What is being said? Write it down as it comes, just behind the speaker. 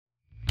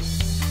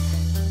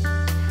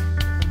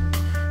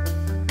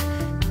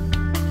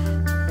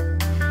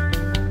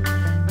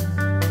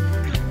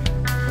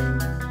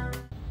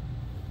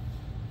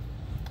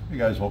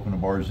guys, welcome to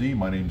Bar Z.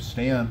 My name's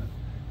Stan,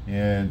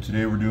 and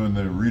today we're doing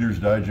the Reader's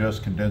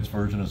Digest condensed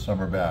version of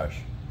Summer Bash.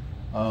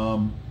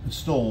 It's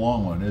still a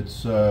long one. It's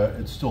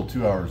still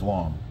 2 hours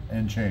long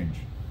and change,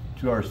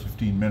 2 hours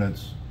 15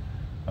 minutes.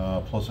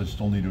 Plus, I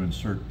still need to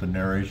insert the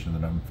narration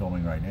that I'm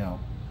filming right now,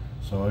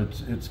 so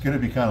it's going to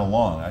be kind of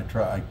long. I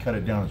cut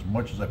it down as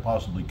much as I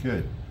possibly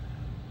could,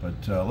 but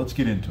let's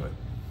get into it.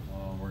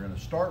 We're going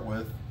to start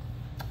with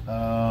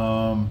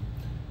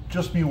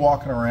just me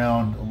walking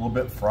around a little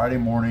bit Friday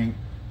morning,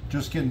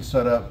 just getting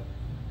set up.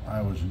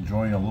 I was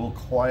enjoying a little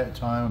quiet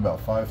time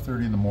about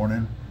 5:30 in the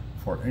morning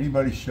before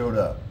anybody showed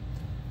up.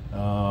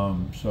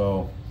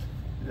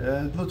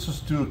 Let's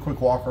just do a quick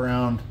walk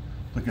around,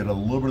 look at a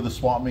little bit of the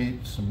swap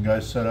meet. Some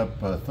guys set up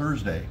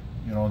Thursday,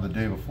 the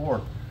day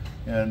before,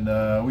 and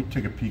we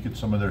take a peek at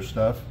some of their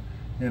stuff,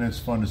 and it's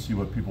fun to see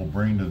what people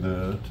bring to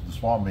the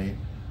swap meet.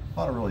 A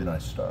lot of really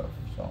nice stuff.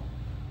 So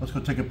let's go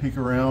take a peek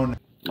around.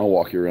 I'll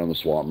walk you around the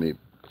swap meet,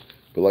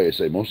 but like I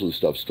say, most of the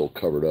stuff's still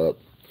covered up.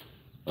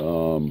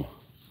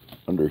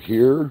 Under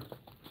here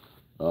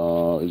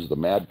is the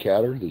Mad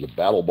Catter. There's a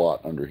battle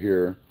bot under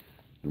here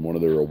in one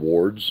of their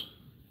awards.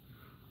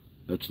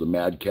 That's the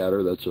Mad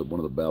Catter. That's one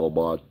of the battle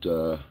bot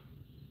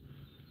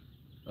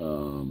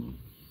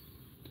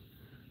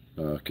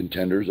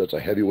contenders. That's a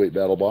heavyweight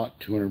battle bot,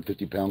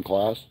 250-pound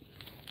class.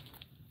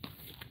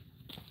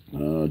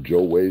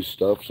 Joe Way's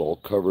stuff's all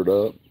covered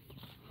up.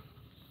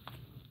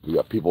 We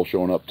got people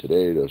showing up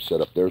today to set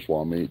up their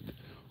swap meet.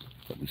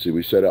 You see,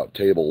 we set out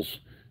tables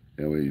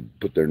and we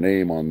put their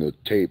name on the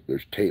tape.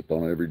 There's tape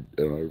on every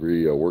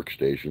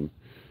workstation.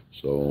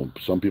 So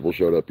some people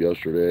showed up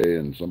yesterday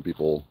and some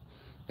people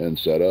hadn't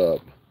set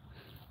up.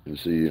 You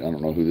see, I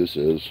don't know who this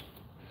is.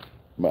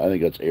 I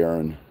think that's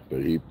Aaron,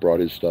 but he brought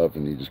his stuff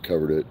and he just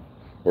covered it.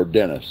 Or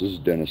Dennis. This is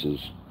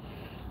Dennis's.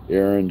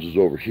 Aaron's is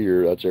over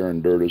here. That's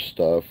Aaron Durda's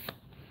stuff.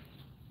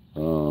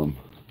 He's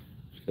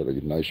got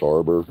a nice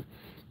arbor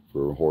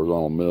for a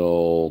horizontal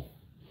mill.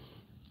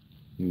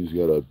 He's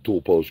got a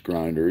tool post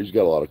grinder. He's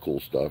got a lot of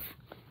cool stuff.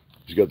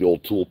 He's got the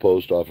old tool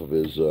post off of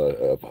his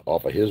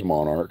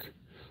Monarch.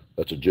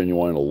 That's a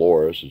genuine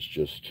Aloris. It's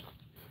just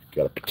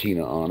got a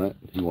patina on it.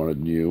 He wanted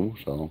new,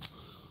 so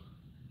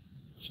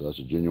that's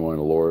a genuine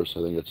Aloris.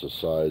 I think it's a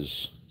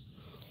size.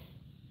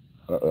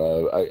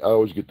 I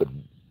always get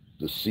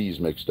the C's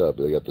mixed up.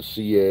 They got the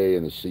CA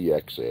and the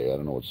CXA. I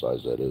don't know what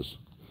size that is.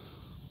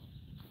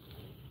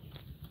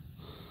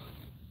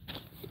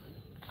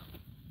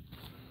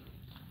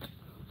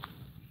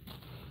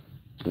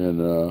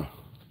 And I'll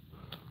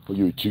give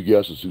you two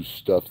guesses whose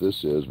stuff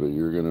this is, but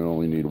you're going to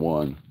only need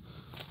one.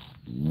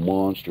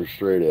 Monster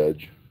straight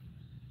edge.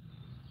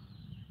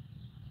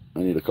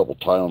 I need a couple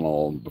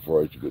Tylenol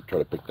before I try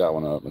to pick that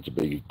one up. That's a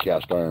big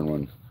cast iron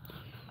one.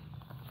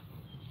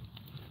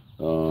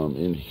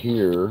 In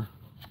here,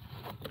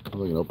 I don't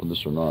know if I can open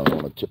this or not. I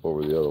don't want to tip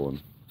over the other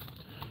one.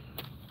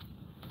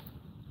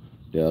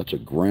 Yeah, that's a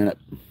granite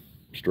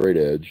straight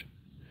edge.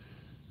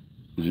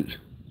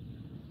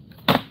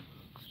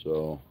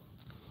 So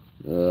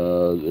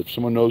if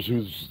someone knows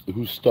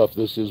whose stuff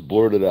this is,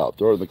 blurt it out.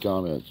 Throw it in the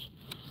comments.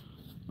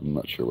 I'm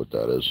not sure what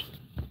that is.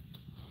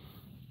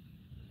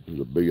 There's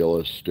a big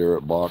LS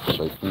Starrett box,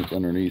 I think,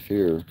 underneath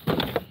here.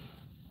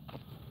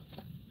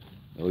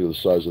 Look at the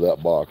size of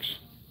that box.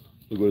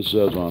 Look what it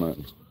says on it.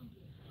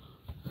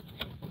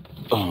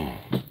 Oh.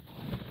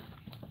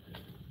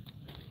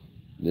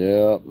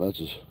 Yeah, it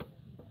looks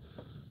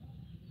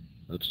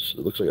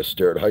like a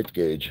Starrett height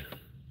gauge.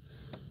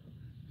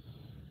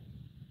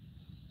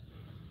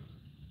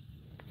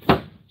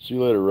 See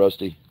you later,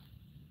 Rusty.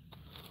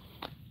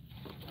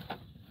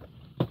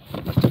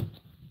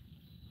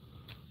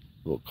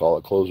 We'll call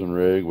it closing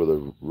rig with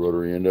a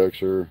rotary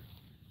indexer.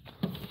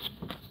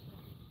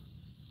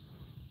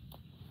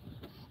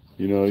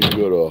 You can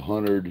go to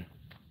 100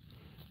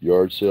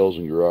 yard sales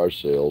and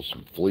garage sales,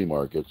 flea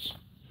markets,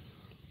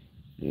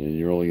 and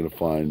you're only going to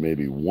find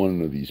maybe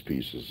one of these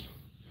pieces.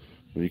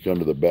 When you come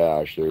to the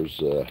bash, there's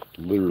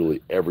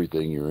literally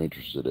everything you're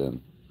interested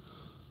in.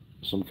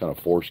 Some kind of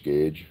force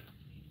gauge.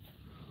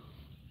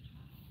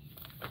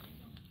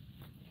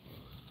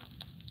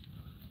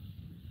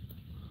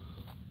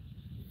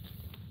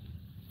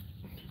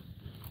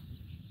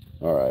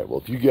 All right, well,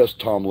 if you guessed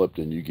Tom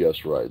Lipton, you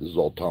guessed right. This is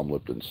all Tom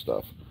Lipton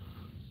stuff.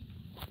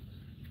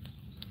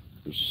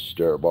 There's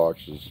Starrett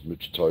boxes,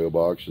 Michitoyo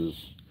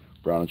boxes,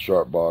 Brown &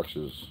 Sharp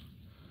boxes.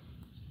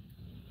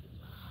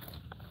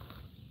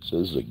 So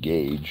this is a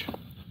gauge.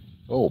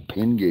 Oh,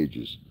 pin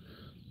gauges.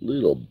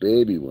 Little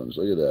baby ones.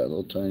 Look at that,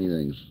 little tiny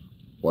things.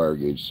 Wire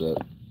gauge set.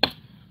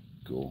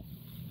 Cool.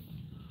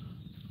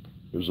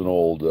 There's an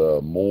old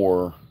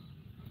Moore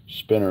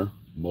spinner,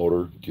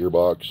 motor,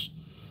 gearbox.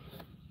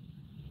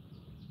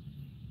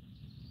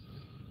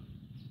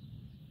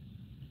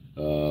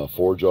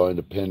 Four jaw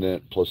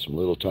independent plus some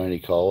little tiny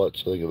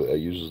collets. I think it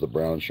uses the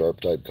Brown & Sharp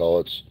type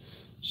collets,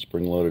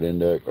 spring loaded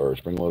index or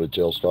spring loaded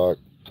tailstock.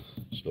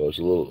 So it's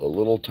a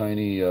little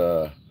tiny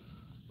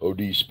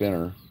OD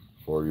spinner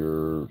for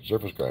your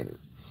surface grinder,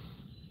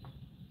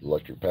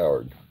 electric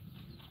powered.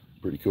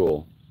 Pretty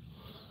cool.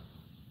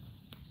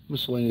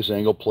 Miscellaneous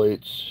angle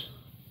plates,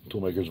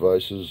 toolmaker's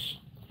vices.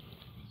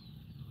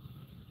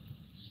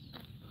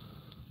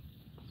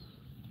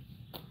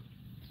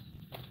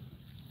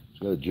 It's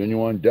got a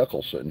genuine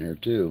decal sitting here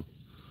too.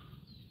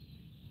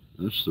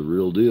 This is the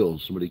real deal.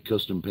 Somebody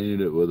custom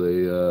painted it with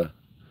a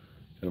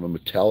kind of a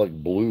metallic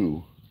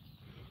blue,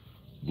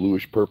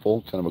 bluish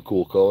purple, kind of a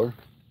cool color.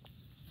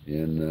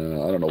 And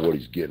I don't know what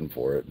he's getting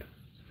for it,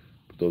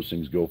 but those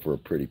things go for a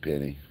pretty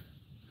penny.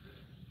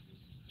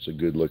 It's a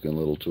good looking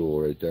little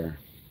tool right there.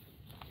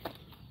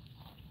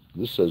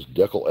 This says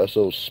Decal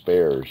SO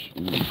Spares.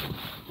 Ooh,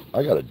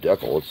 I got a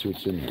Decal. Let's see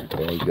what's in here.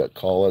 Well, he's got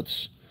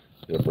collets,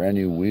 got a brand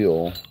new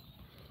wheel.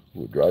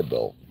 Ooh, a dry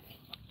belt.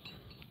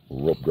 A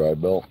rope dry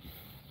belt.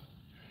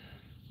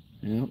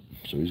 Yep,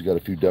 so he's got a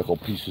few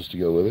Decal pieces to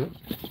go with it.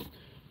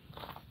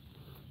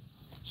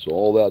 So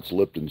all that's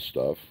Lipton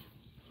stuff.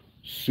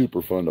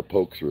 Super fun to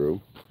poke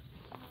through.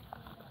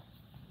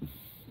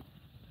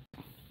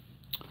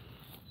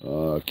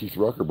 Keith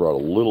Rucker brought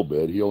a little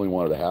bit. He only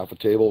wanted a half a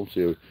table.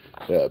 See,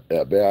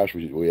 at Bash,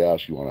 we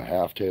asked, you want a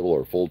half table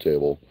or a full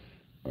table?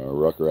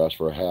 Rucker asked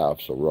for a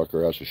half, so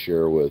Rucker has to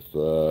share with,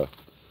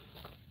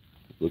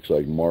 looks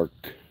like Mark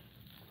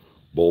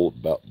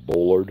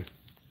Bollard.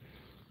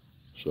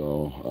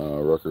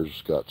 So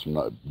Rucker's got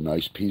some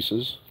nice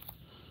pieces.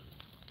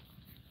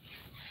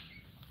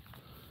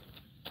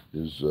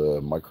 His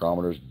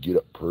micrometers get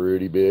up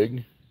pretty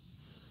big.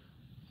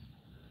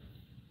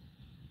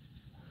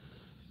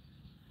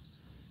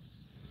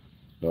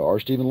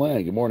 R. Stephen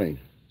Lang, good morning.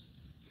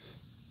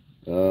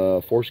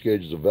 Force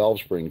gauge is a valve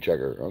spring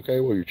checker. Okay,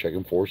 well, you're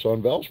checking force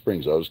on valve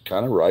springs. I was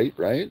kind of right?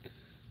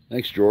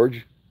 Thanks,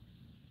 George.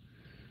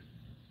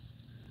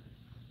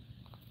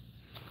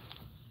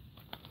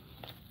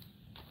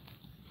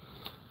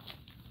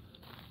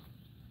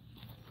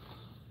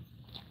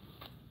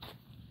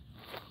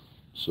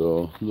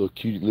 So, little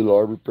cute little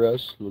arbor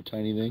press, little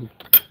tiny thing.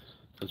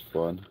 That's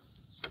fun.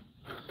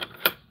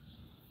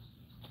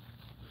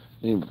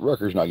 I mean,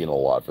 Rucker's not getting a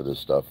lot for this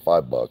stuff.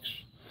 $5.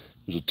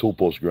 There's a tool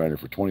post grinder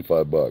for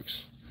 25 bucks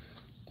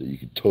that you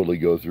could totally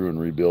go through and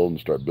rebuild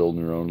and start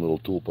building your own little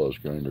tool post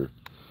grinder.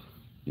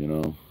 You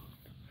know,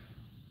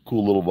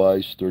 cool little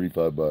vise,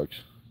 35 bucks.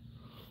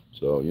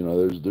 So, you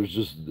know, there's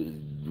just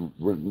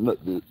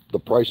the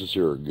prices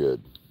here are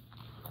good.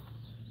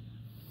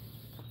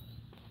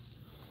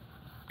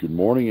 Good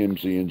morning,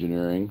 MC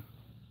Engineering.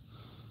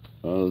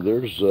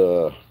 This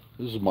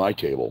is my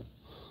table.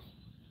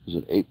 This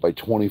is an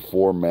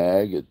 8x24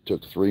 mag. It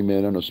took 3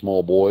 men and a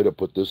small boy to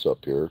put this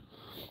up here.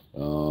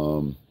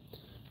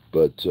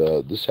 But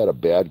this had a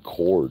bad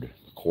cord.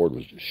 The cord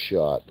was just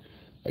shot.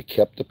 I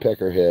kept the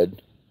pecker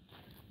head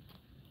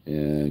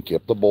and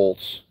kept the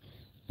bolts,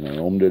 and I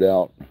ohmed it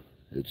out.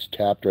 It's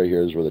tapped right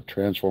here. This is where the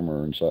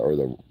transformer inside, or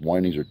the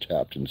windings are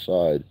tapped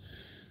inside.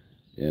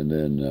 And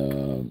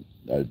then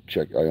I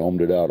ohmed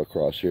it out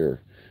across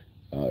here.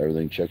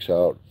 Everything checks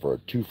out for a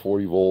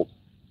 240 volt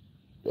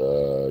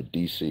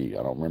DC.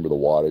 I don't remember the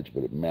wattage,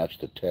 but it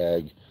matched the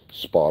tag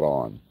spot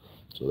on.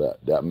 So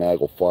that mag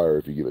will fire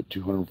if you give it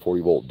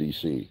 240 volt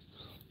DC.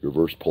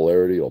 Reverse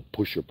polarity, it'll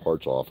push your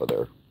parts off of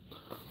there.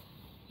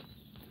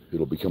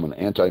 It'll become an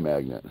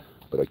anti-magnet.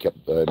 But I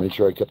made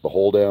sure I kept the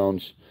hold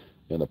downs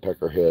and the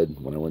pecker head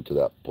when I went to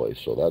that place.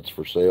 So that's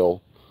for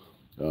sale.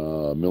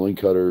 Milling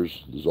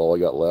cutters, this is all I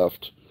got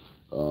left.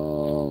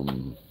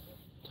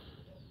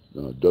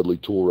 Dudley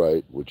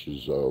Toolwright, which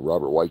is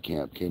Robert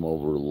Whitecamp, came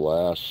over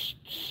last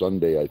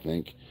Sunday, I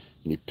think,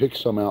 and he picked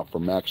some out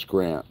from Max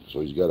Grant. So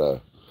we got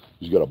a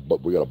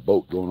boat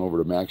going over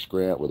to Max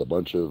Grant with a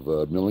bunch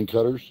of milling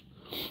cutters.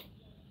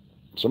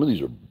 Some of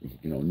these are,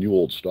 you know, new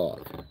old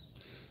stock.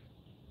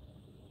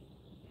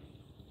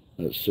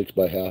 And it's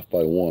 6x1/2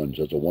 by 1.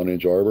 So it's a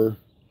 1-inch arbor,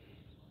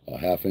 a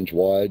 1/2 inch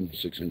wide,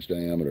 6-inch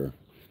diameter,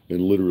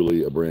 and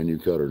literally a brand new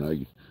cutter.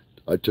 And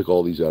I took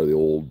all these out of the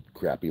old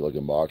crappy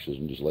looking boxes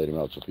and just laid them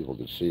out so people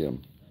could see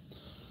them.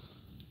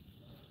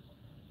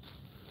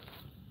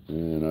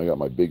 And I got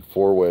my big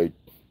 4-way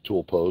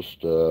tool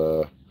post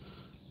for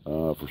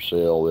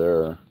sale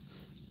there,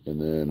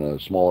 and then a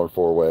smaller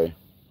 4-way.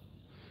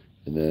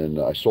 And then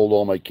I sold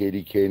all my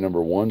KDK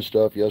number 1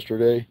 stuff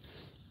yesterday.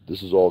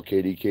 This is all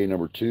KDK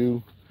number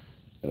 2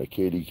 and a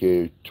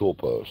KDK tool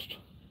post.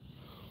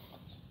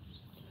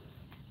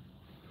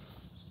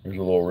 Here's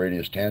a little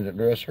radius tangent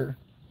dresser.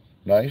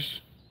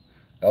 Nice.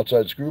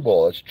 Outside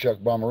screwball, that's Chuck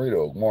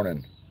Bomarito. Good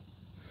morning.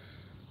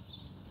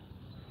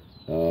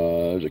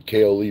 There's a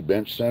KO Lee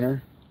bench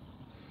center.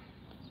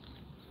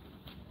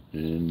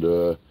 And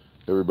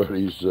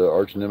everybody's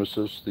arch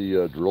nemesis,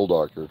 the drill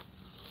doctor.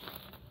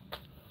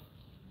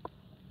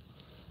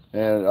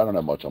 And I don't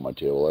have much on my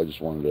table. I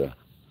just wanted to,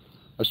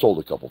 I sold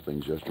a couple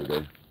things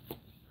yesterday.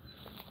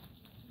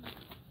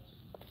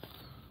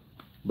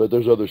 But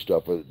there's other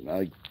stuff, but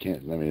I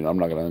can't, I mean, I'm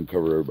not going to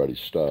uncover everybody's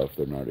stuff.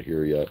 They're not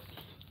here yet.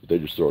 But they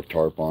just throw a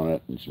tarp on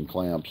it and some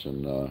clamps,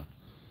 and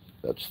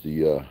that's the,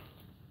 you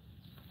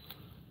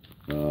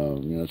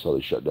know, that's how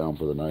they shut down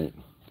for the night.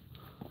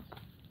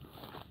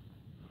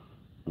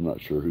 I'm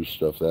not sure whose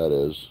stuff that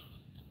is.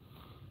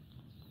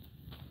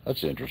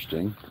 That's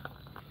interesting.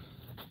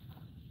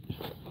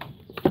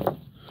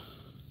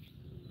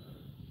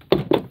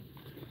 That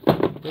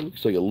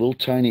looks like a little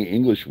tiny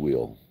English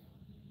wheel.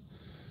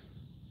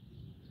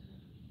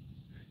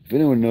 If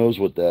anyone knows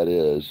what that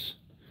is,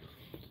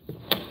 it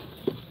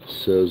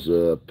says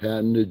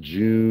patented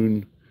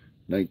June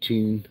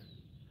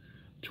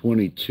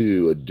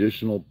 1922,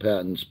 additional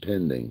patents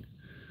pending.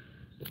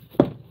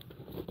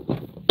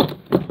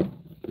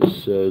 It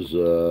says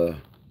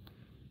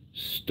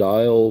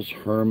Stiles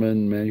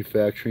Herman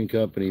Manufacturing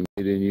Company,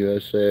 made in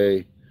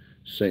USA,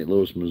 St.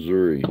 Louis,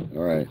 Missouri.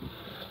 All right.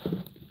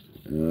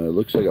 It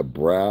looks like a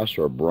brass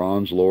or a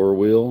bronze lower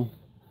wheel.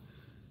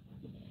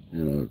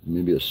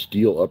 Maybe a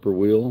steel upper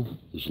wheel.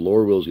 This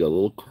lower wheel's got a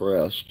little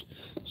crest.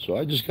 So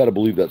I just got to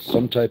believe that's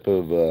some type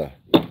of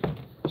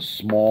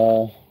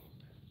small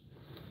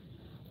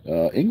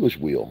English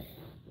wheel.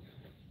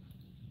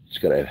 It's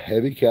got a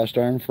heavy cast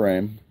iron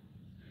frame,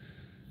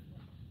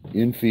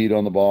 in feed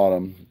on the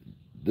bottom.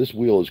 This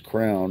wheel is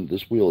crowned.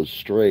 This wheel is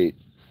straight.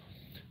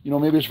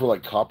 Maybe it's for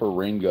like copper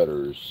rain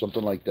gutters,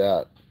 something like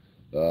that.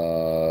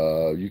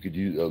 You could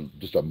use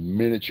just a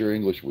miniature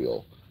English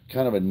wheel.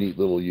 Kind of a neat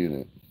little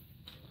unit.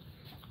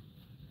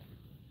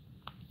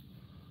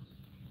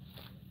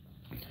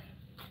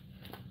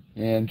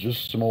 And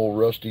just some old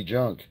rusty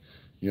junk.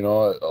 A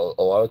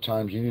lot of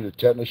times you need a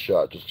tetanus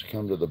shot just to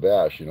come to the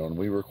bash, and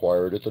we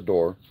require it at the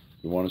door.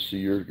 We want to see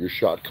your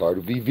shot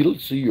card. We will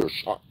see your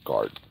shot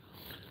card.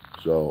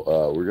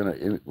 So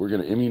we're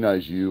gonna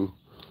immunize you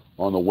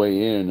on the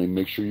way in and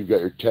make sure you've got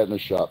your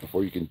tetanus shot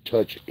before you can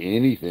touch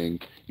anything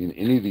in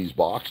any of these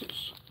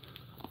boxes.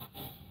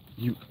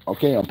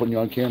 Okay? I'm putting you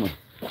on camera.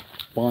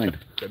 Fine.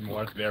 Good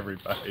morning,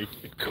 everybody.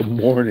 Good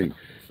morning.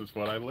 This is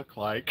what I look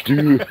like.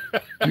 Dude,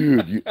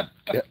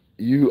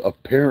 you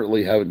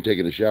apparently haven't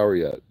taken a shower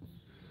yet.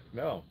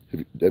 No.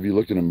 Have you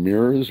looked in a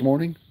mirror this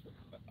morning?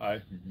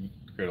 I'm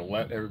gonna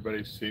let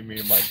everybody see me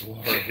in my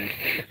glory.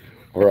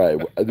 All right,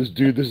 this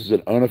is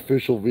an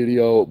unofficial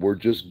video. We're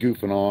just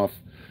goofing off.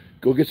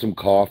 Go get some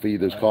coffee.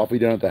 There's coffee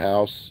down at the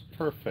house.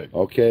 Perfect.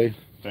 Okay?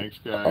 Thanks,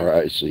 guys. All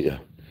right, see ya.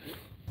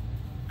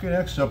 Okay,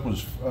 next up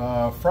was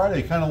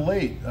Friday, kind of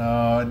late.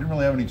 I didn't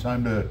really have any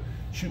time to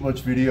shoot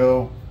much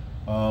video.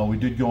 We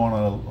did go on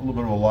a little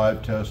bit of a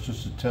live test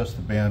just to test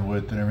the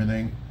bandwidth and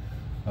everything.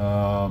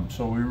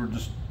 So everyone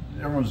was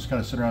just kind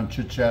of sitting around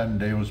chit-chatting.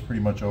 Day was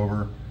pretty much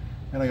over,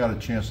 and I got a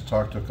chance to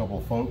talk to a couple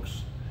of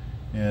folks,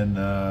 and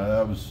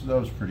that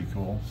was pretty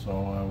cool.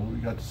 So we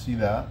got to see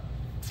that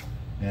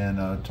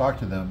and talk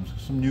to them.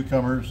 Some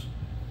newcomers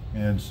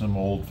and some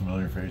old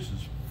familiar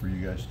faces for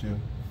you guys too.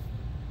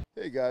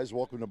 Hey guys,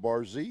 welcome to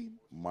Bar Z.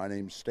 My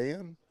name's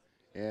Stan,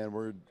 and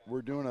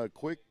we're doing a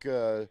quick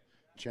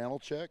channel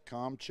check,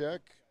 comm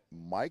check,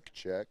 mic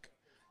check,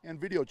 and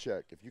video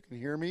check. If you can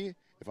hear me,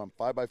 if I'm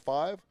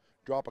 5x5,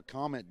 drop a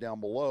comment down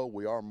below.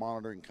 We are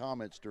monitoring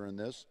comments during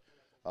this.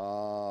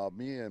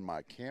 Me and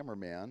my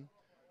cameraman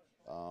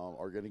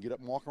are going to get up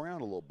and walk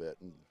around a little bit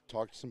and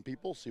talk to some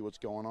people, see what's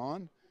going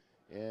on.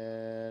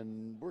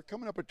 And we're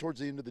coming up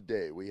towards the end of the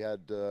day. We had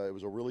it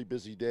was a really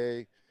busy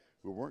day.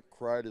 We weren't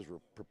quite as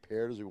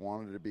prepared as we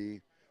wanted to be.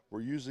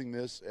 We're using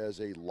this as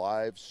a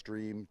live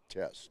stream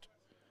test.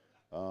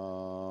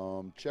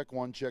 Check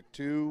 1, check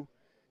 2,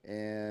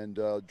 and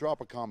drop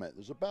a comment.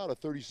 There's about a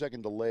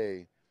 30-second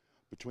delay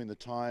between the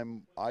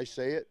time I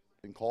say it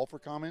and call for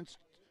comments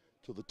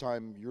to the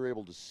time you're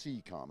able to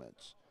see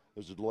comments.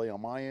 There's a delay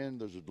on my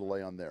end. There's a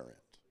delay on their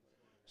end.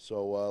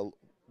 So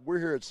we're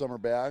here at Summer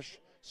Bash.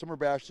 Summer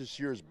Bash this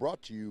year is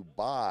brought to you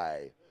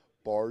by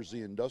Bar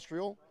Z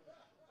Industrial.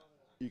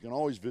 You can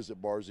always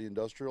visit Bar Z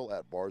Industrial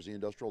at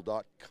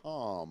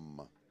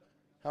barzindustrial.com.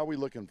 How are we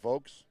looking,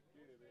 folks?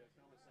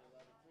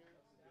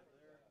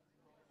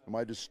 Am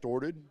I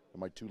distorted?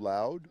 Am I too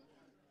loud?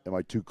 Am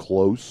I too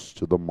close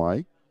to the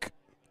mic?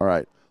 All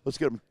right, let's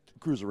get them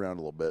cruise around a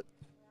little bit.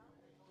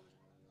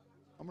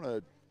 I'm going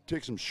to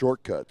take some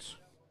shortcuts.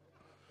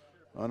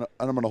 And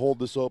I'm going to hold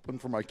this open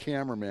for my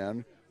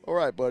cameraman. All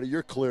right, buddy,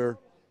 you're clear.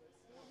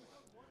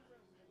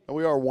 And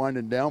we are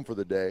winding down for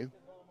the day.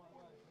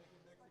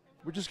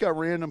 We just got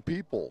random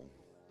people.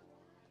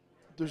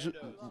 There's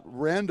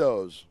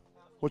randos.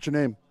 What's your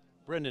name?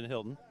 Brendan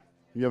Hilton.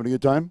 You having a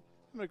good time?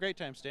 I'm having a great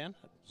time, Stan.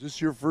 Is this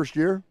your first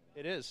year?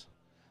 It is.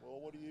 Well,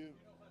 what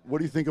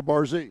do you think of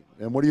Bar Z?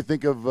 And what do you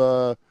think of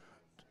the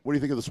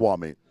swap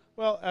meet?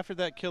 Well, after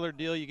that killer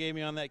deal you gave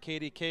me on that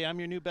KDK, I'm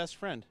your new best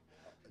friend.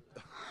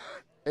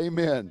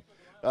 Amen.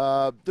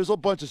 There's a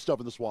bunch of stuff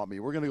in the swap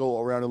meet. We're going to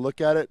go around and look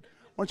at it.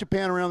 Why don't you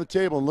pan around the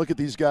table and look at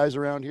these guys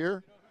around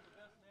here?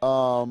 We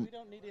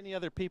don't need any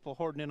other people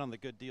hoarding in on the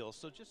good deals,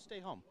 so just stay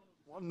home.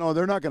 Well, no,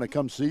 they're not going to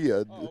come see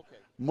you. Oh, okay.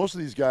 Most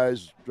of these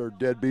guys are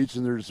deadbeats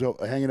and they're just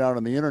hanging out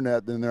on the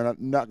internet, then they're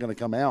not going to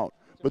come out.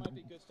 There might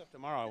be good stuff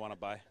tomorrow I want to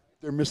buy.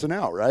 They're missing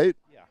out, right?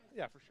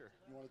 Yeah, for sure.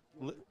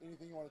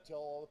 Anything you want to tell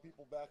all the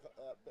people back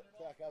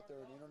out there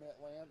in internet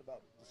land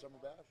about the Summer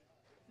Bash?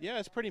 Yeah,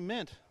 it's pretty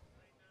mint.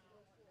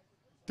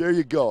 There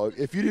you go.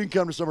 If you didn't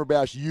come to Summer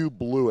Bash, you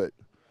blew it.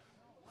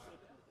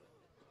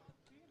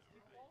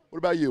 What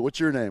about you? What's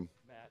your name?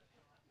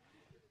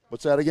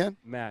 What's that again?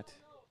 Matt.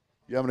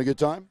 You having a good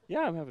time?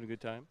 Yeah, I'm having a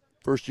good time.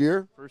 First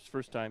year?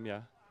 First time,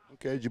 yeah.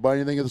 Okay. Did you buy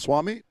anything at the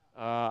swap meet?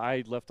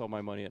 I left all my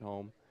money at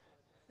home.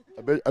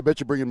 I bet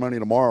you're bringing money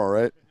tomorrow,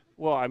 right?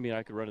 Well, I mean,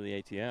 I could run to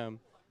the ATM.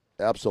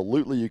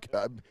 Absolutely.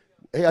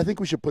 Hey, I think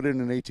we should put in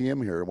an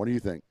ATM here. What do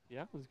you think?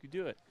 Yeah, let's go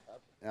do it.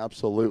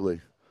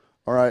 Absolutely.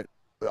 All right.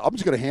 I'm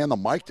just going to hand the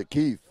mic to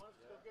Keith. You're not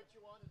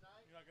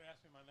going to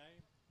ask me my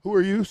name? Who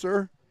are you,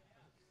 sir?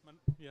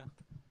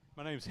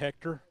 My name's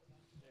Hector.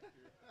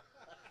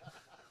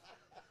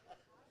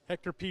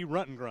 Hector P.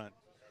 Runtengrunt.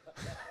 You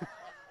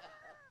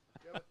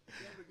having a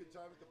good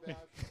time at the bash?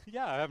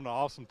 Yeah, I'm having an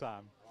awesome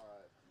time. All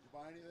right. Did you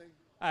buy anything?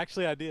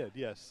 Actually, I did,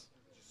 yes.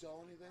 Did you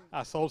sell anything?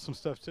 I sold some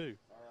stuff too.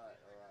 All right.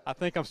 I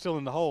think I'm still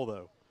in the hole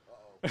though.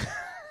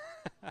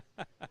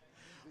 Uh-oh.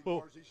 Well,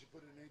 RZ should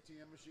put in an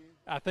ATM machine?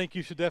 I think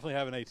you should definitely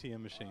have an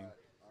ATM machine. All right.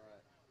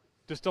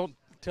 Just don't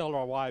tell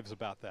our wives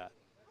about that.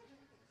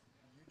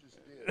 You just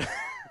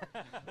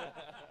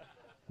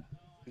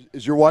did.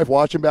 Is your wife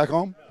watching back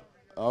home?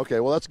 Okay,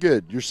 well, that's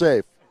good. You're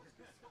safe.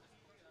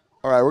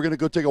 All right, we're going to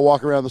go take a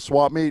walk around the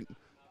swap meet.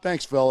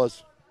 Thanks,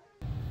 fellas.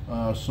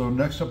 So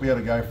next up, we had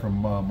a guy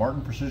from Martin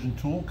Precision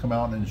Tool come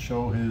out and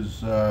show his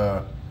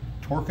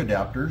torque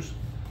adapters.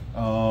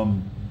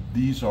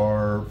 These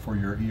are for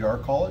your ER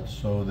collets,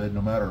 so that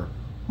no matter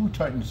who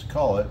tightens the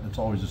collet, it's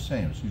always the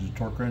same. So use a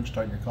torque wrench,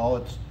 tighten your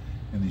collets,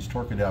 and these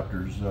torque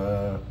adapters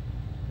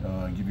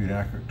give you an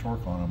accurate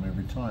torque on them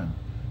every time.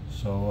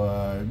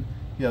 So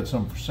he had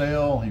some for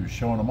sale. He was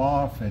showing them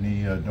off, and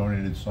he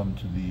donated some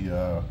to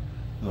the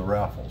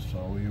raffle.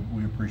 So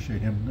we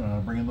appreciate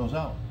him bringing those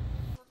out.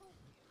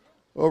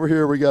 Over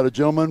here, we got a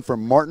gentleman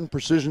from Martin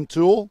Precision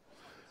Tool.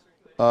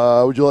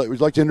 Would you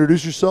like to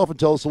introduce yourself and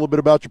tell us a little bit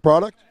about your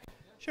product?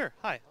 Sure.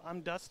 Hi,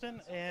 I'm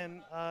Dustin,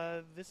 and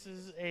this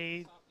is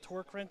a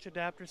torque wrench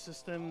adapter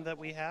system that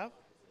we have.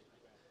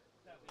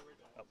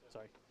 Oh,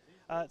 sorry.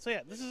 So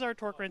yeah, this is our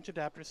torque wrench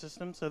adapter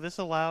system. So this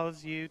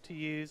allows you to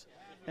use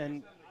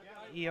an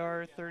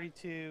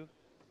ER32.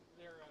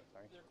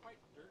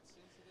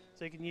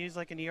 So you can use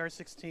like an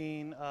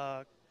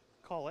ER16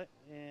 collet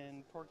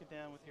and torque it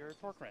down with your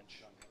torque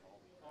wrench.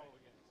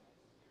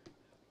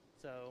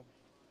 So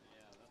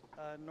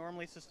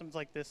normally systems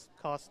like this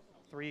cost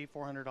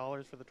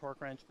 $300–400 for the torque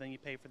wrench, then you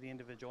pay for the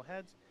individual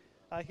heads.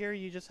 Here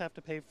you just have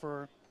to pay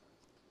for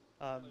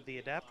the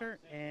adapter,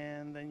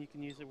 and then you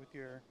can use it with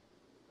your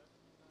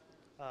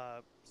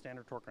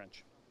standard torque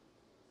wrench.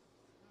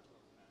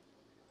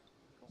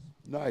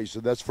 Nice,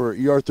 and that's for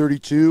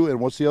ER32, and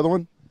what's the other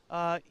one?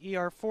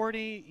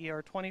 ER40,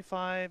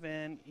 ER25,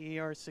 and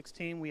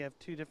ER16 we have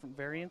 2 different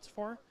variants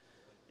for,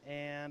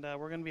 and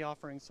we're going to be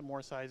offering some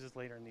more sizes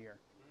later in the year.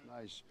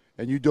 Nice.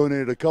 And you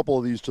donated a couple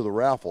of these to the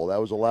raffle. That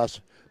was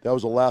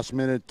a last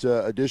minute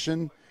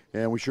addition,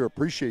 and we sure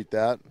appreciate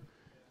that.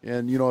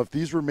 And you know, if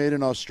these were made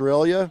in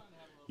Australia,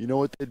 you know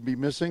what they'd be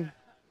missing,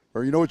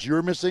 or you know what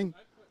you're missing?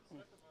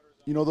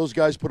 You know, those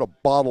guys put a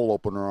bottle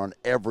opener on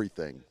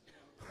everything.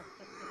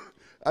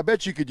 I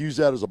bet you could use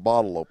that as a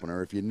bottle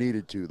opener if you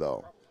needed to,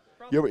 though.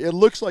 It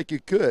looks like you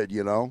could,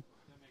 you know.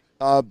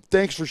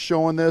 Thanks for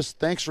showing this.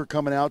 Thanks for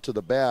coming out to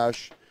the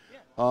bash.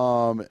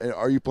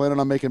 Are you planning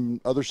on making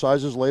other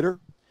sizes later?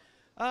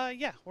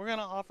 Yeah, we're going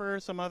to offer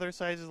some other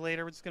sizes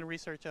later. We're just going to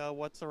research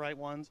what's the right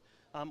ones.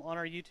 On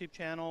our YouTube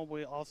channel,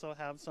 we also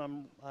have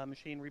some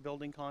machine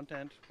rebuilding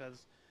content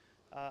because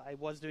I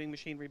was doing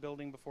machine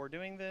rebuilding before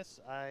doing this.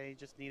 I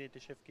just needed to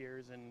shift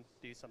gears and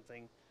do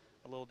something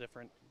a little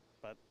different,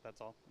 but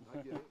that's all. I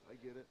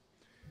get it.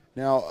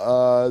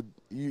 Now,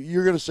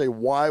 you're going to say,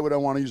 why would I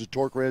want to use a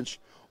torque wrench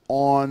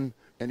on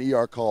an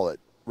ER collet?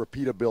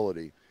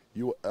 Repeatability.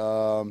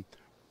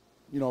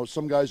 You know,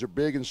 some guys are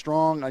big and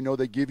strong. I know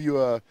they give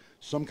you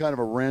some kind of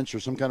a wrench or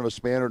some kind of a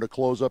spanner to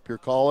close up your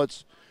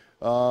collets.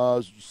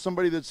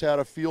 Somebody that's had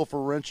a feel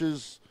for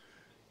wrenches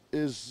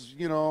is,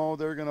 you know,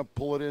 they're going to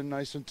pull it in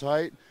nice and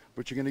tight,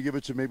 but you're going to give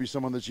it to maybe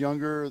someone that's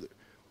younger,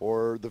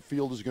 or the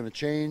field is going to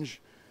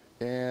change,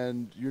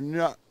 and you're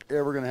not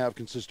ever going to have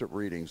consistent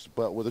readings.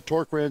 But with a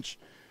torque wrench,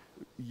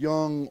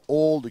 young,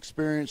 old,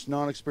 experienced,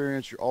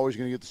 non-experienced, you're always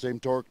going to get the same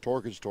torque.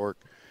 Torque is torque,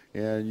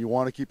 and you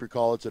want to keep your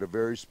collets at a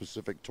very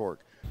specific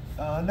torque.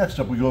 Next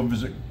up, we go and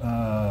visit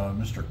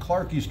Mr.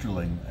 Clark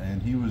Easterling,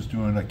 and he was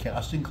doing a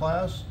casting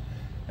class.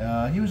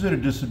 He was at a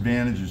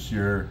disadvantage this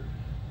year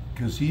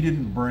because he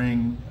didn't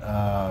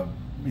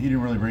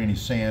really bring any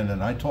sand,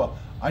 and I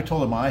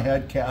told him I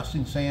had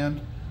casting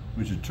sand,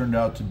 which it turned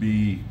out to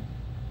be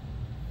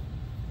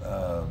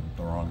the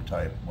wrong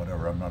type.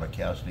 Whatever, I'm not a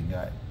casting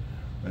guy,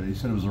 but he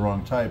said it was the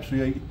wrong type.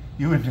 So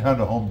he went down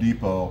to Home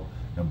Depot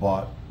and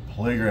bought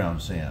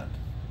playground sand,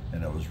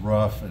 and it was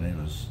rough and it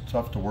was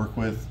tough to work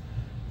with.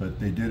 But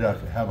they did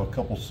have a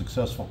couple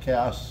successful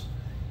casts,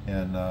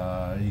 and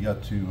he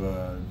got to,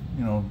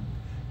 you know,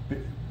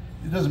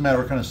 it doesn't matter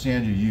what kind of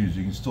sand you use,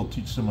 you can still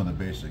teach someone the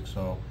basics.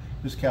 So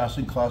this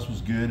casting class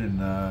was good, and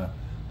the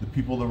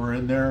people that were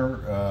in there,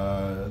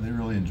 they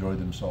really enjoyed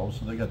themselves.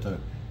 So they got to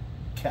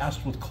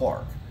cast with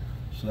Clark.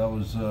 So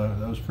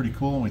that was pretty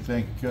cool, and we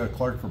thank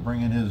Clark for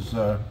bringing his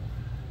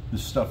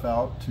this stuff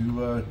out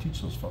to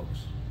teach those folks.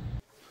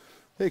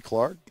 Hey,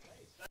 Clark.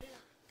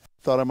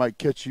 Thought I might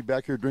catch you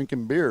back here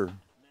drinking beer.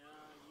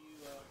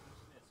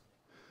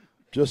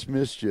 Just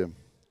missed you.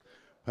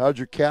 How'd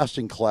your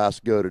casting class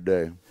go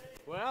today?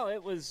 Well,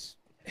 it was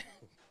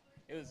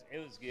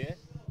good.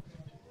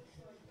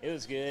 It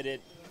was good.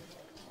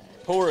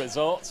 Poor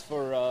results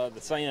for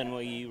the sand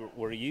we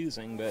were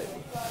using, but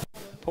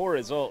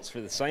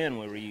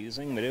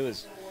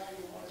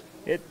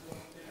it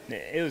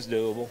was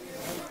doable.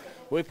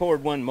 We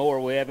poured one more.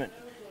 We haven't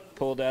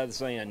pulled out of the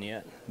sand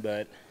yet,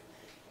 but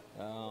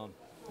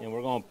and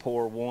we're going to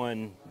pour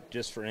one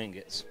just for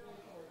ingots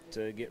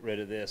to get rid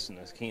of this in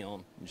the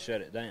kiln and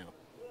shut it down.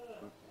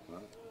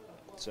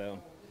 So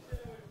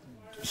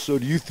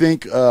do you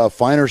think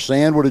finer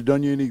sand would have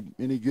done you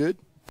any good?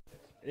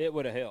 it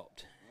would have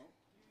helped.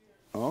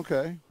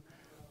 Okay.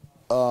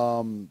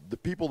 The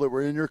people that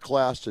were in your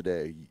class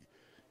today,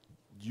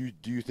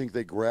 do you think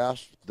they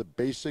grasped the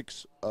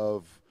basics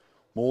of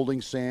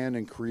molding sand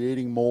and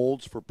creating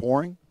molds for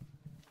pouring?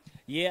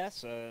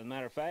 Yes,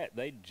 matter of fact,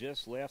 they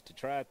just left to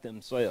try it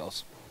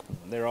themselves.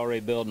 They're already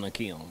building a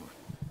kiln.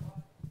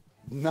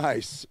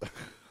 Nice.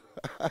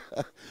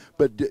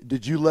 But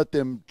did you let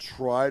them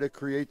try to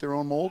create their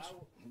own molds?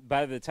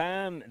 By the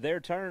time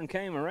their turn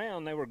came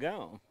around, they were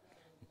gone.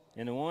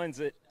 And the ones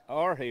that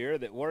are here,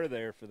 that were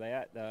there for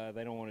that,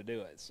 they don't want to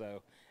do it.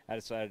 So I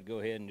decided to go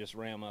ahead and just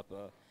ram up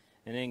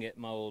an ingot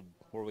mold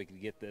where we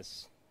could get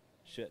this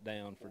shut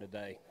down for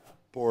today.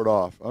 Pour it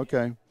off.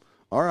 Okay.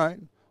 All right.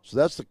 So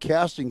that's the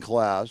casting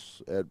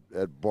class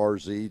at Bar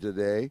Z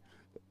today.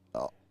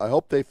 I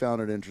hope they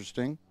found it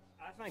interesting.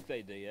 I think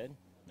they did.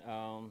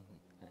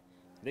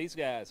 These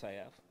guys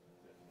have.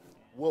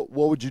 What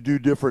would you do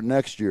different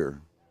next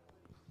year?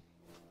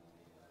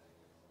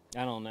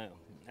 I don't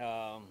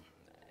know.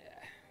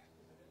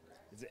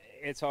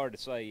 It's hard to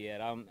say yet.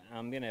 I'm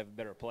going to have a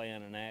better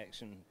plan and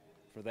action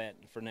for that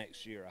for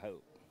next year, I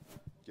hope.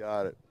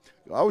 Got it.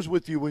 I was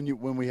with you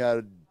when we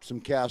had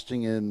some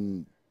casting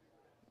in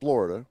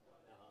Florida,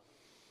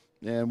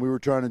 and we were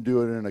trying to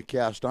do it in a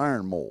cast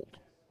iron mold.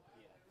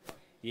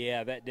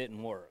 Yeah, that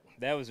didn't work.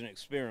 That was an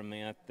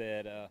experiment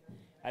that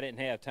I didn't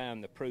have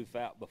time to proof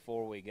out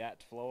before we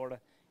got to Florida,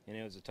 and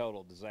it was a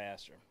total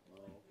disaster. Oh,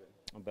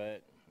 okay.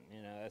 But,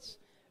 you know,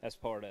 that's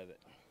part of it.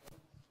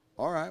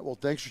 All right. Well,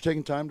 thanks for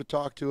taking time to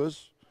talk to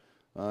us.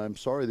 I'm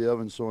sorry the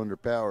oven's so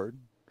underpowered.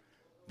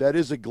 That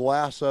is a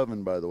glass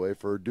oven, by the way,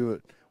 for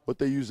doing what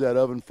they use that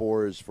oven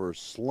for is for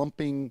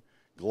slumping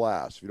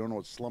glass. If you don't know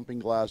what slumping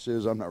glass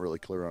is, I'm not really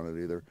clear on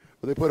it either.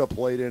 But they put a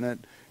plate in it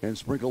and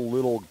sprinkle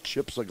little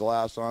chips of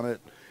glass on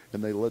it,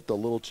 and they let the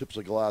little chips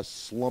of glass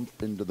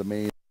slump into the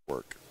main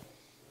work.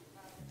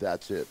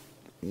 That's it.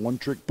 One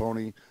trick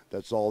pony.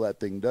 That's all that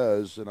thing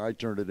does. And I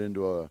turned it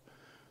into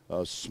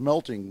a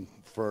smelting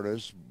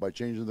furnace by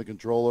changing the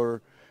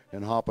controller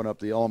and hopping up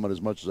the element as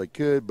much as I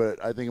could.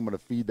 But I think I'm going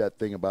to feed that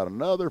thing about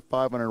another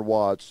 500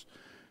 watts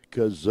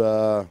because,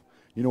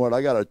 you know what,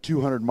 I got a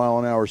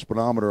 200-mile-an-hour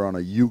speedometer on a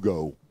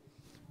Yugo.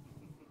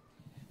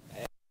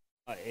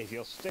 If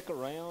you'll stick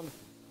around,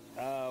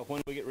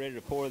 when we get ready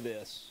to pour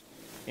this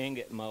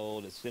ingot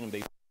mold, it's going to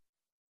be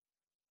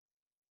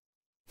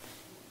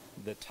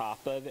the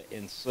top of it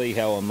and see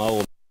how a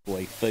mold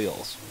actually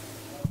feels.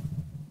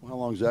 How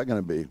long is that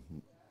going to be?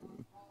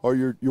 Or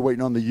you're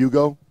waiting on the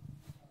Yugo?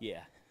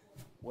 Yeah.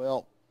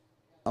 Well,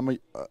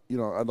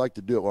 I'd like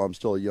to do it while I'm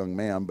still a young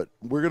man, but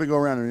we're going to go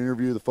around and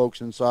interview the folks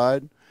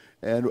inside.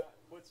 And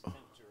What's the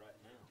temperature right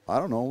now? I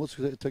don't know. Let's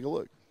take a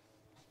look.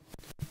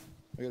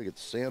 I got to get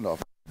the sand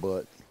off my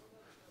butt.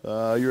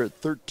 You're at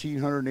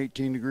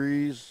 1,318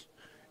 degrees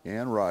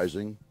and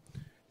rising.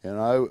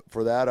 And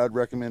for that, I'd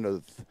recommend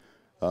a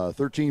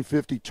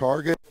 1350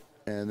 target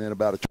and then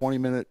about a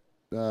 20-minute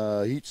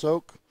heat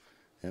soak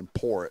and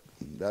pour it.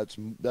 That's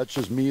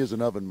just me as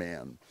an oven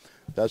man.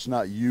 That's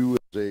not you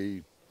as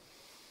a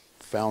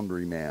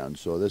foundry man.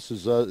 So this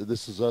is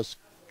us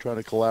trying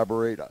to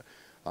collaborate.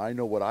 I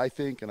know what I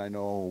think, and I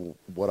know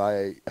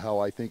how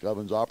I think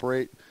ovens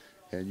operate,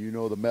 and you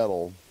know the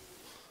metal.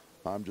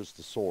 I'm just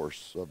the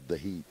source of the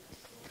heat.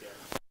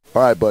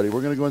 All right, buddy,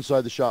 we're going to go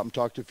inside the shop and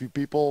talk to a few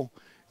people,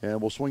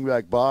 and we'll swing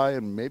back by,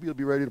 and maybe you'll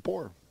be ready to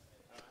pour.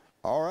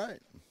 All right.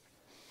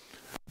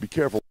 Be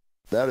careful.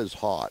 That is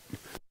hot.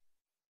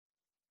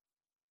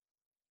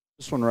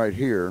 This one right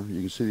here,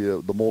 you can see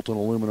the molten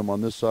aluminum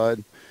on this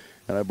side,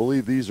 and I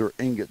believe these are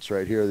ingots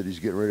right here that he's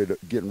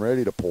getting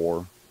ready to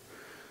pour.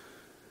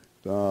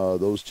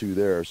 Those two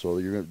there. So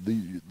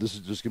this is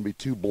just going to be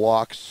 2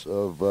 blocks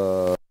of,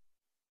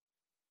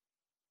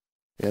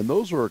 and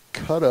those are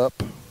cut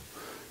up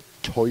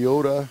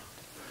Toyota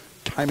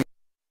timing.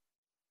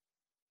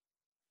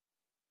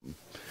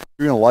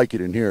 You're going to like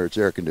it in here. It's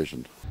air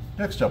conditioned.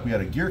 Next up, we had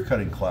a gear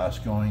cutting class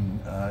going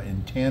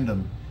in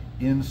tandem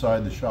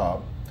inside the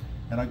shop.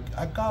 And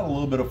I got a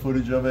little bit of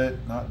footage of it,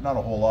 not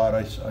a whole lot.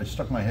 I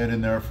stuck my head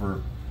in there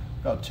for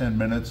about 10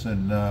 minutes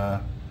and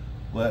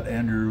let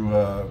Andrew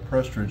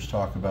Prestridge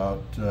talk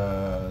about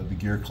the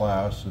gear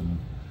class and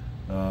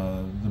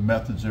the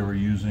methods they were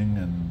using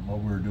and what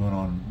we were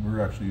doing we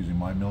were actually using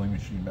my milling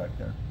machine back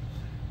there.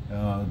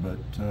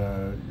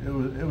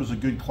 It was a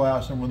good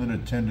class. Everyone that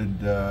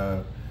attended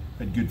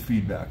had good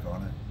feedback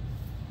on it.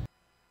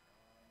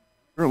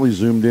 Currently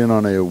zoomed in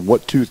on a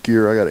what tooth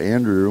gear. I got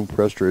Andrew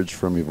Prestridge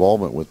from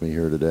Evolvent with me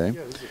here today.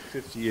 Yeah, this is a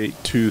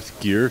 58 tooth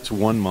gear. It's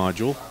one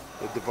module.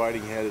 The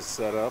dividing head is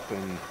set up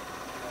and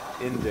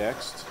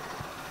indexed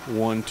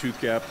one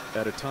tooth gap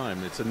at a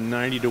time. It's a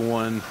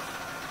 90-to-1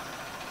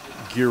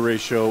 gear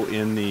ratio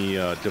in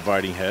the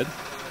dividing head.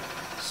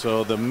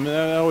 So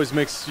that always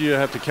makes you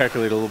have to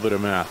calculate a little bit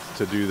of math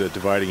to do the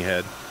dividing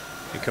head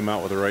and come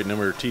out with the right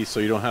number of teeth, so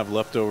you don't have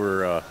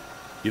leftover.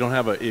 You don't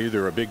have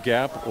either a big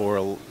gap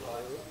or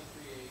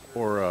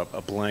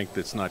a blank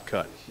that's not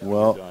cut.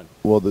 Well,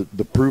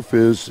 the proof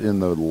is in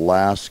the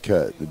last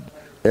cut.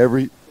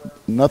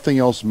 Nothing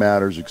else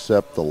matters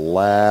except the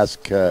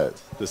last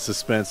cut. The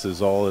suspense is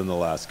all in the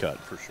last cut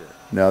for sure.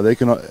 Now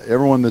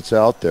everyone that's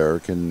out there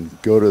can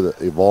go to the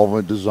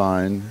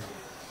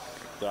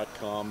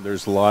evolventdesign.com.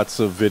 There's lots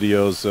of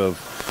videos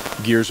of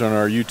gears on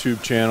our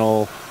YouTube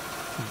channel,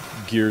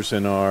 gears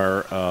in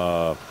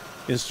our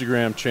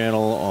Instagram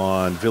channel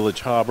on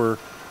Village Hobber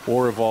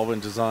or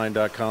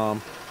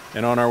evolventdesign.com,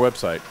 and on our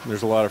website.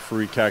 There's a lot of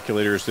free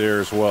calculators there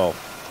as well.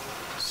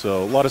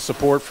 So a lot of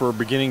support for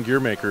beginning gear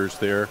makers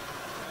there.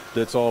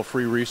 That's all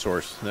free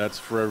resource. That's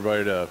for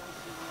everybody to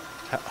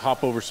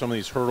hop over some of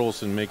these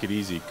hurdles and make it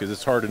easy, because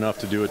it's hard enough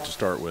to do it to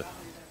start with.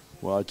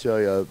 Well, I tell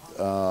you,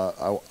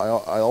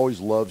 I always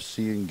love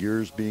seeing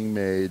gears being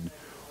made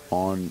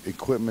on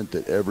equipment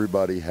that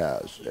everybody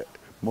has.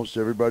 Most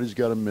everybody's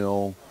got a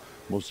mill.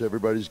 Most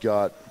everybody's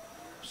got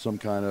some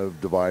kind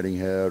of dividing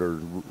head, or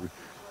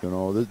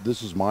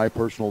this is my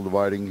personal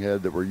dividing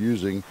head that we're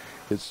using.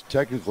 It's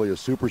technically a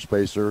super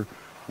spacer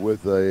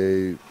with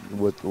where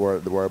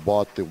I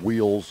bought the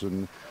wheels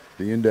and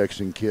the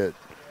indexing kit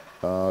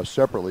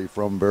separately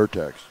from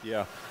Vertex.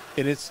 Yeah,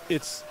 and it's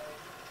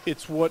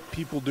what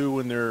people do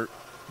when they're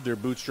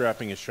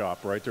bootstrapping a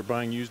shop, right? They're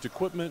buying used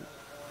equipment.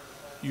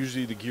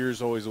 Usually the gear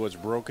is always what's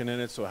broken in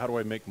it, so how do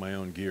I make my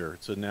own gear?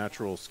 It's a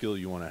natural skill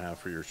you want to have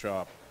for your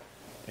shop.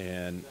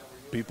 And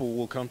people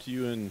will come to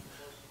you, and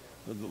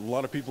a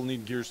lot of people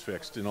need gears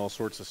fixed and all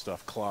sorts of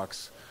stuff,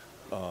 clocks.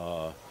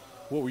 What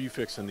were you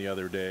fixing the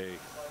other day?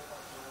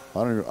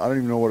 I don't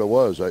even know what it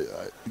was.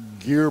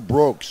 Gear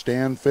broke,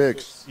 stand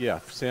fixed. Yeah,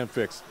 stand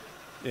fixed.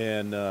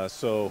 And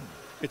so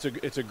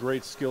it's a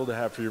great skill to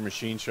have for your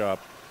machine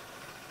shop.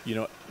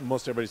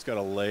 Most everybody's got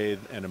a lathe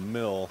and a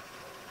mill,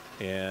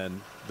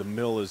 and the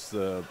mill is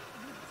the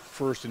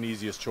first and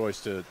easiest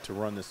choice to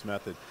run this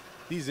method.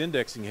 These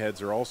indexing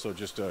heads are also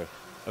just a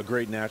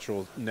great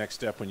natural next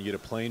step when you get a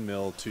plane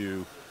mill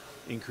to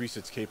increase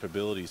its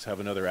capabilities,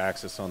 have another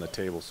axis on the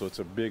table. So it's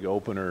a big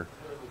opener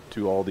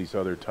to all these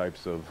other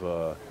types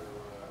of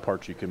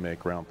parts you can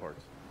make, round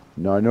parts.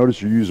 Now, I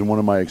noticed you're using one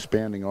of my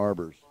expanding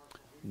arbors.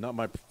 Not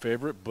my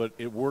favorite, but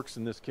it works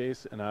in this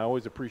case, and I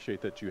always appreciate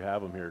that you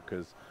have them here,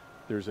 because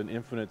there's an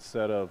infinite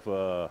set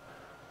of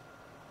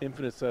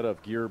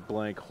gear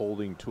blank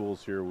holding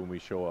tools here when we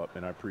show up,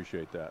 and I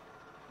appreciate that.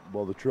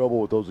 Well, the trouble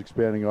with those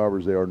expanding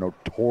arbors, they are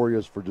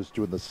notorious for just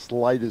doing the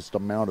slightest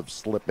amount of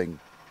slipping.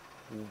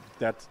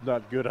 That's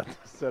not good on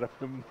the setup,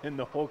 and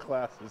the whole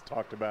class has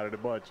talked about it a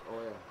bunch. Oh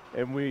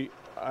yeah. And we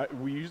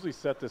usually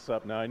set this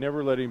up. Now, I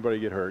never let anybody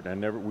get hurt.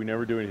 We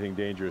never do anything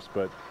dangerous,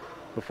 but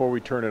before we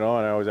turn it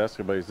on, I always ask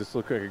everybody, does this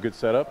look like a good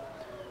setup?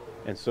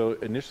 And so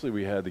initially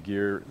we had the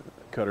gear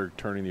cutter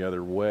turning the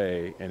other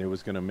way, and it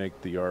was going to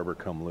make the arbor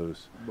come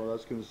loose. Well,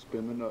 that's going to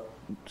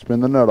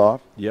spin the nut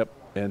off. Yep.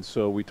 And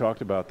so we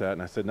talked about that,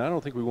 and I said, no, I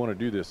don't think we want to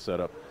do this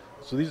setup.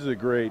 So these are the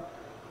great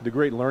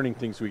learning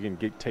things we can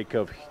take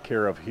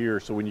care of here,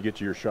 so when you get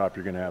to your shop,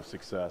 you're going to have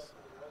success.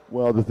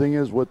 Well, the thing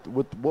is, with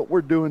what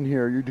we're doing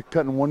here, you're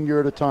cutting one gear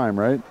at a time,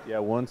 right? Yeah,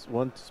 one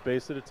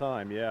space at a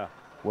time, yeah.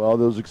 Well,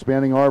 those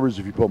expanding arbors,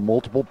 if you put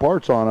multiple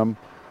parts on them,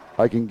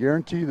 I can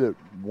guarantee that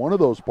one of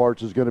those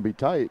parts is going to be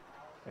tight.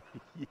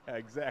 Yeah,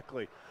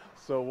 exactly.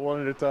 So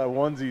one at a time,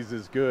 onesies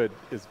is good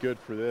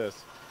for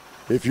this.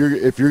 If you're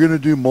going to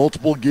do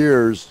multiple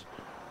gears,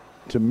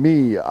 to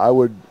me, I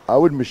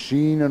would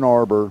machine an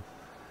arbor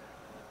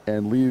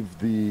and leave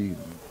the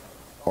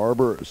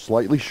arbor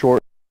slightly short,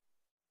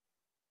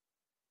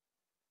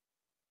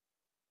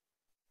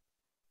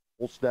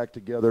 stacked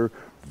together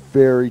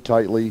very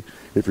tightly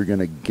if you're going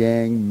to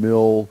gang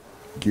mill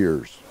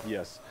gears.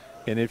 Yes,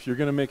 and if you're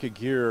going to make a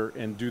gear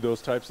and do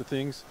those types of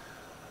things,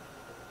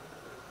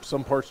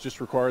 some parts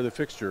just require the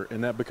fixture,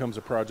 and that becomes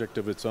a project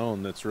of its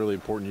own. That's really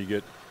important. You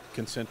get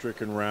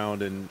concentric and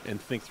round and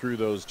think through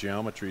those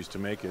geometries to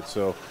make it.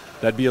 So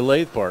that'd be a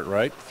lathe part,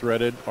 right?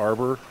 Threaded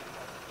arbor,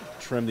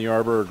 trim the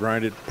arbor or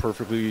grind it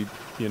perfectly,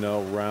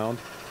 round.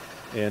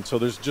 And so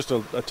there's just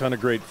a ton of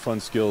great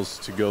fun skills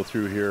to go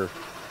through here.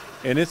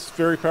 And it's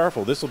very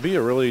powerful. This will be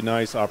a really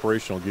nice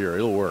operational gear.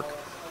 It'll work.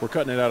 We're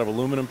cutting it out of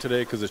aluminum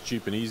today because it's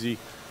cheap and easy.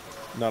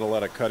 Not a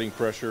lot of cutting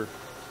pressure.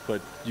 But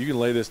you can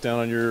lay this down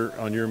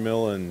on your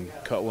mill and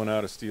cut one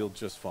out of steel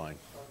just fine.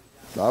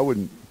 I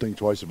wouldn't think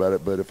twice about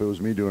it, but if it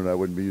was me doing it, I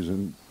wouldn't be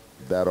using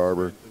that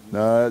arbor.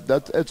 No,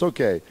 it's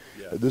okay.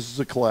 Yeah. This is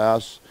a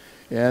class,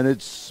 and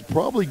it's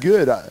probably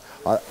good.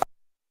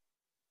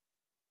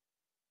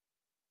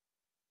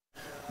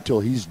 Until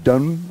he's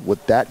done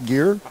with that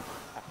gear.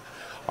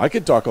 I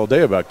could talk all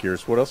day about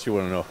gears. What else do you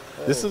want to know?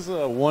 This is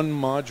a one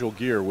module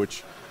gear,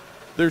 which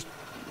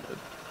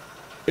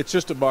it's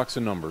just a box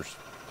of numbers.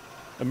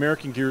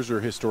 American gears are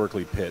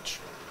historically pitch,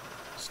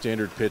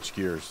 standard pitch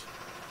gears.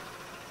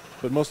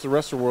 But most of the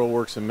rest of the world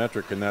works in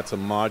metric, and that's a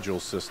module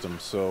system.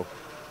 So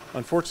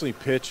unfortunately,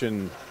 pitch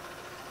and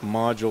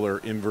module are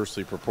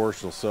inversely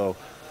proportional. So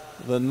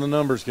the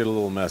numbers get a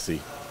little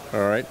messy,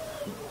 all right?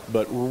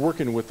 But we're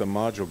working with the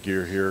module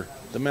gear here.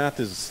 The math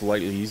is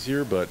slightly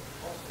easier, but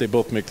they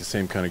both make the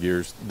same kind of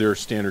gears. They're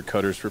standard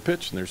cutters for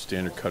pitch, and they're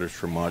standard cutters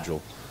for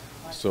module.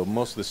 So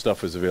most of the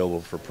stuff is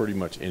available for pretty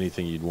much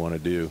anything you'd want to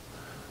do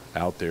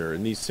out there.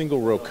 And these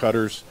single row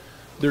cutters,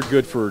 they're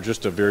good for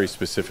just a very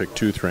specific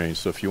tooth range.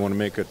 So if you want to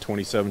make a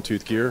 27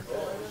 tooth gear,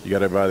 you got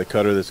to buy the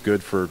cutter that's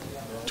good for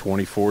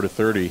 24 to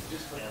 30.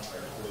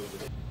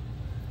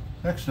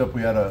 Next up,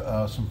 we had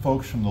some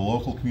folks from the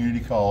local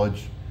community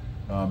college,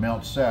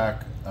 Mount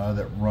Sac,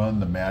 that run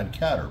the Mad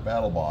Catter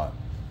BattleBot,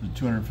 the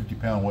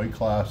 250-pound weight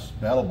class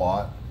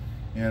BattleBot.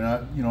 And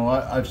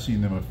I've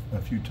seen them a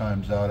few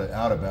times out at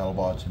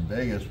BattleBots in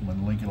Vegas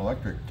when Lincoln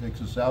Electric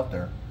takes us out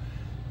there.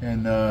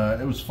 And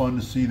it was fun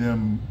to see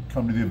them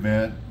come to the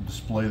event,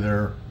 display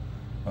their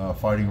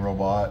fighting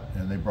robot,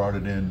 and they brought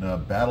it in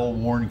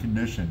battle-worn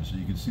condition, so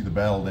you can see the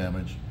battle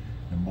damage,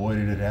 and boy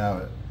did it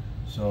have it.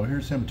 So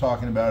here's him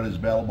talking about his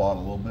BattleBot a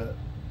little bit.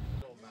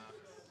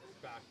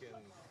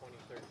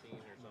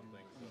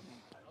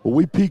 Well,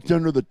 we peeked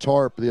under the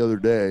tarp the other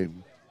day.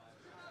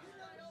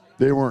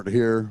 They weren't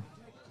here.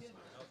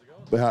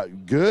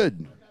 But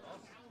good.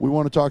 We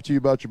want to talk to you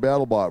about your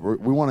BattleBot.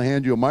 We want to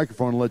hand you a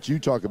microphone and let you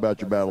talk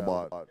about your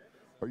BattleBot.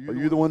 Are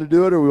you the one to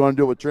do it, or we want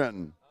to do it with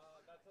Trenton?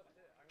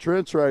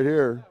 Trent's right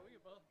here.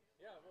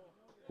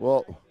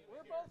 Well,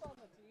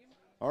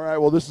 all right.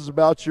 Well, this is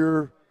about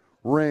your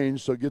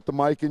range, so get the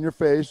mic in your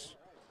face.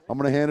 I'm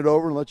going to hand it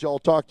over and let you all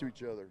talk to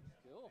each other.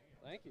 Cool.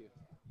 Thank you.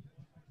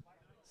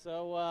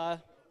 So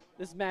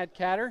this is Mad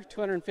Catter,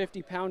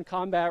 250-pound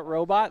combat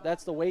robot.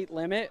 That's the weight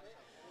limit.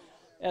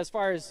 As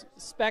far as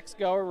specs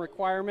go or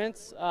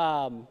requirements,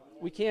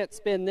 we can't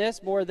spin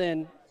this more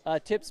than a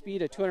tip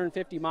speed of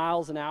 250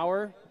 miles an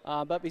hour.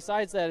 But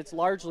besides that, it's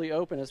largely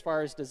open as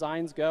far as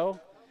designs go.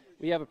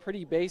 We have a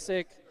pretty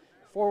basic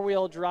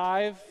four-wheel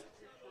drive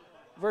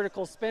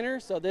vertical spinner.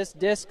 So this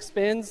disc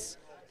spins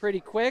pretty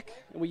quick,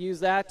 and we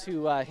use that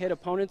to hit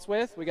opponents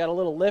with. We got a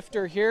little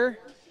lifter here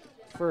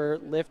for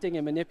lifting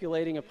and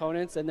manipulating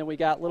opponents, and then we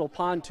got little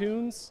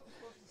pontoons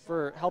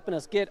for helping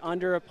us get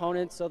under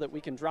opponents so that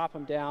we can drop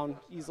them down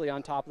easily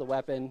on top of the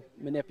weapon,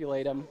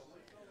 manipulate them.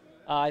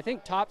 I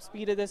think top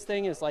speed of this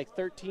thing is like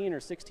 13 or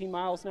 16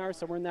 miles an hour,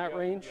 somewhere in that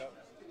range. Yep.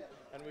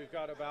 And we've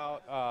got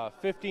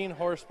about 15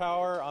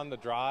 horsepower on the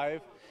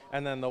drive,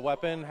 and then the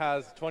weapon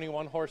has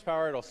 21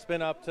 horsepower. It'll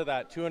spin up to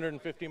that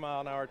 250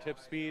 mile an hour tip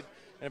speed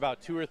in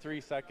about 2 or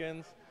 3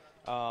 seconds.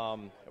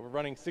 We're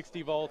running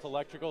 60-volt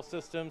electrical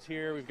systems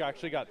here. We've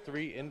actually got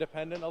 3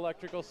 independent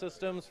electrical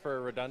systems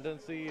for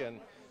redundancy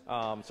and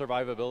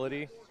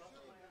survivability.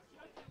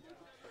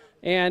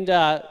 And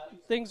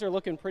things are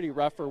looking pretty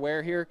rough for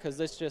wear here because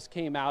this just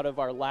came out of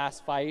our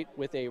last fight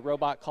with a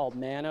robot called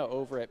Mana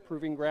over at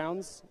Proving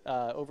Grounds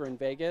over in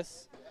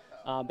Vegas.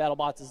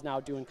 BattleBots is now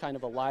doing kind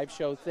of a live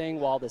show thing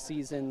while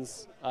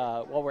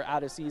we're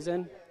out of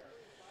season.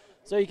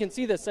 So you can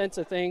see the sense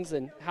of things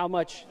and how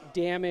much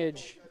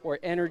damage or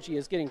energy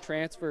is getting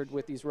transferred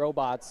with these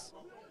robots.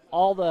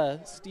 All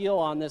the steel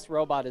on this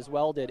robot is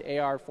welded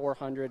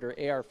AR400 or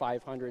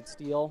AR500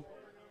 steel.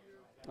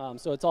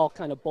 So it's all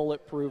kind of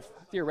bulletproof,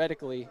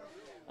 theoretically.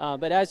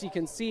 But as you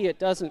can see, it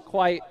doesn't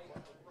quite,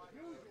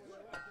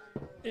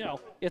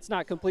 it's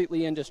not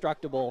completely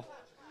indestructible.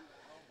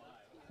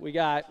 We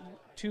got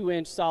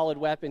 2-inch solid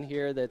weapon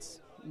here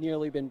that's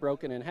nearly been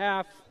broken in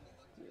half.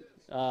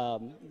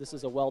 This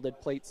is a welded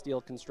plate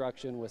steel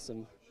construction with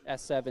some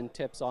S7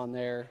 tips on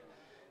there.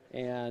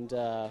 And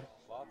lots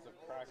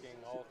of cracking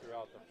all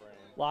throughout the frame.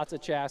 Lots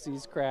of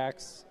chassis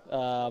cracks.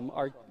 A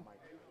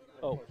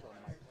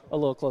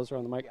little closer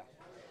on the mic.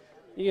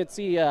 You can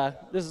see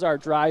this is our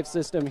drive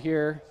system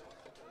here.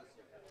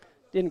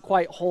 Didn't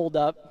quite hold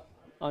up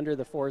under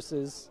the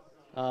forces,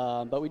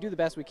 but we do the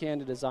best we can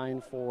to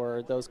design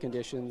for those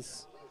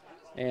conditions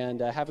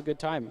and have a good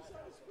time.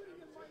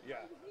 Yeah,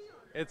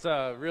 it's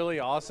really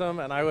awesome,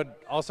 and I would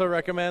also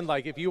recommend,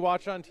 like, if you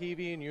watch on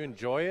TV and you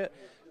enjoy it,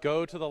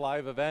 go to the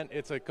live event.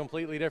 It's a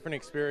completely different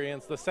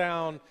experience. The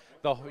sound,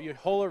 the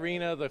whole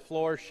arena, the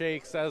floor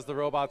shakes as the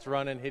robots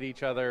run and hit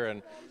each other,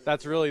 and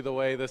that's really the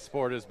way this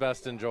sport is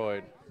best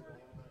enjoyed.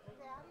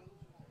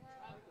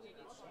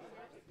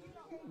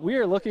 We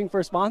are looking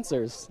for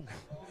sponsors.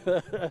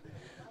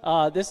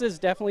 This is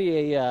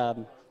definitely a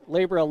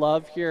labor of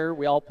love here.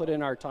 We all put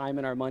in our time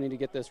and our money to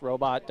get this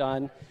robot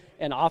done,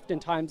 and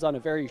oftentimes on a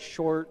very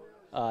short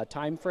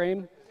time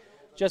frame.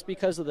 just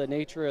because of the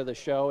nature of the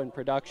show and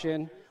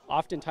production.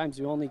 Oftentimes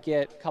we only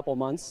get a couple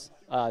months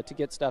to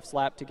get stuff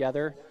slapped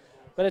together.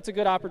 But it's a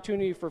good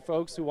opportunity for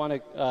folks who want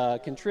to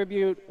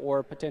contribute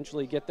or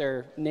potentially get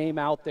their name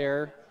out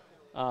there.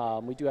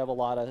 We do have a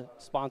lot of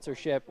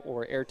sponsorship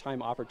or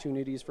airtime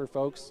opportunities for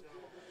folks.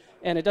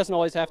 And it doesn't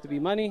always have to be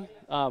money.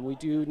 We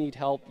do need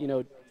help, you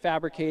know,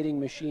 fabricating,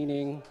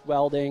 machining,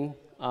 welding,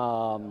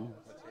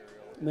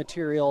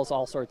 materials,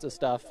 all sorts of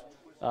stuff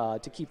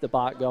to keep the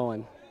bot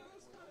going.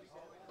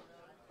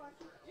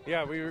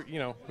 Yeah, we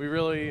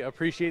really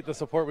appreciate the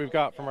support we've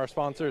got from our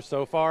sponsors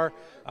so far,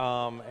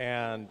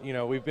 and you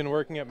know, we've been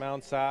working at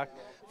Mount Sac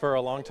for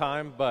a long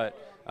time, but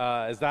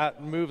as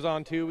that moves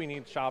on too, we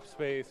need shop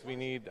space, we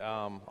need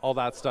all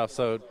that stuff.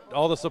 So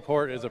all the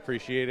support is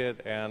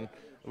appreciated, and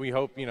we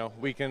hope, you know,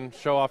 we can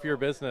show off your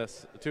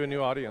business to a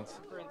new audience.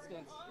 For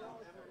instance,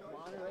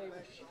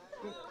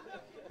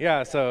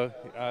 yeah, so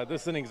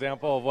this is an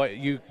example of what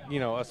you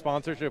know, a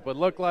sponsorship would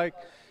look like,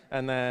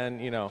 and then,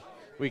 you know,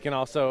 we can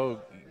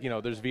also, you know,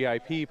 there's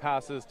VIP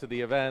passes to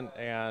the event,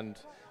 and,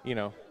 you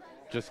know,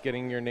 just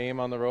getting your name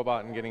on the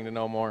robot and getting to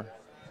know more.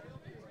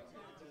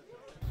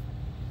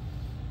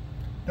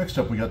 Next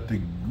up, we got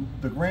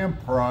the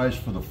grand prize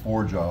for the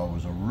Forge-Jaw. It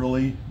was a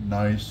really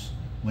nice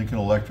Lincoln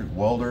Electric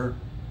welder,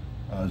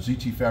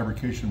 ZT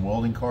fabrication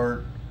welding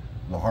cart,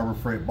 the Harbor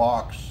Freight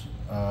box.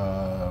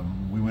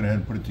 We went ahead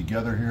and put it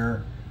together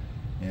here,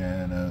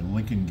 and a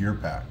Lincoln gear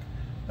pack.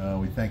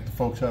 We thank the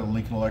folks out of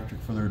Lincoln Electric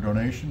for their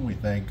donation. We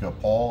thank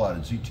Paul out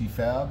of ZT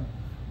Fab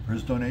for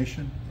his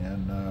donation,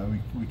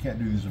 and we can't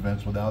do these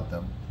events without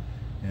them,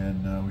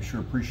 and we sure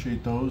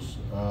appreciate those.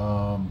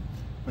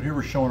 But here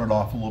we're showing it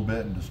off a little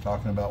bit and just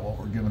talking about what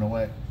we're giving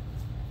away.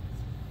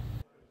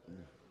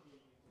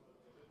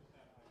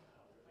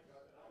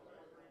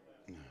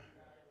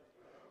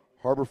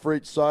 Harbor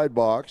Freight side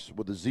box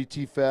with the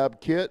ZT Fab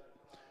kit.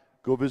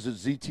 Go visit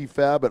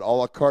ZTFab at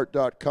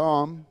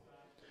alacarte.com.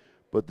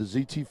 But the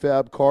ZT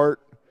Fab cart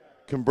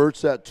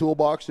converts that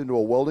toolbox into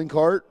a welding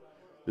cart.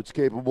 It's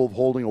capable of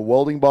holding a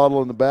welding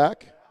bottle in the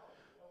back.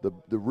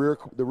 The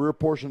rear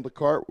portion of the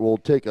cart will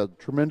take a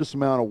tremendous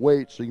amount of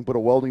weight, so you can put a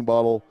welding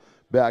bottle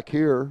back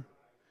here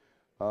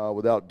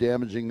without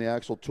damaging the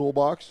actual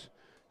toolbox.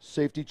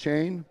 Safety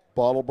chain,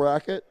 bottle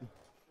bracket,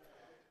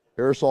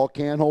 aerosol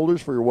can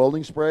holders for your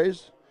welding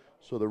sprays.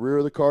 So the rear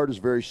of the cart is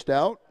very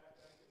stout.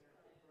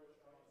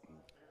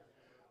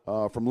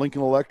 From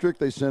Lincoln Electric,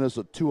 they sent us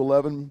a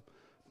 211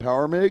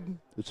 Power MIG.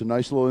 It's a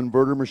nice little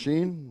inverter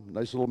machine,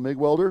 nice little MIG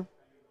welder.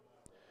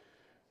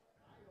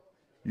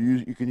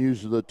 You can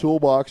use the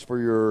toolbox for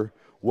your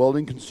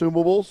welding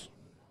consumables.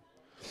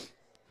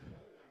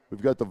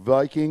 We've got the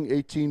Viking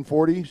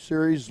 1840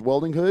 series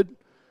welding hood,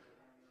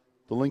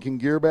 the Lincoln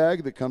gear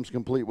bag that comes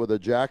complete with a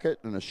jacket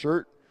and a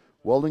shirt,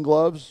 welding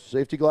gloves,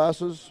 safety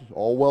glasses,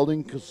 all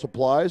welding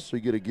supplies, so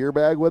you get a gear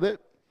bag with it.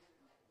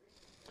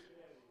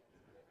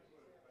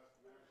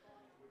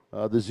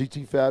 The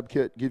ZT Fab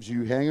kit gives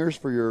you hangers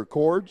for your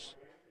cords.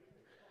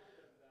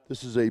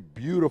 This is a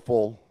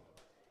beautiful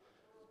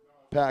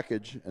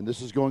package, and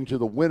this is going to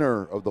the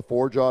winner of the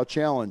Forge-Jaw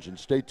Challenge. And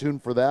stay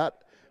tuned for that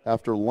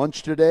after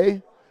lunch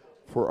today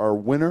for our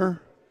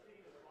winner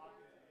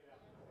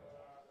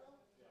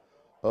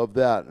of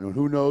that. And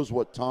who knows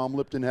what Tom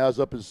Lipton has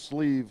up his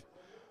sleeve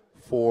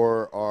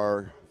for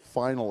our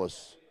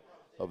finalists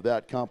of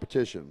that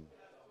competition.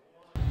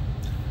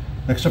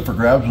 Next up for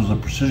grabs was a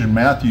Precision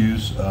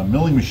Mattews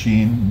milling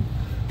machine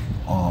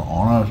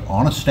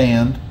on a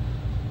stand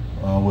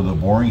with a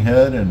boring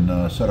head and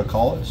a set of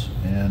collets,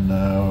 and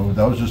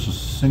that was just a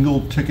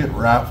single ticket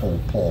raffle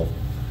pull,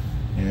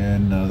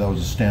 and that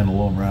was a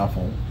standalone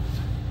raffle,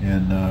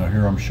 and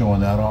here I'm showing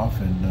that off,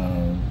 and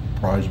the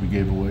prize we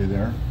gave away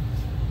there.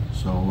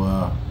 So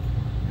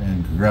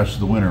and congrats to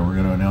the winner. We're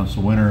going to announce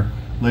the winner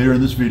later in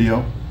this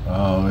video.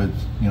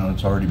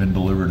 It's already been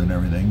delivered and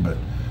everything, but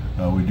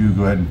we do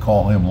go ahead and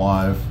call him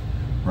live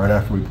right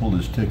after we pulled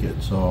his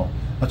ticket. So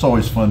that's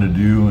always fun to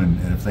do, and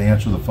if they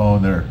answer the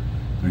phone, they're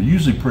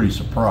usually pretty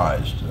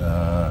surprised.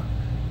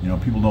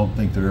 People don't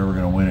think they're ever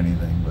going to win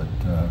anything, but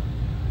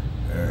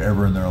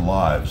ever in their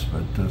lives.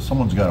 But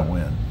someone's got to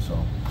win,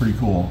 so pretty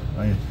cool.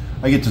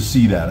 I get to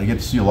see that. I get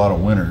to see a lot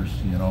of winners,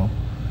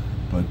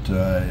 But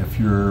if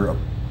you're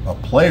a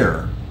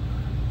player,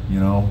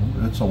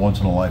 it's a once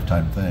in a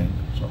lifetime thing.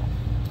 So.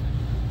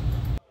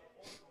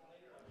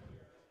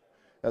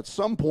 At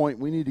some point,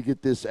 we need to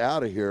get this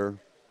out of here.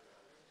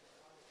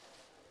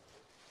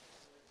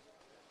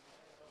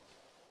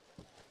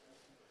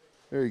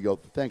 There you go.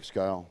 Thanks,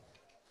 Kyle.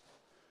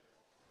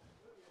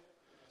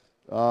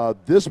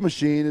 This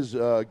machine is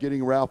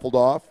getting raffled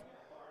off.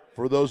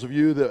 For those of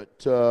you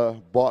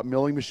that bought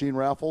milling machine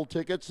raffle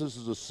tickets, this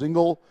is a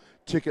single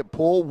ticket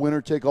pull.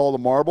 Winner take all the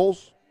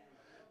marbles.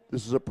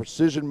 This is a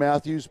Precision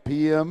Mattews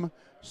PM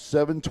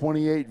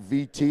 728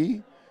 VT.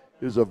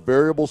 It is a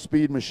variable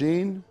speed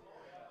machine.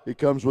 It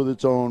comes with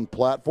its own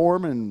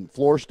platform and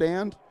floor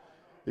stand.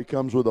 It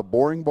comes with a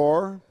boring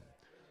bar,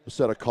 a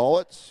set of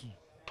collets,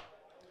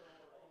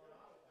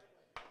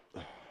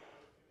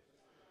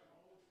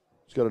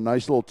 It's got a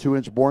nice little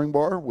 2-inch boring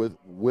bar with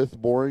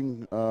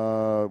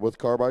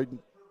carbide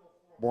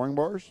boring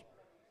bars.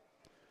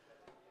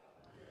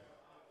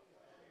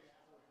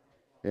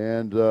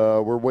 And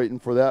we're waiting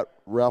for that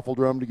raffle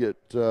drum to get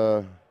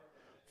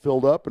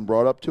filled up and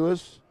brought up to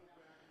us.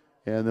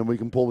 And then we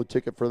can pull the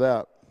ticket for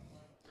that.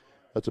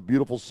 That's a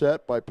beautiful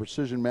set by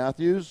Precision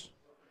Mattews.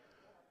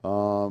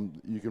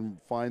 You can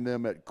find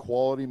them at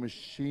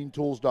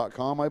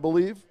qualitymachinetools.com, I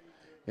believe.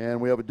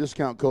 And we have a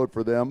discount code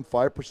for them,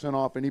 5%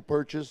 off any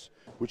purchase,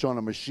 which on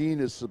a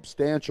machine is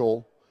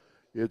substantial.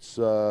 It's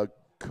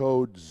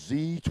code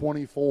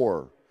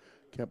Z24.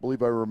 Can't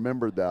believe I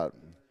remembered that.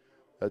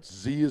 That's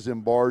Z as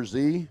in bar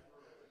Z,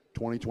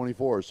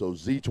 2024. So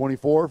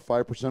Z24,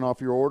 5%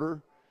 off your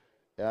order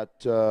at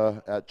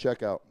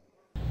checkout.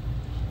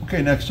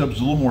 Okay, next up is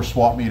a little more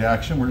swap meet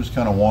action. We're just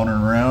kind of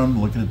wandering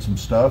around, looking at some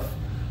stuff,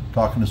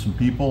 talking to some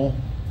people.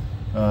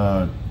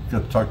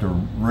 Got to talk to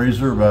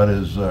Razor about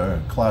his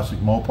classic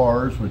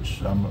Mopars,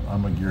 which I'm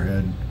a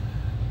gearhead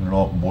when it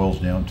all boils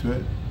down to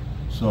it.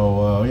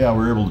 So yeah, we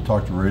were able to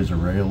talk to Razor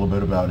Ray a little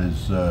bit about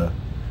his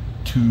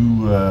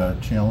 2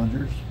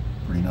 Challengers.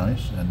 Pretty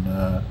nice, and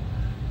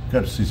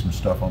got to see some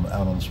stuff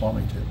out on the swap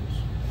meet tables.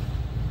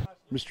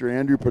 Mr.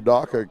 Andrew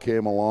Padaka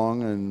came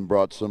along and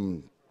brought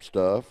some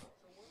stuff.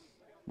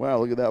 Wow,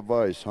 look at that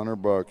vise,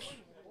 $100.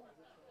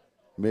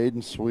 Made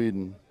in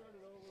Sweden.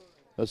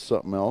 That's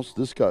something else.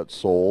 This got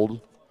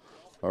sold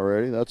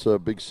already. That's a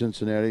big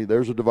Cincinnati.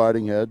 There's a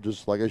dividing head,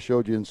 just like I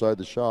showed you inside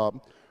the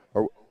shop.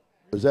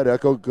 Is that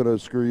echo going to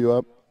screw you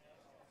up?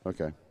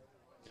 Okay.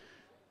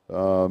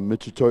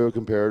 Michitoyo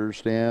comparator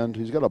stand.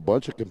 He's got a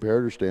bunch of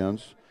comparator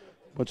stands.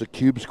 A bunch of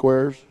cube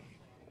squares.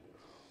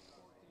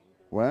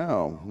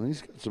 Wow,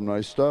 he's got some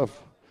nice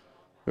stuff.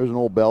 There's an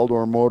old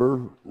Baldor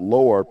motor,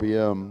 low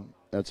RPM.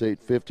 That's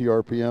 850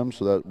 RPM,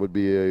 so that would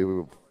be a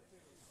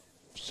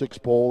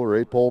 6-pole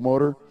or 8-pole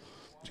motor.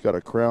 It's got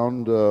a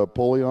crowned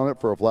pulley on it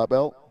for a flat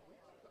belt.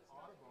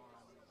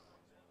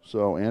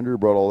 So Andrew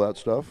brought all that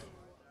stuff.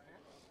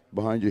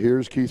 Behind you here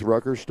is Keith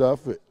Rucker's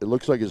stuff. It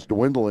looks like it's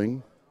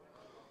dwindling.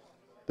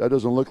 That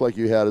doesn't look like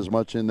you had as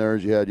much in there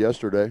as you had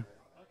yesterday.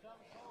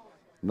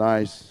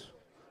 Nice.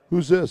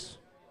 Who's this?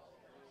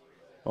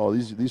 Oh,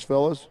 these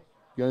fellas?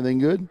 Got anything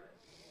good?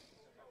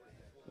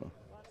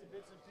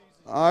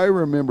 I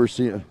remember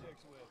seeing.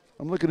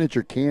 I'm looking at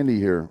your candy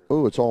here.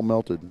 Oh, it's all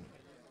melted. You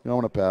don't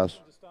want to pass.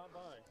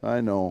 I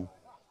know.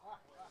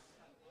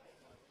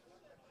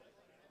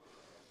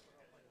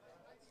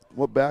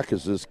 What back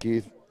is this,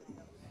 Keith?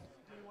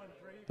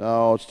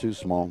 Oh, it's too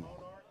small.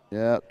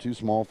 Yeah, too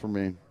small for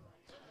me.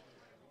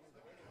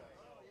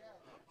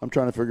 I'm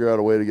trying to figure out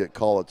a way to get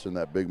collets in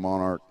that big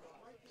Monarch.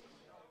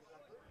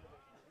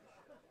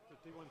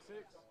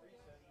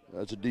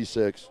 That's a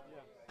D6.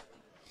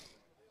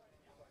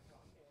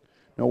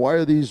 Now, why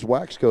are these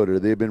wax coated?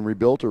 Have they been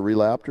rebuilt or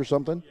relapped or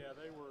something? Yeah,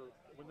 they were,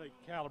 when they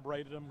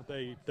calibrated them,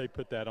 they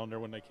put that on there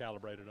when they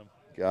calibrated them.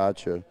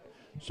 Gotcha.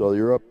 So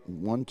you're up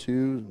 1,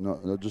 2,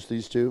 no just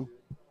these 2?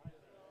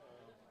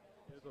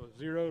 There's a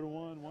 0 to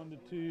 1, 1 to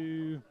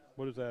 2,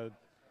 what is that,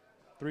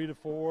 3 to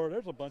 4.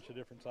 There's a bunch of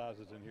different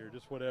sizes in here,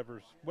 just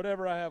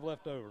whatever I have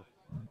left over.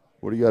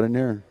 What do you got in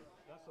there?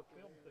 That's a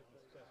film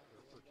thickness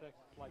tester for check,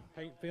 like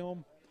paint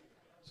film.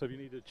 So if you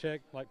need to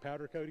check like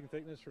powder coating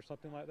thickness or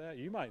something like that,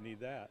 you might need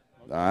that.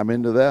 Okay. I'm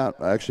into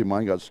that. Actually,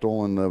 mine got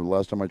stolen the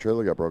last time my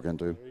trailer got broke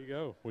into. There you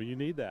go. Well, you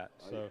need that.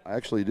 So I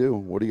actually do.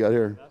 What do you got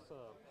here? That's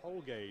a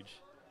hole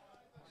gauge.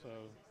 So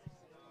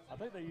I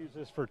think they use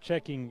this for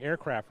checking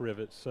aircraft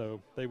rivets.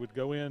 So they would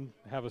go in,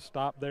 have a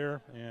stop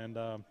there, and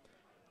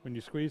when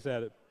you squeeze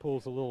that, it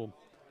pulls the little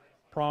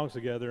prongs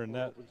together, and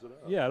that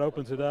yeah, it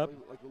opens it up.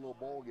 Like the little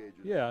ball gauges.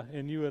 Yeah,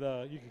 and you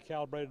could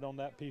calibrate it on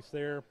that piece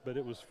there, but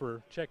it was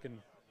for checking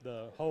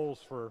the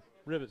holes for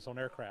rivets on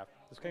aircraft.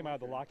 This came out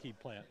of the Lockheed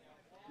plant.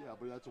 Yeah,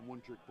 but that's a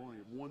one-trick pony,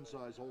 one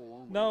size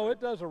hole only. No,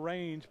 it does a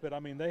range, but I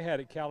mean they had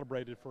it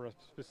calibrated for a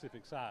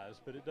specific size,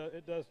 but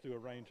it does do a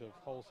range of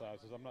hole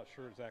sizes. I'm not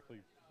sure exactly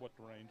what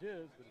the range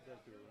is, but it does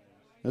do a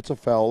range. It's a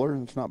Fowler.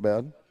 It's not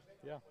bad.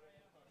 Yeah.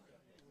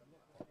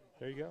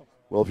 There you go.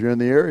 Well, if you're in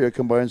the area,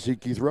 come by and see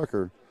Keith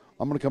Rucker.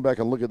 I'm going to come back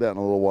and look at that in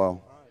a little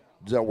while.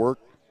 Does that work?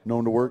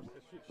 Known to work?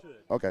 It should.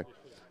 Okay.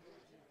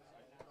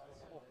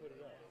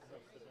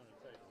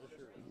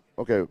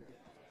 Okay.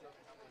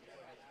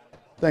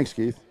 Thanks,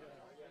 Keith.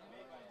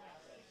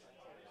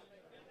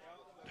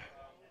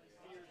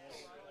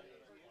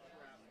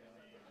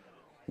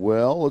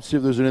 Well, let's see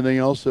if there's anything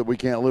else that we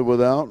can't live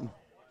without.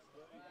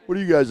 What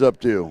are you guys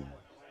up to? We're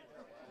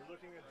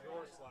looking at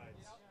drawer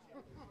slides.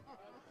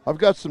 I've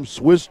got some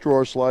Swiss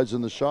drawer slides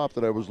in the shop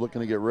that I was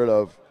looking to get rid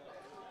of.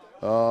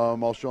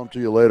 I'll show them to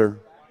you later.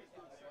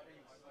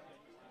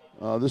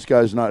 This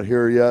guy's not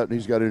here yet, and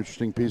he's got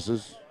interesting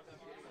pieces.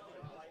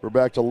 We're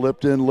back to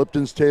Lipton.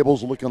 Lipton's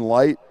table's looking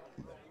light.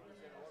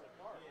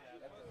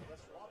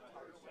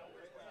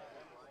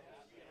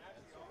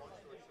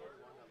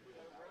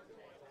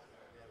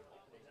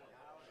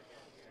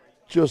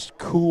 Just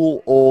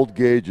cool old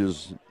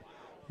gauges.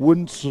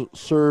 Wouldn't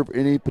serve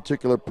any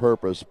particular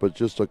purpose, but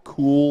just a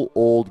cool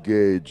old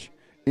gauge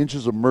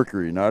inches of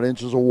mercury, not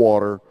inches of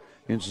water,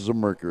 inches of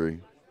mercury.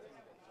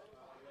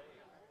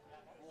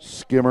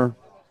 Skimmer.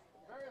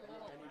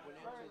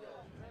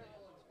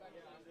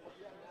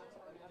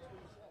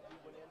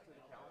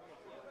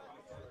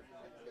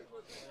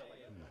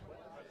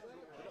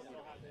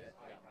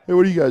 Hey,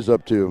 what are you guys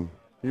up to?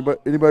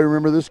 Anybody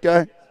remember this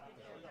guy?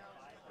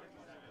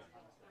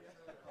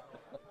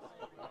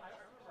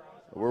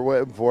 We're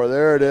waiting for it.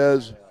 There it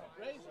is.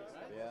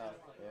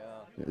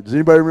 Does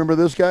anybody remember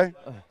this guy?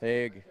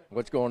 Hey,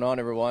 what's going on,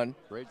 everyone?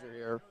 Razor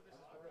here.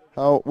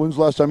 When's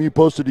the last time you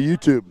posted to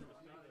YouTube?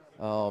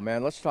 Oh,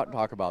 man, let's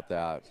talk about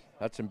that.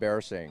 That's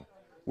embarrassing.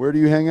 Where do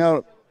you hang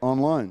out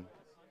online?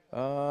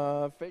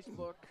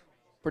 Facebook,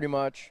 pretty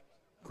much.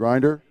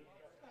 Grinder?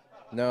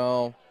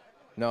 No,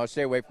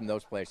 stay away from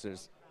those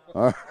places.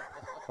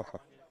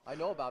 I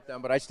know about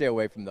them, but I stay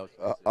away from those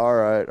places. All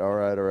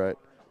right.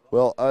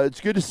 Well, it's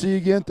good to see you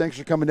again. Thanks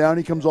for coming down.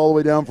 He comes all the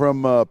way down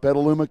from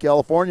Petaluma,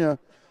 California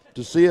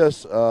to see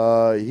us.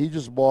 He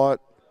just bought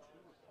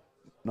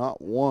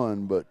not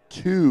one, but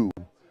two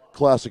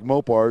classic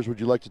Mopars. Would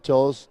you like to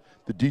tell us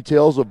the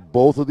details of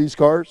both of these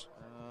cars?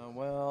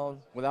 Well,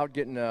 without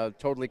getting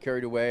totally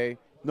carried away.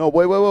 No,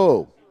 wait.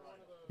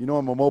 You know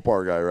I'm a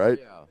Mopar guy, right?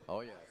 Yeah.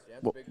 Oh, yeah.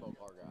 Dan's a big Mopar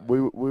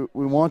guy.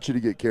 We want you to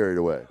get carried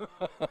away.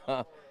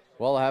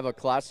 Well, I have a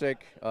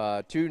classic,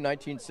 two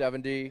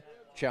 1970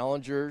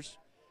 Challengers.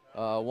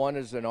 One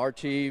is an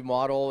RT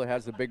model. It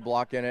has the big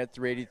block in it,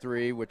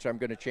 383, which I'm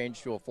going to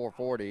change to a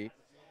 440.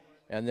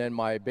 And then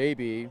my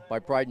baby, my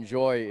pride and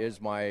joy, is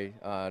my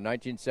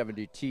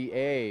 1970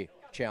 TA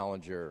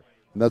Challenger.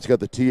 And that's got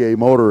the TA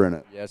motor in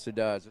it. Yes, it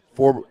does.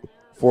 Four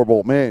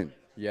bolt main.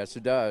 Yes,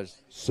 it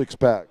does.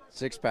 6-pack.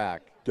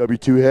 6-pack.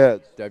 W2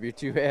 heads.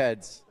 W2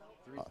 heads.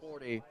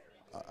 340.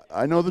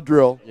 I know the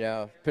drill.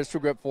 Yeah,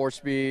 pistol grip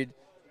 4-speed,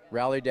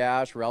 rally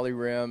dash, rally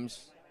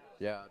rims.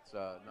 Yeah, it's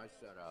a nice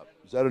setup.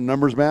 Is that a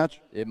numbers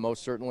match? It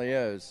most certainly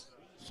is.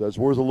 So it's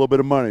worth a little bit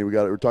of money.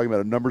 We're talking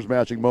about a numbers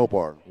matching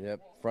Mopar. Yep,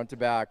 front to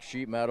back,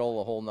 sheet metal,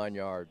 the whole 9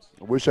 yards.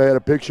 I wish I had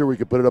a picture. We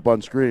could put it up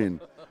on screen.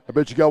 I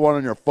bet you got one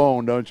on your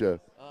phone, don't you?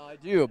 I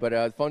do, but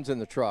the phone's in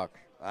the truck.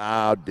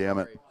 Ah, damn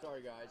it.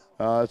 Sorry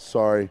guys.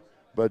 Sorry.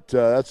 But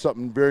that's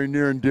something very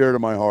near and dear to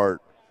my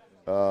heart.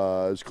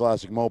 Is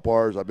classic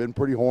Mopars. I've been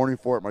pretty horny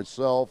for it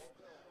myself.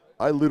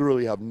 I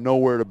literally have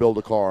nowhere to build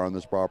a car on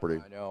this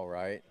property. I know,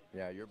 right?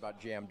 Yeah, you're about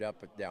jammed up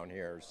down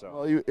here. So.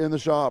 Well, in the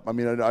shop. I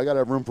mean, I got to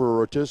have room for a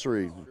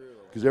rotisserie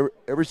because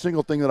every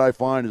single thing that I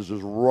find is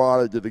just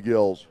rotted to the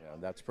gills. Yeah,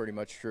 that's pretty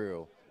much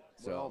true.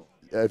 So.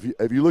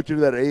 Have you looked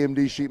into that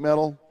AMD sheet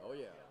metal? Oh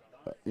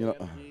yeah.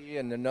 AMD,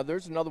 and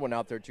there's another one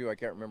out there too. I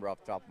can't remember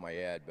off the top of my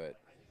head, but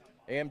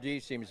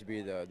AMD seems to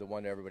be the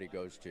one everybody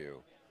goes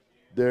to.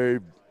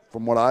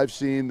 From what I've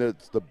seen,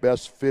 that's the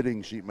best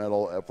fitting sheet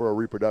metal for a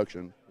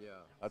reproduction. Yeah,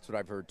 that's what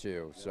I've heard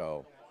too.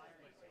 So,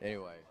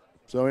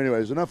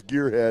 anyways, enough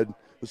gearhead.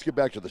 Let's get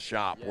back to the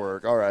shop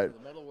work. All right.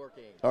 The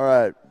metalworking. All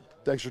right.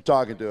 Thanks for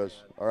talking to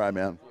us. All right,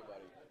 man.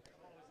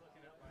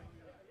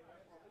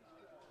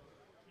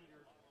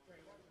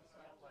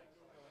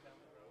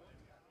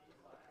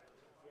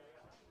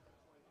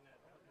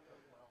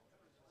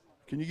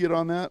 Can you get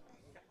on that?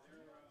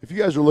 If you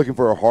guys are looking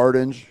for a hard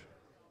hinge,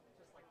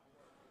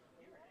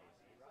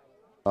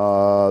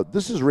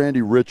 this is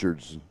Randy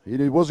Richards.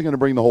 He wasn't going to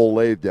bring the whole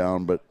lathe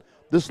down, but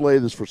this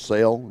lathe is for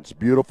sale. It's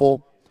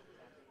beautiful.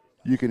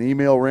 You can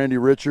email Randy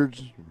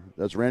Richards.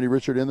 That's Randy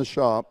Richard in the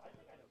shop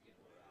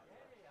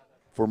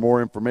for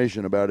more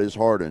information about his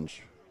hard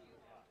hinge.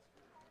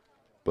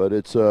 But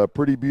it's a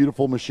pretty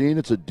beautiful machine.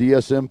 It's a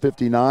DSM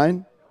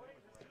 59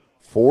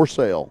 for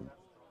sale.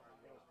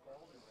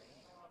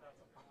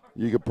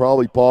 You could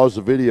probably pause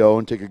the video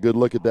and take a good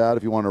look at that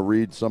if you want to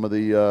read some of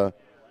the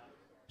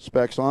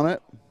specs on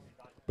it.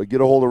 But get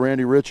a hold of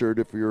Randy Richard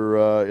if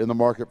you're in the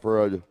market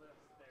for a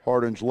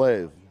hard hinge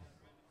lathe.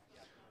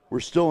 We're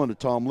still in the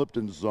Tom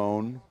Lipton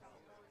zone.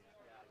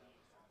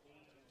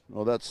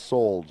 Oh, that's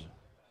sold.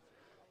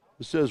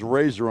 It says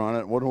Razor on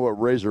it. Wonder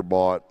what Razor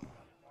bought.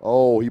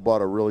 Oh, he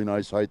bought a really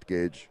nice height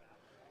gauge.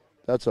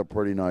 That's a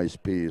pretty nice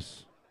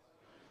piece.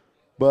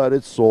 But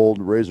it's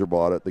sold. Razor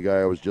bought it, the guy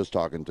I was just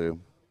talking to.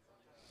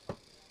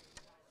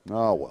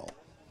 Oh, well.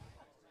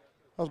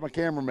 How's my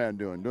cameraman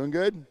doing? Doing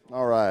good?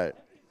 All right.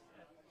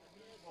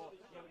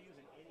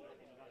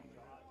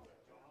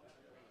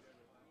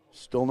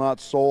 Still not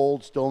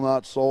sold, still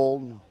not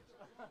sold.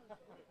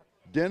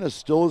 Dennis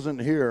still isn't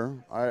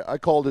here. I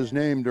called his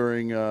name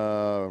during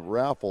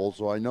raffle,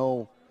 so I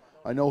know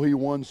he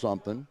won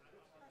something.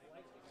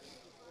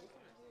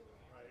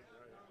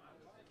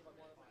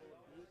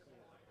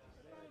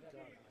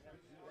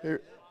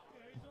 Here.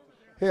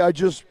 Hey, I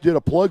just did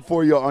a plug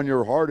for you on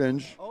your hard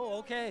hinge. Oh,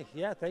 okay.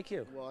 Yeah, thank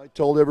you. Well, I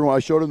told everyone, I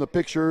showed him the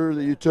picture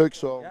that you took,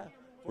 so. Yeah,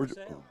 for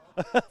sale.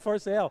 For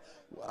sale.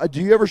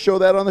 Do you ever show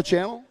that on the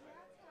channel?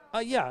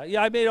 Yeah,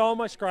 I made all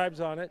my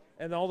scribes on it,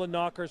 and all the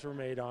knockers were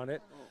made on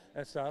it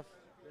and stuff.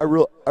 I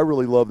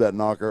really love that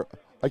knocker.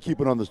 I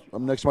keep it on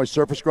I'm next to my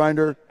surface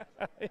grinder.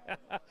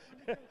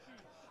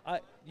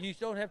 You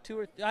don't have two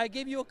or I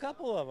gave you a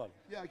couple of them.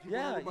 Yeah, I keep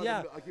yeah, one by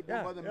yeah. the, I keep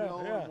yeah, one by the yeah,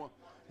 mill yeah.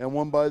 and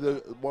one by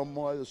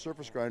the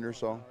surface grinder.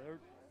 So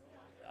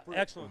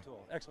Excellent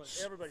tool. Excellent.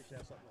 Everybody should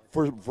have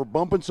something like for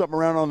bumping something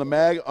around on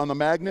the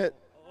magnet,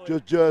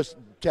 just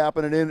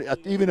tapping it in,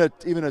 even a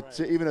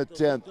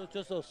tenth.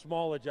 Just those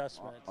small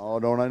adjustments. Oh,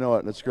 don't I know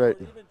it? That's great.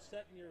 Or even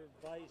setting your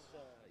vise,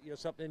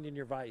 something in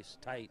your vise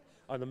tight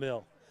on the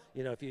mill.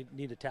 If you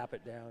need to tap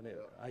it down,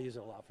 I use it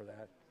a lot for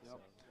that. So.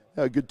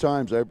 Yeah, good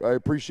times. I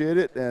appreciate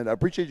it, and I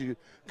appreciate you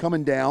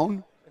coming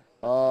down.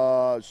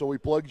 So we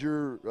plugged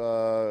your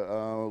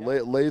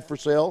lathe for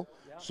sale.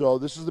 Yeah. So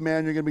this is the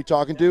man you're going to be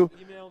talking to.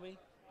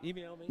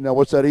 Email me. Now,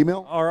 what's that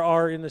email?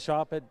 RR in the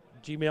shop at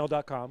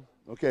gmail.com.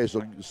 Okay,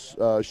 so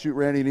shoot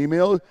Randy an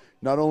email.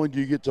 Not only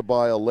do you get to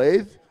buy a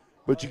lathe,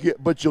 but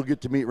you'll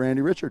get to meet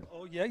Randy Richard.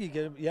 Oh yeah, you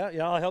get him. Yeah,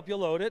 I'll help you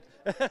load it.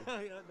 No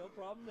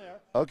problem there.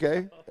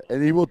 Okay,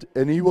 and he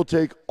will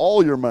take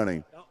all your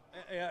money. Oh,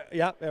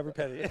 yeah, every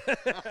penny.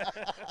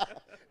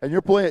 And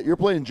you're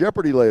playing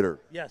Jeopardy later.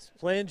 Yes,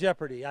 playing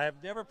Jeopardy. I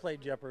have never played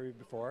Jeopardy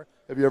before.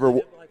 Have you ever?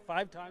 Like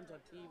 5 times on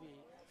TV.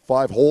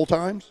 5 whole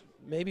times?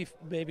 Maybe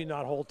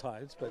not whole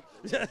times, but.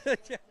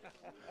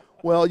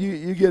 Well,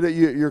 you get it.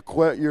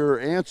 Your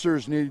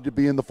answers need to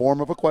be in the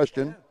form of a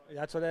question. Yeah,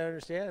 that's what I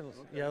understand.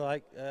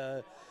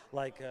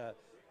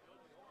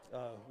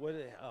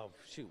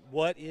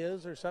 What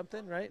is or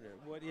something, right?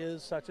 What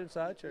is such and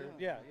such, or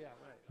yeah, right.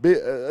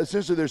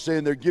 Essentially, they're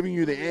saying they're giving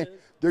you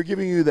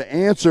the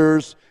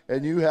answers,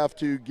 and you have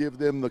to give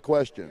them the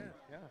question.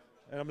 Yeah.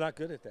 And I'm not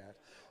good at that.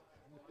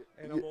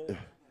 And I'm old.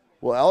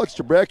 Well, Alex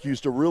Trebek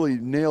used to really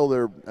nail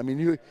their. I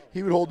mean,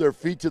 he would hold their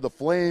feet to the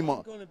flame.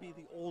 I'm going to be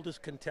the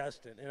oldest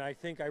contestant, and I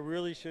think I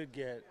really should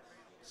get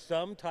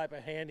some type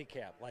of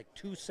handicap, like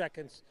 2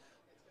 seconds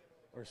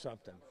or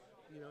something.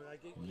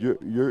 You're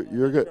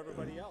good.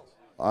 Everybody else.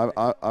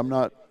 I'm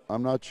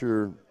not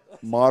your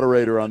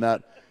moderator on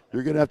that.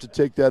 You're going to have to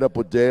take that up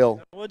with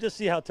Dale. We'll just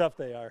see how tough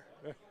they are.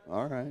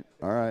 All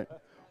right.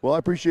 Well, I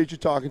appreciate you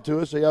talking to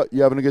us.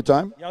 You having a good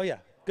time? Oh yeah,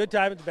 good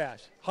time at the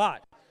bash.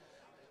 Hot.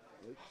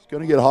 It's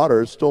going to get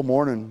hotter. It's still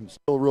morning. It's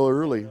still really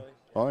early.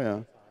 Oh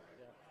yeah.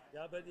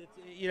 Yeah, but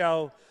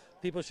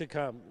people should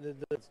come.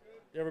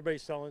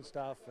 Everybody's selling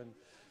stuff and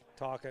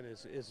talking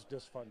is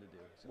just fun to do.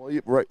 So.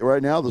 Well,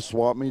 right now the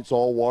swap meet's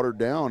all watered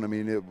down. I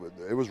mean, it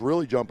was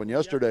really jumping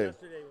yesterday.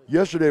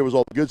 Yesterday was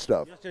all the good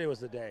stuff. Yesterday was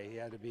the day. He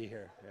had to be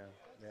here. Yeah.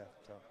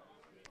 So.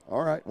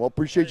 All right. Well,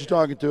 appreciate you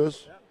talking to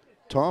us.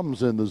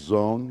 Tom's in the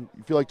zone.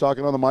 You feel like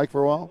talking on the mic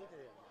for a while?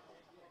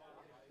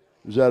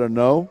 Is that a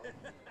no?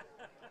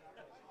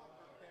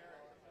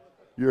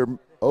 Look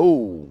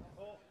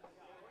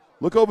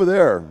over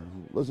there.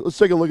 Let's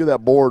take a look at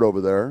that board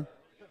over there.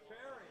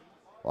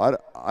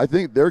 I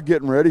think they're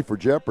getting ready for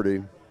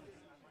Jeopardy.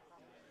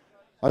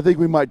 I think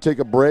we might take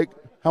a break.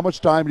 How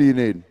much time do you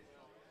need?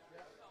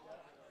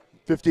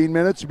 15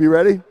 minutes to be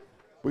ready?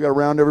 We got to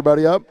round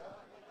everybody up?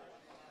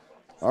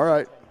 All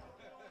right.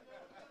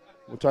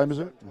 What time is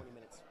it? 20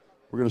 minutes.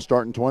 We're going to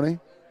start in 20?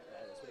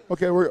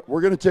 Okay, we're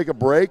going to take a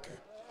break,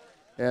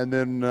 and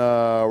then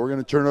we're going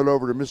to turn it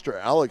over to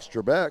Mr. Alex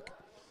Trebek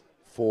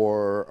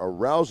for a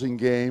rousing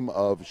game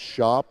of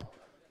Shop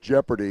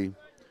Jeopardy.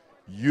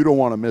 You don't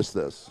want to miss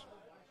this.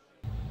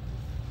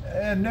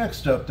 And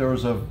next up,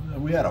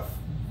 we had a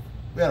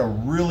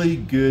really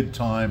good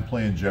time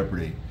playing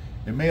Jeopardy.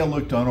 It may have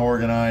looked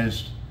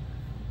unorganized,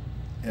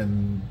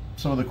 and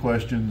some of the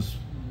questions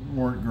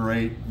weren't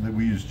great.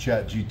 We used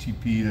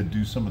ChatGTP to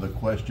do some of the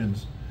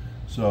questions.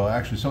 So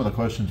actually, some of the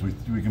questions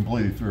we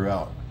completely threw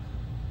out.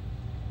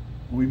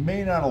 We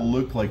may not have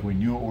looked like we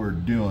knew what we were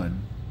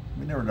doing.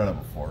 We've never done it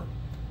before,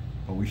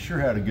 but we sure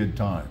had a good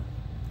time.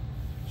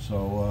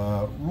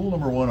 So rule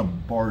number 1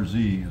 of Bar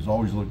Z is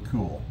always look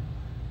cool.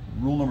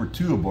 Rule number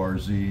 2 of Bar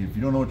Z, if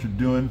you don't know what you're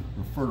doing,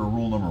 refer to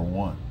rule number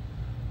 1.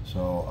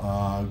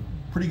 So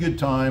pretty good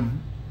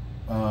time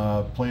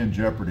playing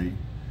Jeopardy,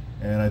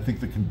 and I think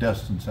the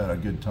contestants had a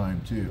good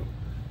time too.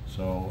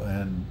 So,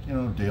 and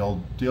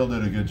Dale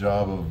did a good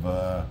job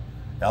of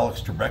Alex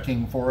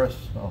Trebeking for us.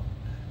 So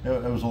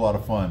it was a lot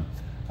of fun.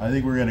 I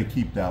think we're going to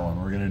keep that one.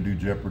 We're going to do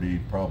Jeopardy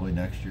probably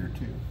next year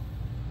too.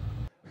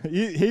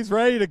 He's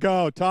ready to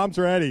go. Tom's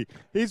ready.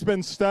 He's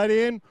been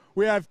studying.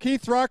 We have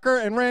Keith Rucker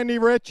and Randy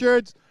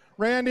Richards.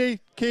 Randy,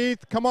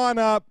 Keith, come on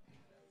up.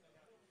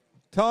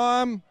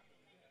 Tom.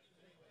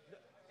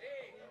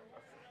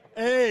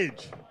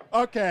 Age.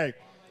 Okay.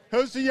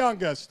 Who's the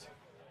youngest?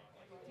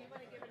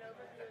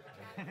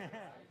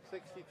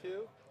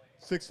 62.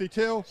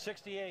 62?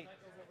 68.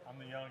 I'm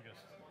the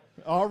youngest.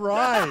 All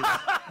right.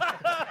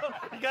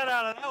 You got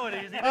out of that one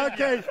easy.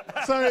 Okay,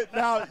 so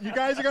now you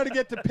guys are going to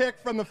get to pick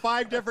from the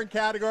 5 different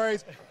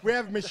categories. We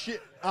have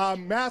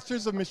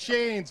Masters of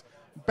Machines,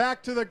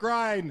 Back to the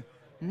Grind,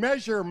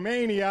 Measure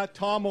Mania,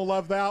 Tom will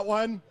love that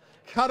one,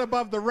 Cut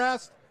Above the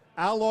Rest,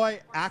 Alloy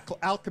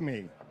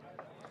Alchemy.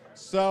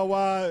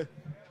 So,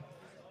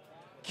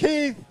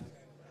 Keith,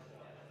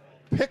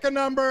 pick a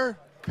number,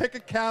 pick a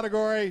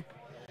category,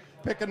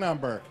 pick a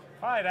number.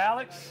 All right,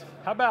 Alex,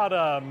 how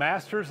about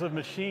Masters of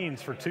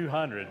Machines for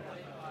 200?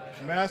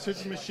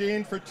 Masters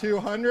machine for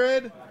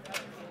 200.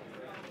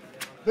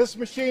 This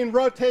machine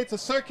rotates a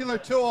circular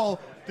tool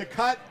to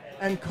cut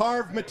and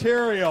carve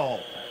material.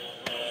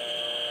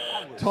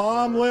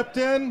 Tom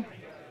Lipton.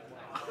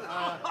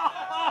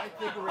 I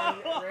think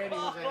Randy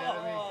was ahead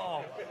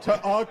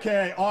of me.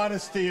 Okay,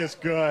 honesty is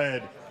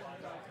good.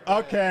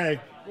 Okay.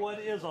 What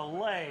is a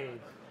lathe?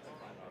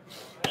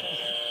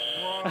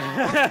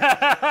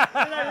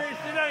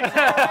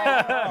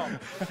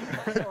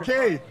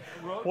 Keith.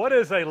 What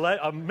is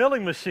a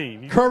milling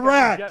machine?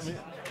 Correct.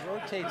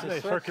 Rotates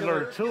a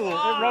circular tool.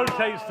 It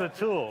rotates the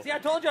tool. See, I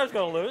told you I was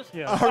going to lose.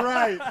 Yeah. All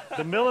right.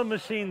 The milling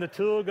machine, the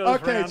tool goes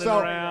Okay, round so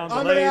and around. I'm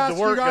The going to lathe, ask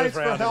the work you guys goes for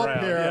round help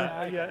and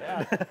round.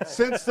 here.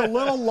 Since the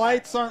little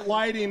lights aren't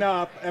lighting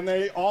up and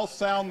they all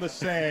sound the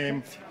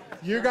same,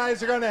 you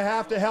guys are going to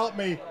help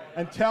me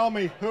and tell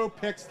me who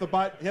hits the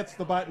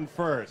button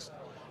first.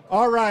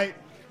 All right,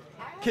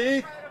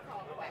 Keith.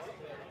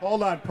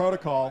 Hold on,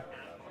 protocol.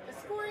 The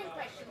scoring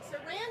question. So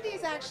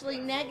Randy's actually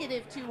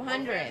negative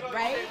 200,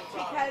 right?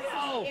 Because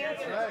he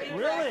answered incorrectly.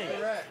 Really?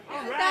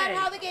 Isn't that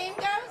how the game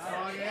goes?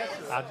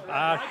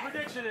 My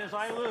prediction is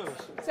I lose.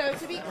 So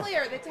to be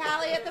clear, the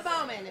tally at the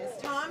moment is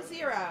Tom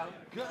 0,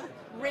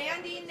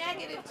 Randy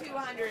negative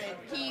 200,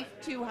 Keith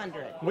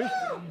 200.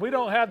 We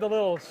don't have the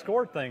little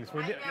score things.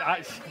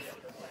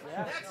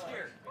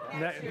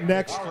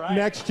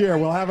 Next year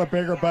we'll have a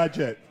bigger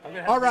budget.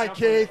 All right,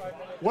 Keith.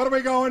 What are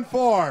we going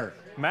for?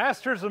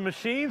 Masters of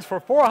Machines for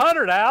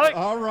 400, Alex.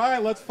 All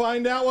right, let's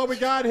find out what we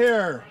got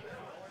here.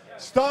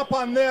 Stop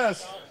on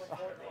this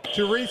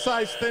to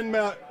resize thin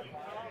metal.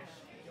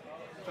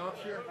 Stomp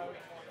shear?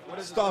 What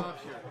is Stop. a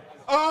stomp shear?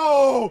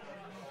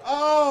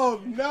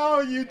 Oh,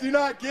 no, you do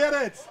not get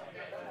it.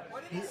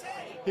 What did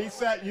he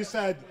say? You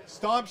said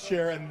stomp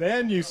shear, and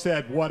then you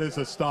said, what is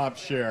a stomp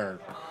shear?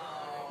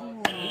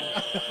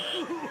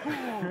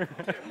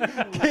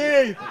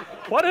 Keith.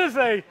 What is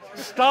a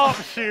stomp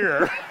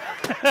shear?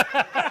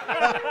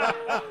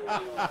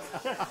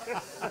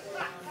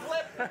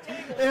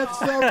 It's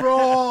the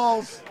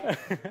rules.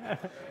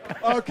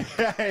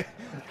 Okay.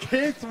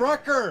 Keith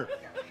Rucker.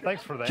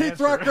 Thanks for that. Keith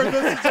Rucker,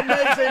 this is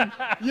amazing.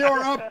 You are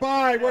up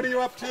by, what are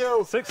you up to?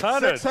 $600.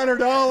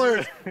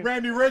 $600.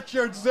 Randy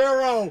Richards,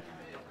 0.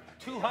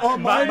 200. Oh,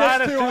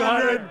 minus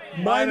 200.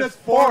 Minus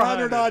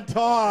 400 on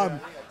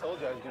Tom.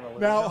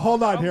 Now,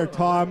 hold on here,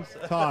 Tom.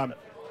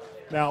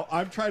 Now,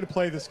 I'm trying to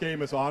play this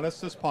game as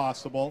honest as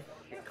possible.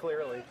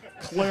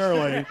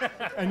 Clearly.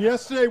 And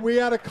yesterday we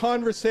had a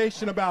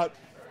conversation about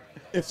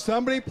if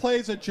somebody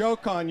plays a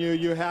joke on you,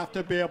 you have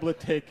to be able to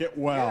take it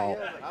well.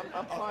 Yeah,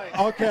 I'm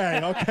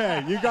fine.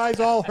 Okay. You guys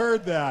all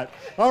heard that.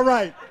 All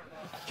right.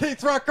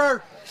 Keith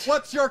Rucker,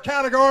 what's your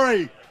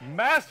category?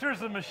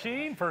 Masters of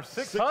Machine for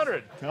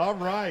 600. All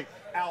right.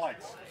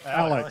 Alex.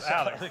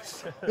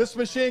 This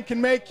machine can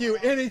make you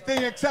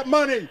anything except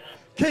money.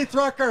 Keith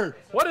Rucker.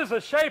 What is a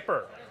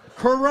shaper?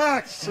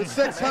 Correct. For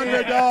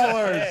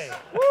 $600.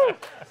 Woo.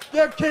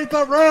 Give Keith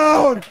a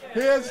round. He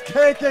is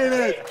taking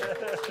it.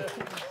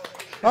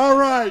 All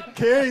right,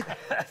 Keith.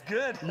 That's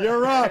good.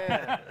 You're up.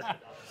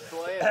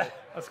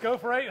 Let's go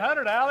for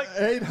 800, Alex.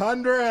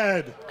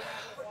 800.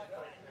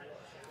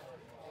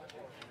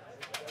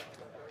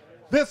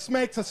 This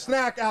makes a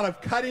snack out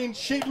of cutting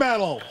sheet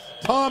metal.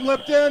 Tom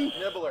Lipton.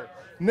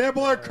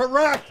 Nibbler,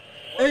 correct.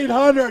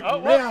 800. Oh,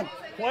 Man.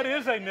 What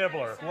is a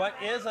nibbler? What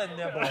is a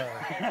nibbler?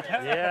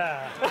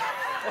 Yeah.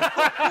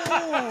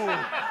 Ooh,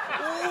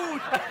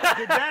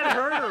 did that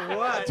hurt or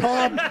what?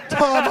 Tom,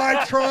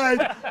 I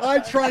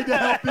tried to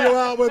help you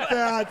out with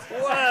that.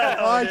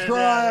 I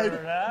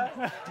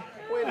tried.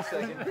 Wait a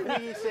second. Did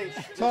he say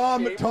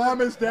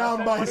Tom is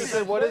down by. He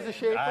said, what is a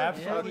shaper?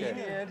 Absolutely.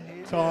 Okay.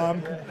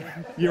 Tom,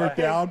 you're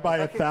down by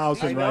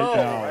 1,000 right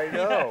now. I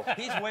know.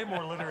 He's way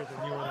more literate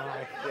than you and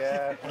I.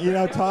 Yeah. You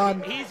know,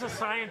 Tom. He's a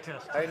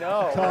scientist. I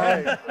know.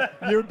 Tom,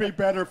 you'd be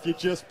better if you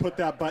just put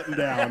that button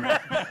down.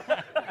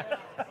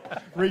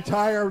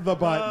 Retire the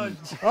button.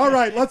 All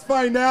right, let's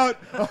find out.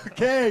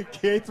 Okay,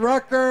 Keith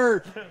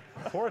Rucker.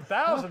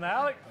 4,000,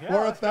 Alex. Yeah,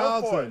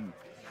 4,000.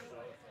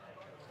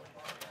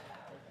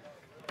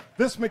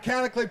 This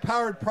mechanically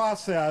powered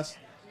process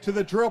to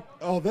the drill.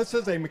 Oh, this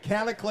is a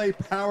mechanically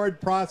powered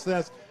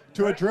process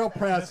to a drill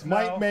press.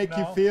 Might make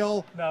you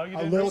feel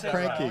a little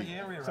cranky.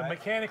 Right. It's a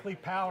mechanically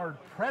powered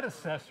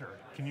predecessor.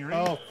 Can you read?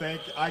 Oh,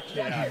 thank you. I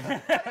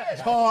can.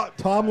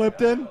 Tom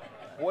Lipton.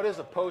 What is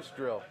a post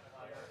drill?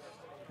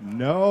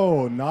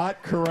 No,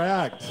 not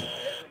correct.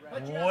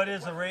 What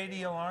is a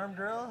radial arm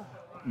drill?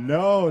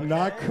 No,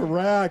 not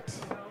correct.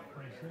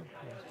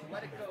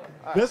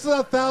 This is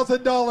a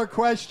 $1,000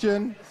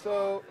 question.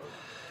 So,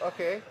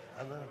 okay.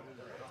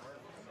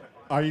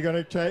 Are you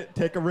going to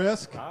take a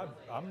risk?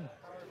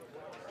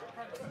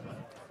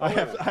 I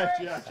have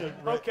to.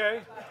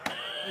 Okay.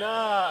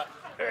 Nah.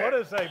 What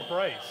is a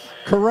brace?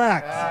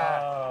 Correct.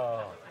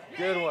 Oh,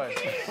 good one.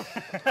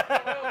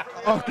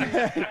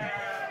 Okay.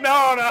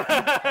 No.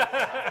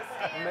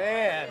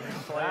 Man.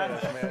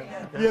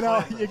 You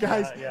know, you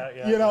guys,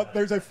 you know,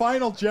 there's a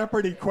final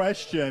Jeopardy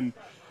question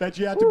that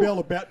you have to be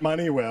able to bet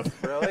money with.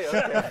 Really?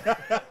 Okay.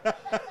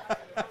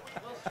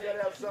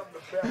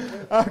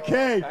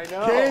 Okay, I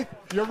know. Keith,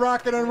 you're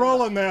rocking and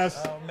rolling this.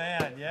 Oh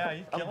man, yeah,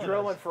 he's killing I'm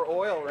drilling for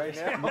oil right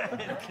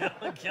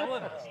now.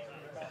 killing us.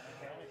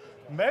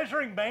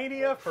 Measuring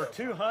Mania for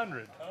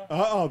 200.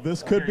 Uh-oh,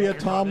 this could be a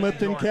Tom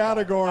Lipton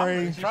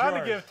category. I'm trying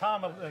to give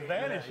Tom an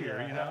advantage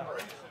here, you know.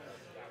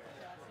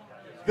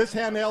 This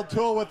handheld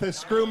tool with a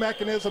screw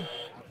mechanism.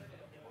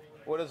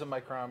 What is a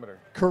micrometer?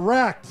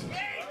 Correct.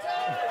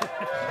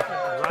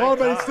 Oh,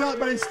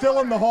 but he's still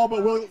in the hole,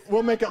 but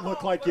we'll make it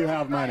look like you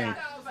have money.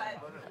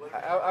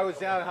 I was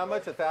down how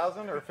much?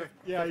 1,000 or 1,500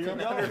 Yeah,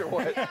 you're or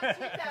what?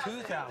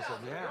 2,000,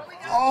 yeah.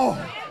 Oh.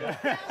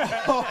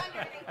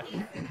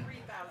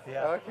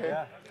 Yeah. Okay.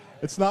 Yeah.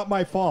 It's not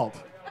my fault.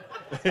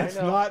 It's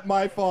not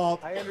my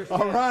fault. I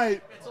understand. All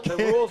right. The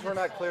rules were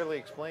not clearly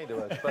explained to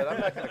us, but I'm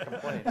not going to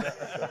complain.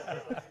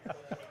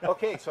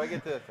 Okay, so I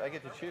get to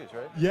choose,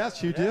 right?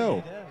 Yes, you do. You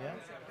do, yeah.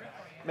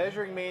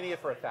 Measuring Mania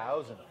for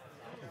 1,000.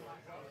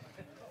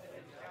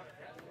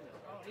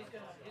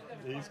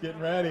 He's getting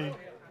ready.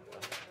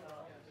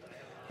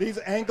 These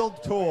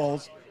angled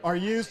tools are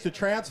used to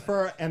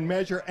transfer and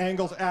measure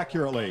angles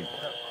accurately.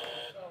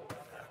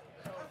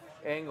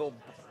 Angle.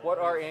 What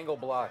are angle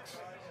blocks?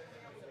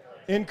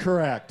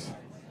 Incorrect.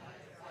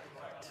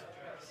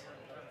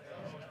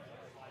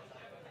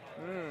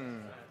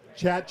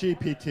 Chat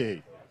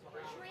GPT.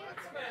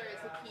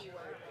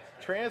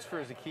 Transfer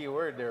is a key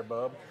word there,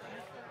 bub.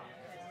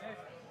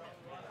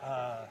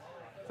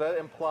 That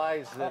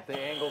implies that the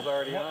angle's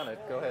already on it.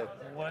 Go ahead.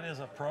 What is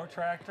a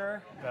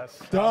protractor? That's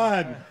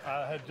Done.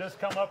 I had just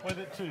come up with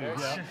it too.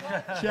 Yeah.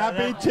 Chat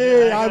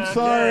GPT, I'm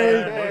sorry.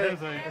 What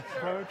is a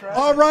protractor?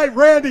 All right,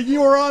 Randy,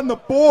 you were on the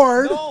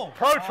board. No.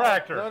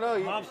 Protractor.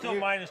 No, I'm still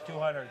minus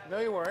 200. No,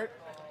 you weren't.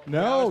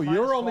 No, Yeah,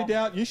 you're minus only 12.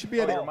 down. You should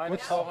be at You're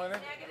minus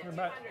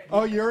 1,200?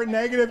 Oh, you're a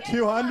negative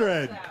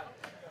 200.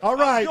 All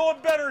right. doing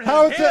better than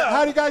How is him. it?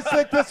 How do you guys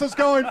think this is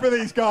going for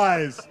these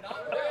guys?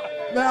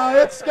 Now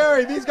it's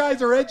scary. These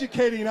guys are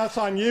educating us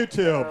on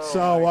YouTube.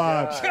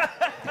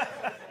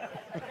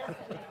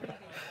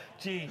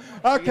 Gee.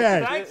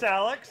 Okay. Thanks,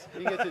 Alex.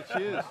 You get to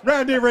choose.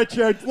 Randy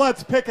Richards,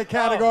 let's pick a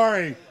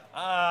category.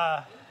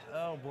 Oh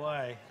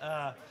boy.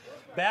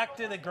 Back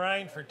to the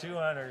grind for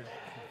 200.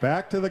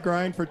 Back to the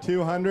grind for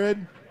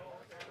 200.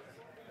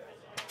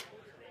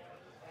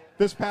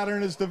 This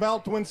pattern is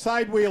developed when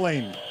side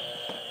wheeling.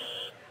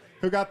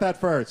 Who got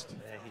that first?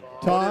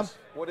 Tom?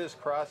 What is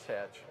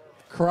crosshatch?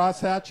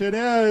 Crosshatch it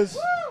is.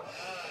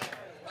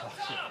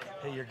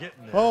 Hey, you're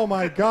getting there. Oh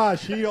my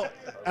gosh,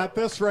 at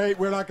this rate,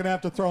 we're not going to have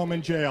to throw him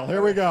in jail.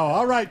 Here we go.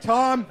 All right,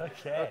 Tom.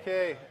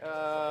 Okay.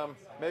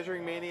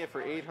 Measuring Mania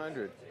for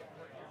 800.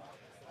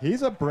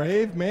 He's a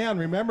brave man.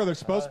 Remember, they're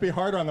supposed to be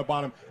harder on the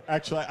bottom.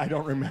 Actually, I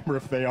don't remember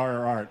if they are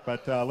or aren't,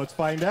 but let's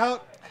find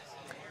out.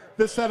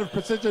 This set of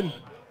precision.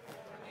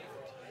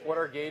 What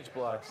are gauge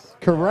blocks?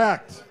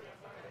 Correct.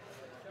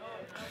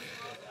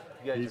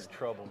 You guys are in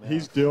trouble, man.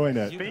 He's doing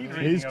it.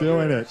 He's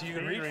doing it. You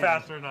can read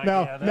faster than I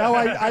Now, can. now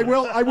I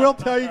will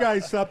tell you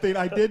guys something.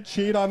 I did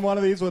cheat on one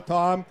of these with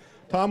Tom.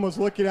 Tom was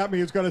looking at me.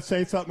 He was going to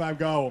say something. I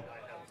go,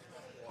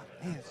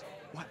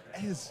 what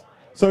is?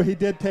 So he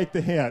did take the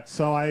hint.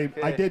 So I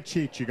did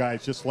cheat, you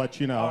guys. Just to let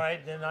you know. All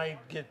right, then I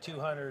get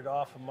 200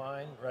 off of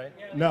mine, right?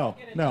 No.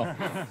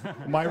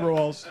 My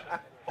rules.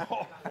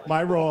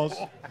 My rules.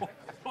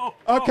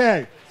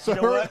 Okay, so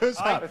You know what? who's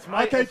up? It's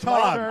Okay, it's my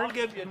Tom. turn. I'll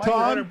give Mike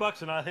Tom?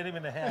 $100 and I'll hit him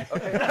in the head.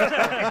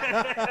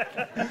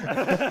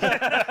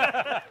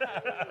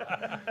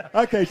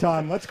 Okay,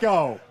 Tom, let's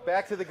go.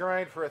 Back to the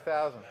grind for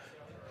 1,000.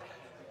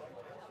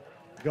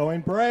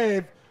 Going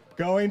brave,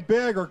 going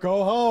big, or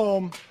go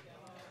home.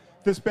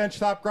 This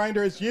benchtop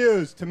grinder is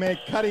used to make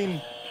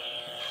cutting.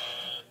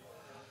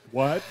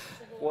 What?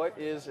 What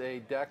is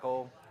a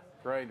decal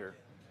grinder?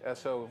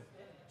 SO,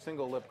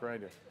 single lip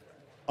grinder.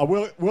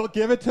 We'll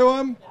give it to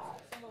him.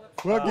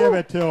 We'll give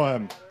it to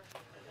him.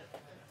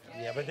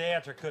 Yeah, but the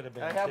answer could have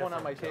been. I have one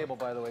on my different, table,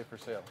 by the way, for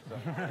sale.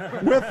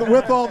 So.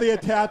 with all the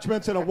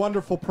attachments at a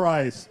wonderful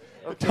price.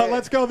 Okay.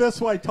 Let's go this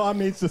way. Tom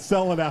needs to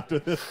sell it after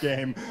this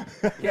game.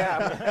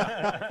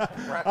 Yeah.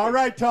 All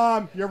right,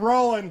 Tom, you're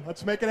rolling.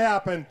 Let's make it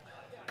happen.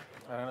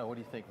 I don't know. What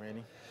do you think,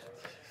 Randy?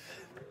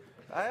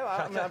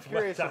 I'm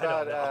curious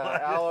about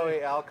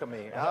alloy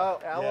alchemy.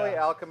 Alloy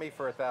alchemy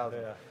for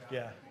 1,000.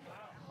 Yeah.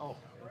 Oh,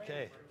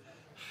 okay.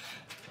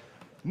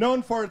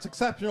 Known for its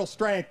exceptional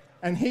strength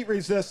and heat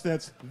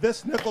resistance,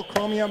 this nickel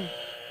chromium,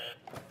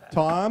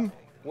 Tom?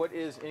 What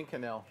is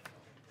Inconel?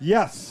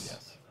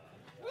 Yes.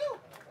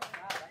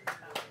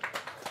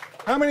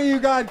 How many of you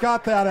guys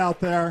got that out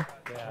there?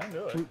 Yeah, I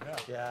knew it.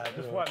 Yeah, I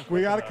knew it.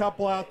 We got a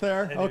couple out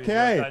there. I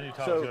Okay. knew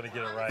Tom was going to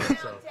get it right.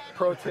 So.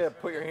 Pro tip,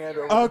 put your hand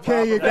over the Okay,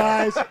 top you of it.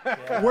 guys,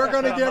 we're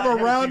going to give a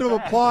round of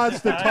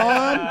applause to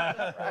Tom.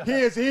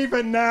 He is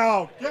even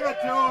now. Give it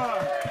to him.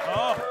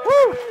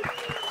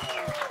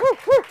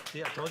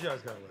 See, I told you I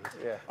was going to lose.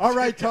 Yeah. All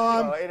right,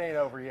 Tom. No, it ain't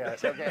over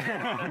yet. Okay.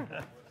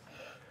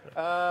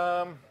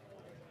 I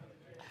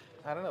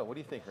don't know. What do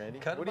you think, Randy?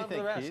 Cut what do you above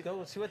think, the rest. Keith?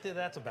 Go see what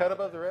that's about. Cut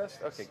above the rest?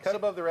 Okay, cut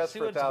above the rest see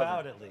for what it's 1,000.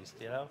 about at least,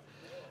 you know?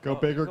 Go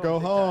big or go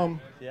big home.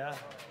 time. Yeah.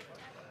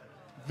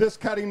 This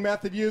cutting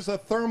method uses a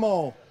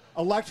thermal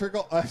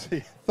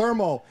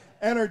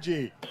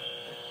energy.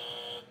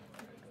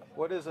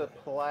 What is a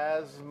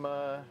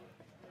plasma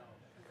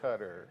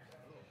cutter?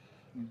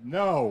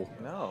 No.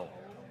 No.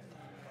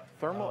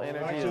 Thermal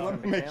energy. Actually, is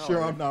let the me make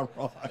sure I'm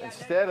mechanical- not wrong.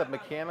 Instead of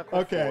mechanical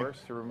Okay.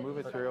 force to remove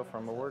material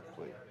from a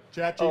workpiece.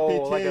 ChatGPT.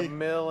 Oh, like a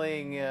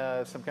milling,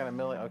 some kind of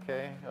milling.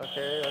 Okay.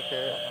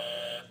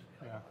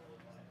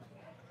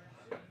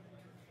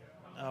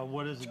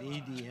 What is an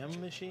EDM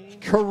machine?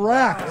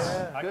 Correct.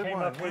 Yeah, good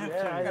one.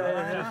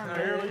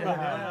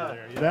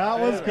 That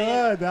was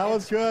good. That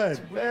was good.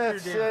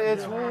 That's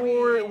it's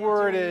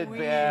worded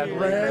badly.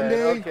 Randy,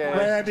 Okay.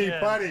 Randy,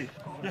 buddy.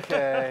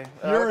 Okay.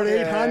 You're okay.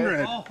 at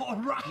 800. Oh,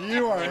 right.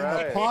 You are in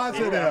the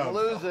positive. I'm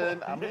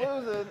losing.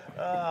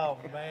 Oh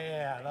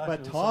man, I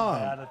But feel Tom- so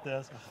bad at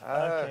this.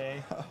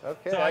 Okay.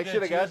 Okay, So I gotta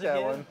should have got choose that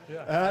again?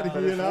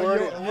 one. You know,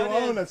 worded. you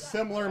own a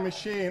similar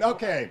machine.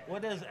 Okay.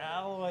 What is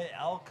alloy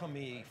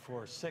alchemy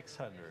for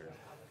 600?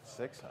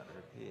 600.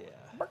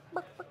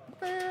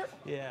 Yeah.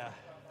 Yeah.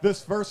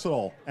 This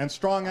versatile and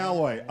strong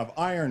alloy of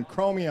iron,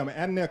 chromium,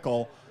 and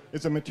nickel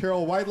is a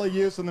material widely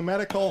used in the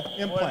medical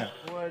implant.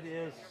 What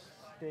is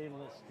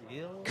stainless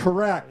steel?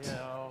 Correct. You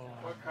know,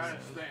 What kind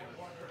of stainless?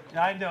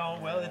 I know.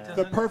 Well, it doesn't.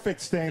 The perfect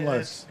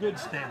stainless. It's good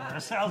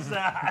stainless. How's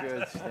that?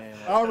 Good stainless.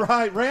 All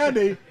right,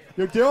 Randy,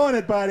 you're doing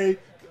it, buddy.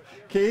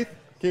 Keith,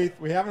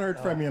 we haven't heard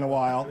from you in a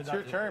while. It's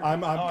your turn.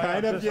 I'm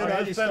kind of, you know,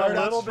 you Been start a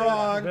out little bit,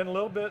 strong. been a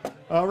little bit.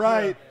 All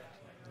right,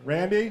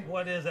 Randy.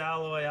 What is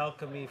alloy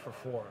alchemy for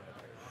 4?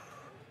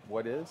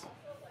 What is?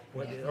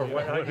 What is? Or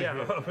what- yeah.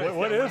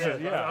 what is it?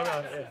 Yeah. I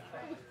don't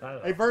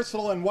know. A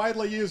versatile and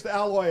widely used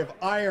alloy of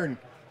iron,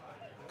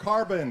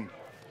 carbon,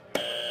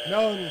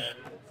 known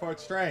for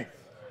its strength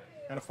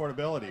and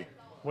affordability.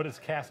 What is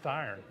cast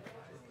iron?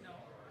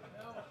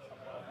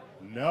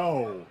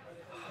 No.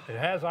 It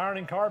has iron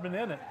and carbon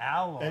in it.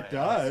 Alloy. It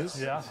does.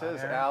 Yeah. It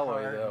says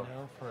alloy though.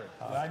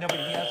 Well, I know, but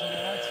he has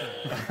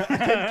an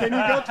answer. Can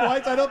you go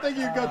twice? I don't think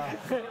you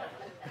go.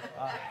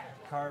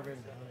 Carbon.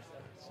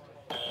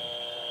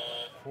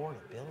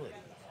 Affordability.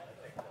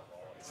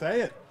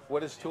 Say it.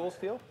 What is tool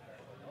steel?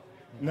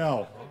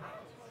 No.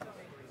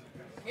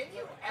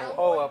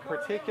 Oh, a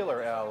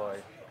particular alloy.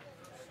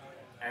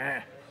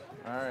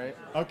 All right.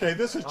 Okay,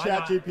 this is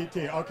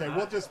ChatGPT. Okay,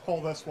 we'll just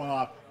pull this one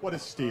off. What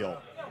is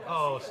steel?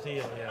 Oh,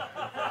 steel, yeah.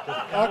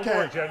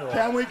 Okay,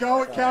 can we go?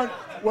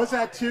 Was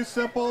that too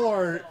simple,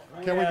 or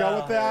can we go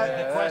with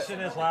that? The question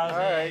is lousy. All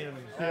right. And,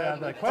 Yeah,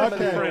 the question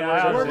is Okay, pretty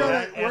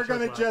lousy. we're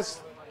gonna just.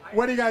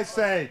 What do you guys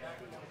say?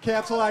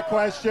 Cancel that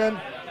question.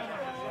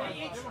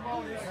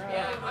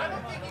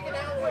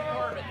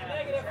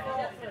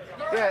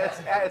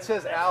 Yeah, it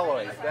says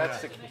alloy.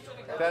 That's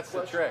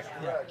the trick.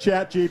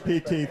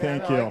 ChatGPT,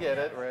 thank No, you. I get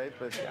it, right?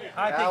 But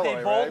I think alloy,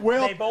 they both right?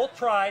 Will- they both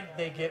tried.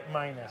 They get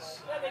minus.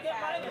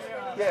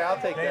 Yeah,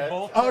 I'll take They that.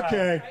 both tried.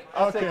 Okay,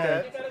 I'll take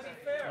okay.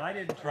 that. I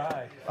didn't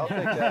try. I'll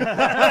take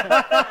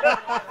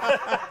that.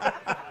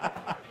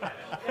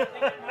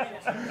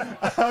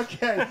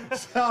 Okay,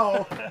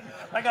 so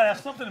I gotta have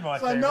something in my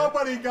favor.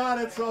 nobody got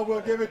it, so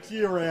we'll give it to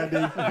you, Randy.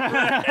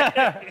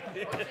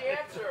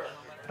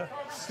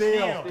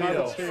 Steel,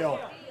 carbon steel.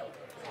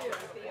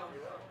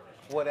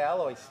 What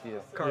alloy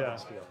steel? Carbon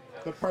steel.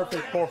 The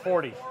perfect,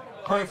 440.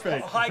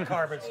 perfect. High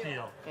carbon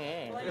steel.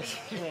 Okay.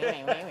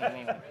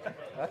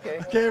 Okay,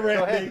 Go ahead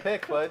Randy, and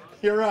pick, bud.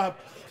 you're up.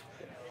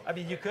 I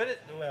mean, you could.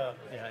 Well,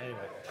 yeah. Anyway.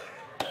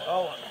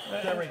 Oh,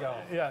 there we go.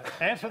 Yeah.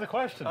 Answer the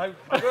question. I'm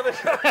going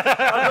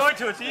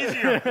to. It's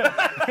easier.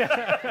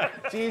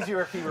 It's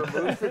easier if he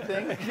removes the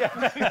thing.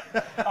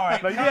 All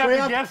right. But you have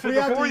to guess it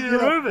before you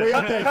remove it.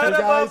 Okay, Cut so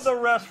above guys, the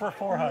rest for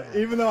 400.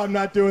 even though I'm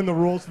not doing the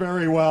rules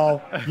very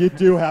well, you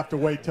do have to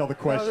wait till the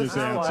question is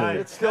answered.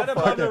 It's still Cut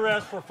fun. above the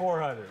rest for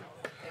 400.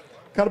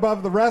 Cut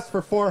above the rest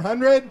for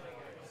 400.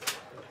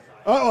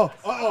 Oh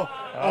no!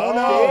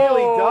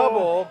 Daily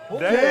double.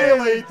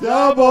 Daily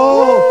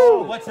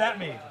double. What's that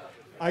mean?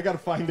 I got to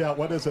find out,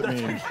 what does it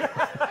mean?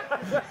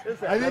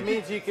 I That think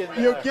means you can.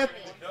 you get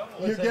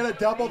a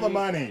double the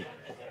money.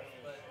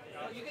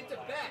 You get to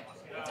bet.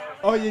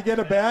 Oh, you get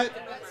a bet?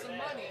 Bet some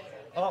money.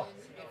 Oh,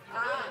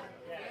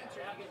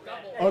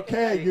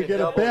 Okay, you get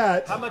a double.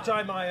 bet. how much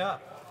am I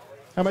up?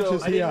 How much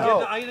is I he didn't, up?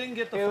 get, I didn't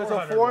get the It was a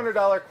 $400.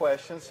 $400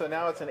 question, so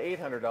now it's an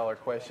 $800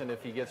 question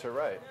if he gets it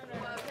right.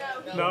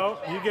 No,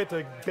 you get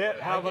to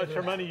bet how much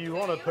money you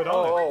want to put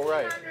on it. Oh,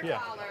 right.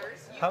 Yeah.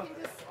 You How- can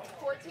just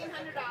 $1,400. You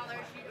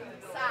can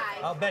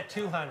decide. I'll bet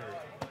 200.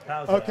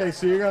 How's Okay, that?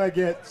 so you're gonna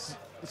get.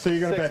 So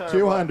you're gonna bet 600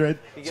 200.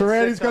 He So gets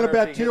Randy's gonna 600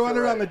 bet if he gets it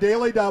 200 on the right.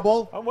 daily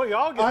double. Oh, we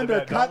all get the bet,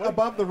 Undercut don't we?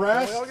 above the We all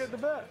rest. get the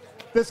bet.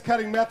 This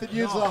cutting method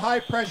uses a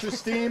high pressure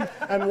steam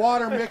and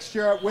water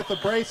mixture with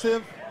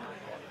abrasive.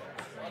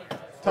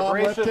 Tom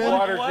Abrasive Lipton.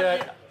 water What jet.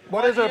 is- What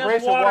what is an is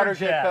abrasive water water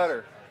jet jet?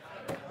 cutter?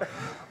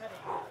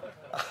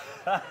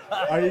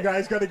 Are you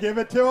guys gonna give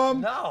it to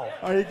him? No.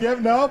 Are you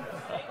giving? Nope.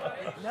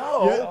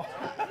 No.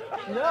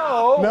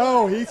 No.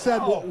 No. He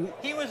said.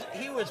 He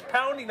was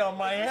pounding on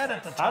my head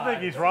at the time. I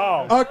think he's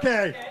wrong.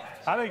 Okay.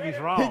 I think he's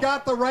wrong. He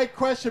got the right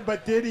question,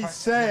 but did he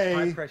say?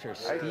 High pressure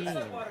steam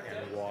and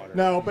water.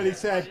 No, but he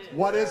said,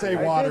 "What is a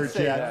water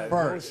jet?"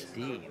 first.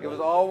 It was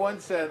all one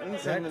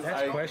sentence, and then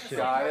that's I question.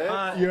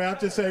 got it. You have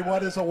to say,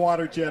 "What is a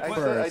water jet?"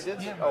 first. I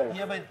did. Yeah, Oh,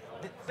 yeah, but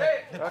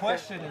the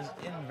question is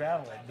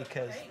invalid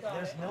because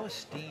there's no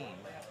steam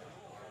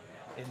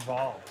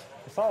involved.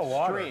 It's all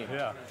water. Stream.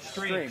 Yeah.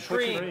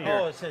 Stream.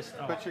 Oh, it says.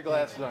 Oh. put your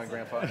glasses on,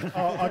 Grandpa.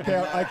 Oh,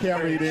 okay, I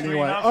can't read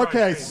anyway.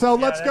 Okay, so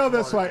let's go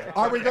this way.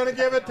 Are we going to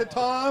give it to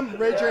Tom?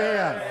 Raise your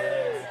hand.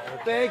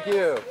 Thank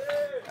you.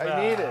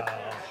 I need it.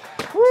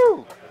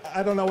 Woo!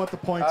 I don't know what the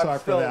points I'm are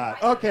for still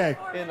that. Okay.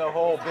 In the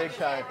hole, big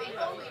time. I think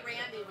only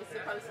Randy was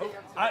supposed to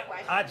answer the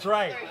question. That's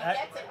right. Either he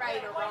gets it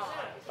right or wrong.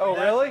 Oh,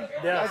 really?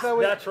 Yes,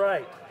 that's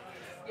right.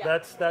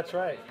 That's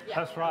right.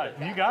 That's right.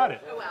 You got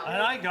it.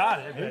 And I got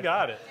it. You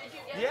got it.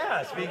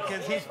 Yes,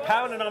 because he's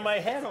pounding on my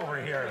head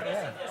over here.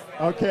 Yeah.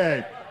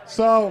 Okay.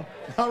 So,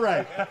 all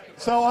right.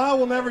 So I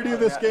will never do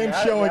this game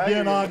show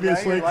again,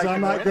 obviously, because I'm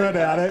not good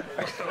at it.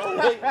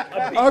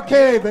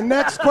 Okay, the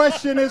next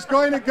question is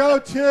going to go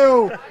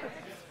to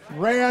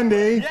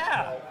Randy.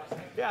 Yeah.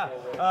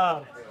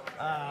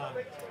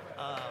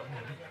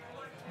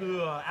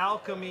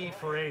 Alchemy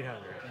for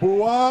 800.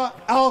 Bois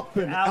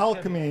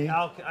Alchemy.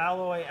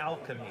 Alloy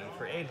Alchemy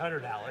for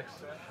 800, Alex.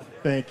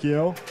 Thank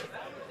you.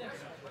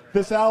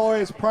 This alloy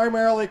is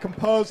primarily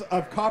composed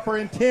of copper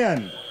and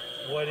tin.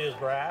 What is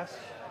brass?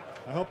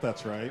 I hope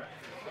that's right.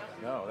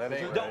 No, that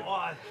ain't Don't,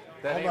 right.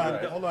 That ain't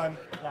right. Hold on.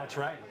 That's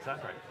right.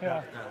 That's right.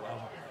 Yeah.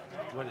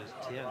 What is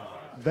tin?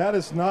 That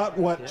is not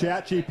what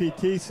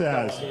ChatGPT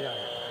says.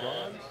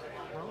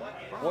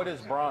 What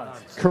is bronze?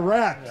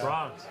 Correct.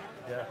 Bronze.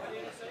 Yeah.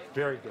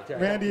 Very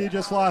good. Randy, you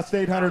just lost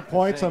 800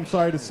 points, I'm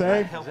sorry to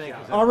say.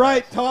 All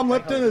right, Tom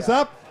Lipton is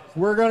up.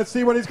 We're going to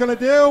see what he's going to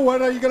do.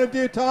 What are you going to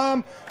do,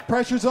 Tom?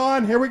 Pressure's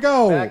on. Here we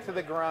go. Back to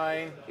the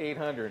grind,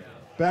 800.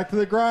 Back to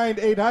the grind,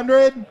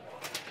 800.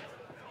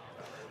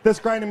 This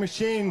grinding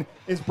machine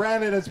is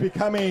branded as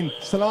becoming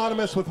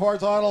synonymous with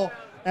horizontal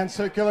and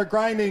circular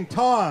grinding.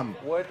 Tom.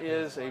 What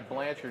is a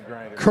Blanchard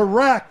grinder?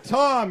 Correct.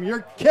 Tom,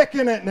 you're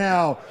kicking it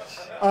now.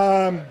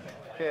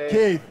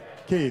 Okay.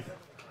 Keith,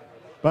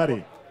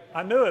 buddy.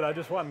 I knew it. I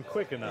just wasn't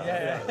quick enough.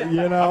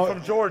 You know, I'm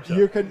from Georgia.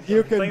 You can.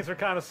 Things are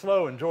kind of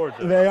slow in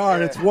Georgia. They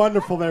are. It's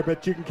wonderful there,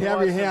 but you can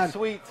have your hand.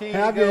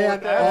 Have your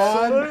hand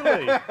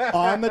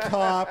on the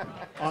top.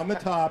 On the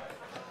top.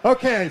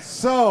 Okay,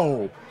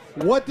 so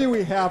what do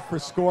we have for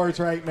scores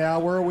right now?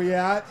 Where are we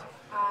at?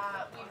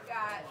 We've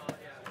got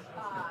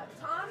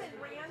Tom and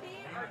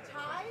Randy are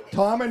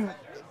tied.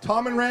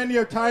 Tom and Randy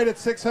are tied at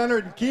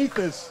 600, and Keith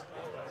is.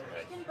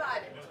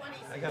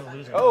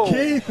 Oh,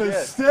 Keith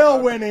is still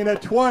winning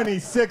at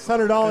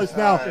 $2,600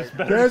 now.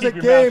 There's a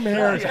game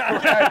here.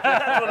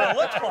 That's what it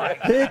looks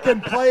like. He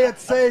can play it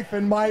safe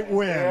and might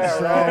win. Yeah,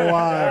 so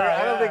right.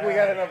 I don't think we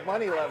got enough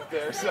money left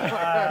there. So.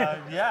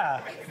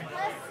 Yeah.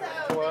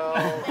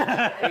 12,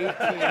 18.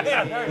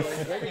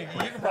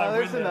 No,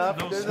 there's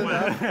enough. There's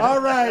enough.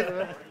 All right.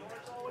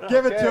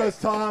 Give it to us,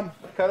 Tom.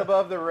 Cut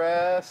above the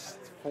rest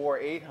for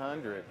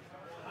 800.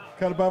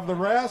 Cut above the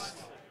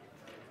rest.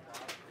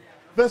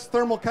 This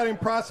thermal cutting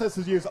process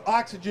is used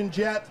oxygen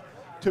jet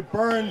to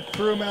burn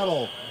through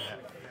metal.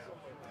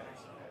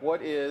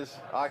 What is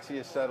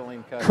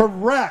oxyacetylene cutting?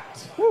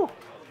 Correct. Woo.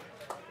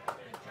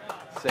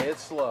 Say it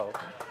slow.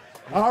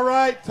 All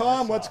right,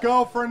 Tom, let's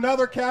go for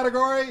another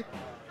category.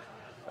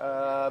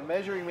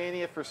 Measuring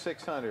mania for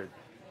 600.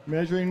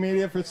 Measuring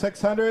media for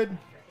 600.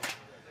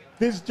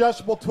 These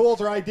adjustable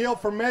tools are ideal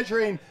for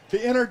measuring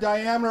the inner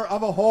diameter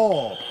of a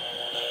hole.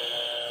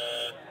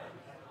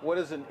 What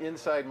is an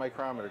inside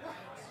micrometer?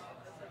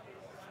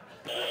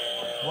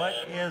 What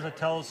is a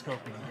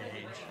telescoping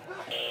gauge?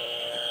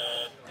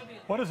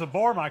 What is a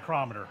bore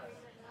micrometer?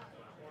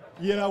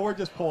 You know, we're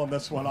just pulling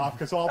this one off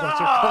because all of us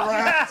are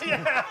correct.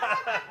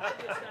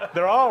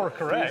 They're all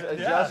correct.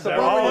 Adjustable.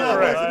 They're all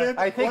correct.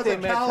 I think they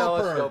Was a meant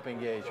caliper. telescoping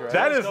gauge, right?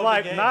 That is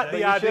like not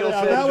the ideal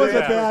tool to do that was a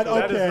bad.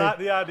 That is Okay. not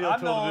the ideal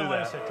I'm the tool only to one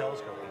do who said that.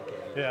 telescoping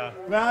gauge. Yeah.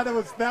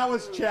 That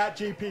was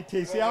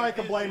ChatGPT. See how I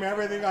can blame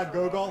everything on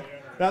Google?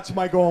 That's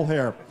my goal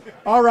here.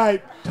 All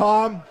right,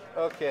 Tom.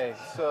 Okay,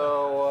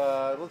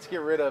 so let's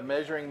get rid of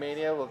measuring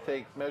mania. We'll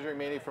take measuring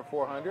mania for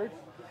 400.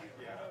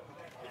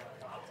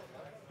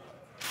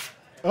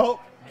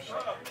 Oh,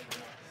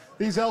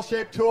 these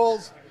L-shaped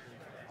tools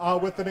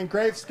with an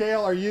engraved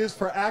scale are used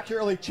for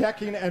accurately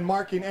checking and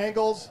marking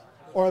angles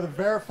or to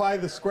verify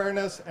the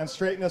squareness and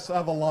straightness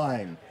of a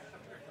line.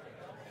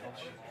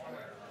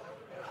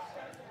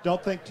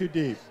 Don't think too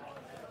deep.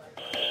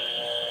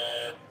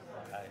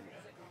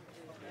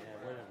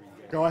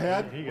 Go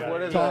ahead.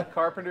 What is Tom. a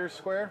carpenter's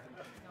square?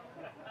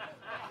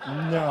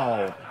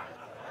 No.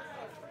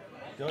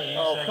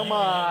 Oh, come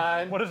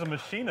on. What is a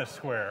machinist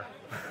square?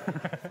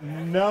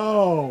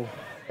 No.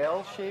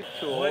 L-shaped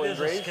tool. What is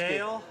a engraved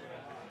scale?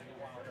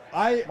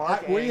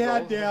 We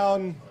had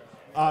down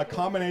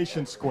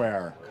combination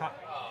square.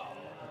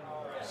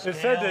 It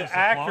said to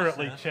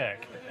accurately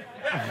check.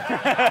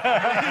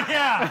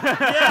 Yeah.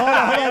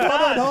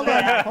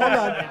 Hold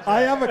on.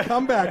 I have a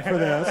comeback for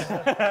this.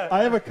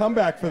 I have a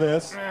comeback for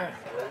this.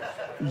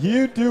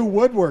 You do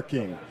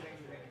woodworking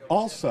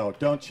also,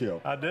 don't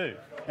you? I do.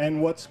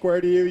 And what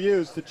square do you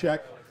use to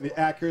check the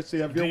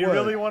accuracy of your Do you wood?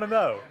 really want to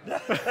know?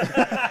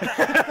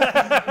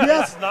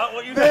 Yes, not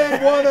what you they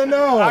want to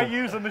know. I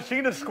use a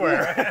machinist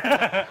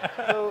square.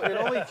 So it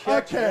only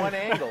checks one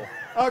angle.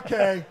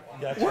 Okay,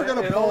 we're going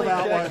to It pull only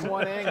that checks one.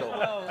 one angle.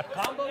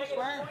 Combo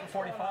square for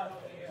 45.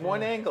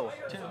 One angle.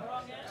 2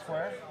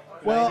 square.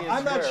 Well, 90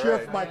 I'm not square,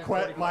 sure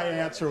right. if my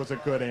answer was a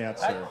good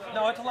answer.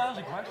 No, it's a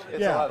lousy question. It's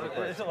Yeah. a lousy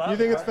question. It's a lousy You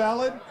think it's question.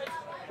 valid?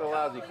 It's a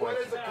lousy What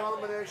question. is a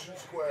combination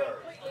square?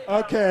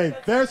 Okay,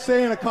 they're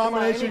saying a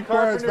combination Any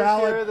square is carpenters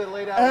here valid. that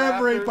laid out rafters?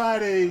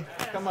 Everybody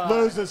Come on.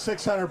 loses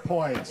 600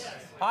 points.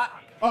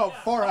 Oh,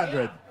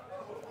 400.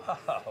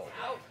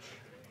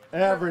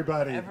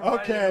 Everybody.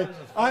 Okay,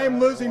 I am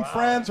losing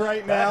friends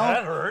right now.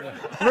 That hurt.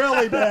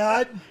 Really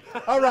bad.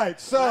 All right,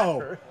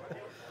 so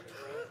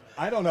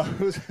I don't know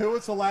who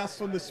was the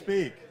last one to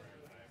speak.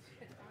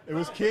 It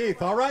was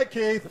Keith. All right,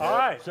 Keith. All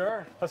right,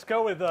 sure. Let's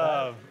go with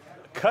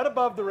cut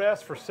above the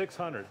rest for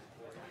 600.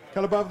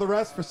 Cut above the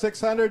rest for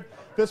 600.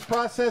 This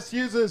process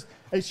uses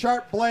a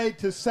sharp blade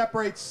to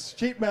separate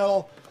sheet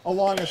metal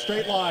along a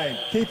straight line.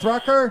 Keith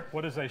Rucker?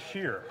 What is a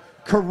shear?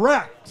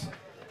 Correct.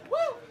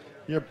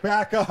 You're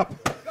back up.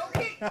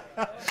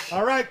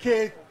 All right,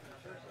 Keith.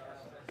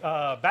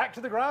 Back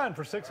to the grind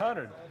for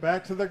 600.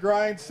 Back to the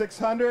grind,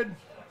 600.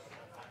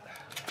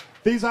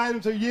 These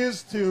items are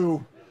used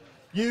in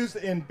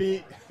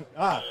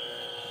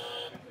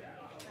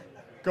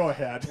Go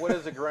ahead. What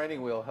is a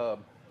grinding wheel hub?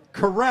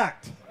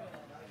 Correct.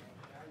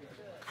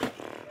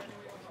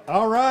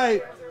 All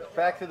right.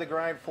 Back to the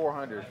grind,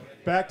 400.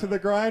 Back to the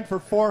grind for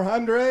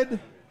 400.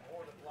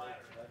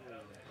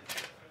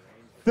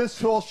 This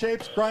tool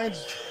shapes,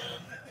 grinds.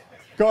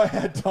 Go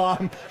ahead,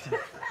 Tom.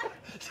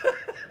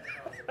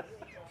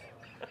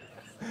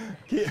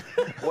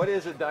 What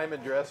is a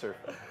diamond dresser?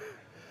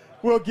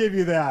 We'll give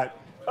you that.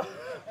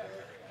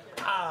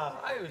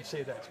 I would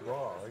say that's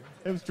wrong.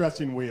 It was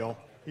dressing wheel.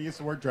 He used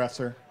the word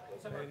dresser.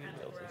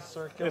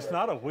 It's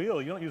not a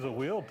wheel. You don't use a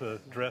wheel to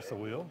dress a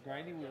wheel.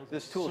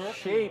 This tool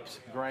shapes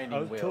grinding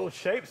The wheels. tool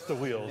shapes the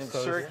wheels. In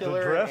so circular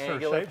the dresser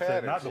angular shapes it,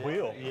 patterns. not the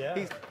wheel.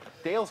 Yeah.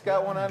 Dale's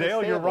got one on his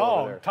Dale, you're table over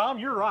wrong. there. Tom,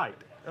 you're right.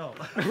 Oh.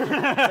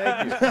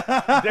 Thank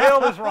you.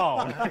 Dale is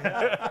wrong.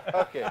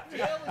 Okay.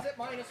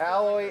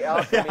 Alloy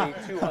Alchemy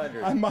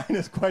 200. I'm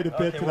minus quite a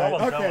bit Okay, we're tonight.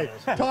 almost done Okay,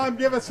 with this. Tom,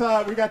 give us.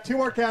 We got two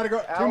more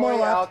categories. Two more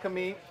Alloy left.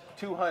 Alchemy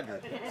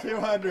 200.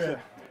 200.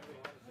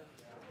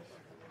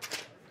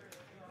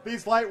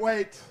 These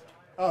lightweight,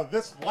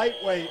 this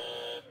lightweight,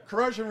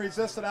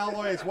 corrosion-resistant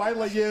alloy is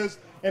widely used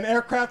in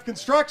aircraft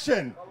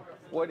construction.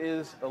 What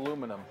is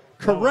aluminum?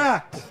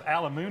 Correct. It's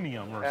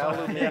aluminium or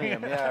something.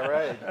 Aluminium, yeah,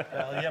 right.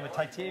 Well, you have a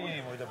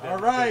titanium with a big All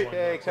right.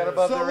 Okay, cut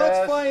above So the let's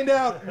rest. find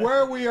out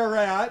where we are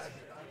at.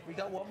 We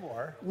got one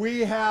more. We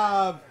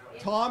have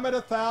Tom at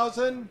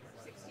 1,000.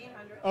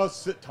 Oh,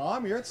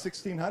 Tom, you're at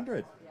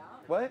 1,600.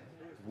 What?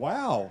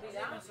 Wow.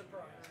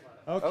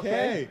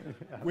 Okay.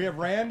 We have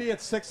Randy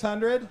at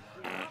 600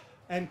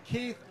 and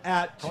Keith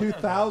at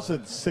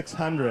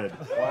 2,600.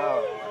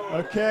 Wow.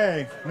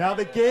 Okay. Now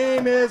the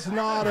game is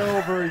not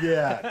over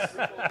yet.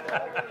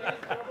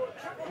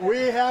 We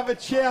have a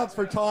chance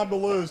for Tom to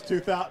lose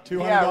 $200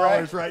 Yeah,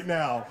 right. right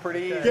now.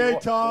 Pretty easy. Okay,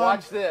 Tom.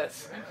 Watch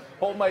this.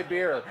 Hold my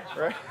beer,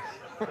 right?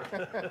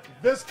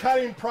 This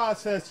cutting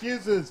process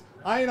uses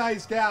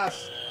ionized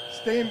gas,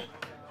 steam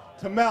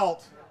to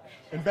melt,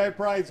 and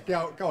vaporize.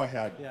 Go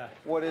ahead. Yeah.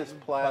 What is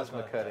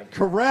plasma cutting?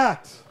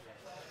 Correct.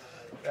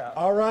 Yeah.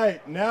 All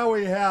right, now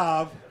we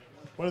have,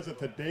 what is it,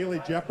 the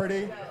Daily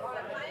Jeopardy?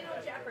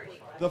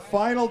 The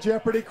final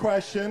Jeopardy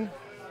question.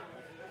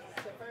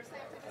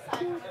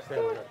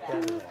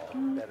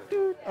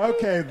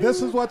 Okay,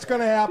 this is what's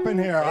going to happen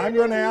here. I'm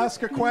going to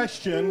ask a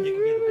question,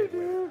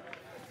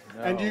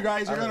 and you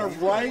guys are going to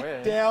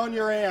write down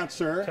your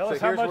answer. Tell us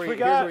So how much we here's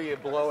got. where you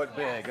blow it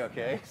big,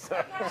 okay?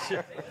 So,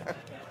 Keith,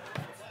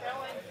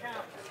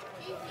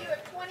 you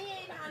have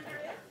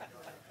 2,800.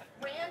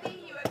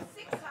 Randy, you have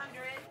 600.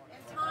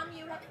 And Tom,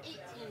 you have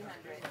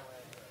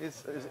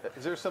 1,800.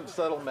 is there some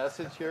subtle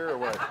message here or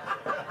what?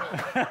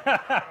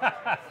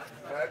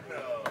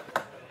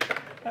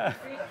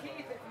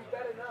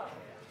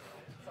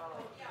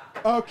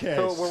 Okay,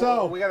 So,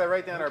 so we got to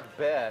write down our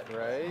bet,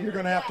 right? you're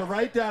going to have to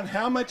write down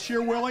how much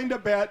you're willing to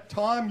bet.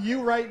 Tom,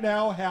 you right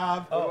now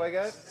have, What do I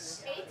got?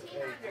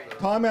 1,800.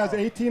 Tom has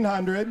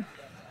 1,800.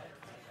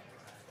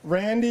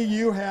 Randy,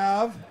 you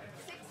have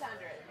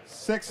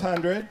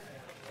 600.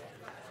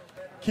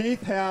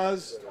 Keith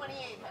has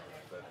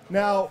 2,800.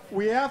 Now,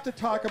 we have to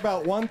talk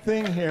about one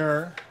thing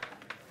here.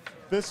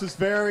 This is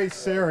very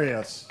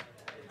serious.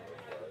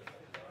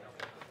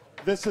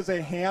 This is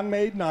a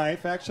handmade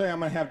knife. Actually, I'm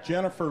going to have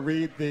Jennifer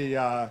read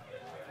the,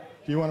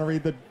 do you want to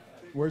read the,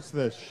 where's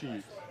the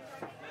sheet?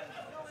 I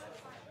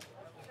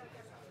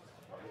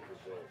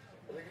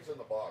think it's in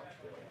the box.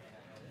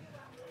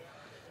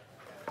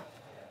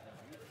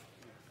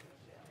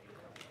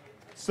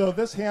 So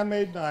this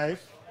handmade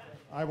knife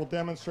I will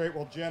demonstrate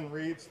while Jen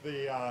reads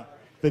the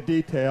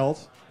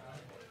details.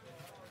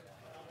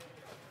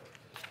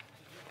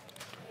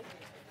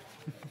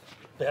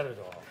 Bet it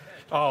all.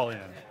 All in.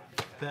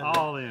 Bet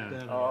All it. in.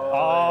 Bet it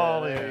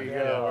All in. There you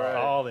Yeah, go. right.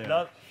 All in.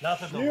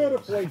 Nothing to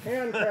Beautifully lose.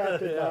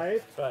 handcrafted Yeah,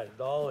 knife. Right,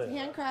 all in.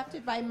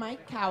 Handcrafted by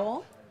Mike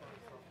Cowell.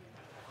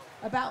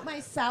 About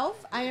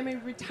myself, I am a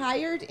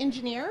retired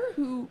engineer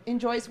who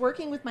enjoys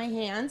working with my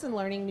hands and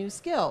learning new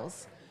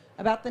skills.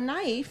 About the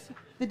knife,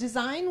 the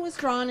design was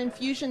drawn in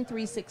Fusion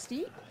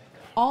 360.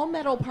 All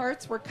metal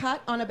parts were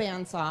cut on a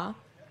bandsaw,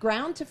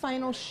 ground to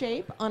final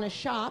shape on a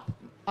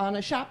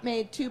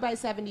shop-made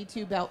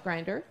 2x72 belt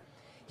grinder,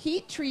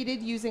 heat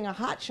treated using a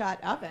hot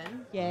shot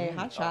oven, yay,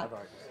 hot shot,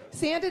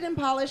 sanded and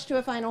polished to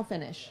a final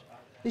finish.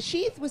 The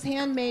sheath was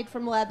handmade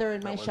from leather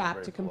in my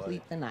shop to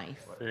complete the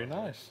knife. Very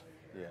nice.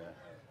 Yeah.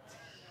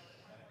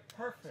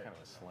 Perfect. Kind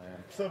of a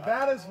slam. So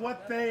that is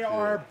what they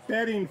are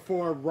betting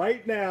for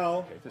right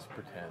now. Okay, just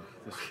pretend.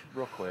 Just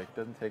real quick.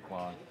 Doesn't take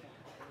long.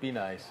 Be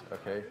nice,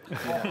 okay? Be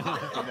nice.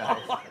 Be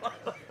nice.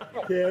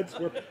 Kids,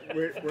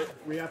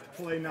 we have to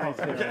play nice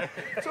here.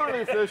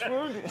 Sorry, fish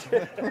wound.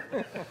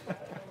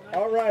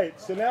 All right,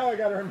 so now I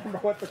got to remember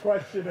what the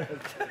question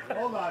is.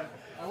 Hold on.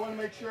 I want to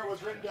make sure it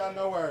was written down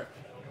nowhere.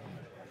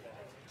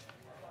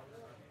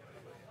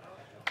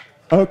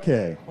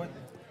 Okay.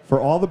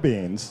 For all the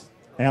beans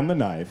and the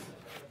knife.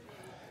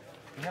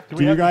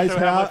 Do you guys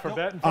have?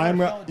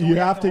 You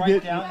have to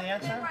get.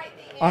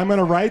 I'm going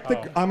to write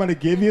the. I'm going to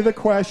give you the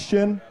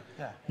question.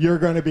 You're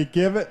going to be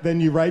given.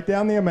 Then you write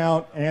down the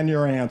amount and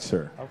your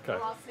answer. Okay.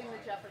 I'll sing the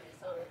Jeopardy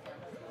song.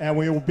 And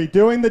we will be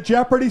doing the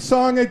Jeopardy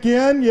song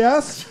again.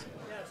 Yes.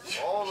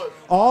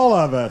 All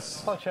of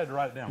us. I thought you had to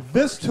write it down.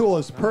 This tool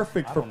is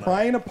perfect for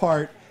prying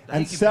apart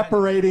and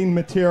separating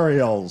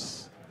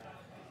materials.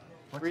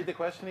 Read the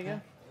question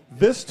again.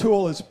 This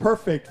tool is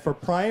perfect for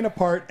prying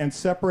apart and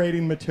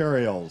separating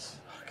materials.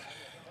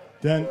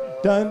 Dun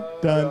dun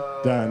dun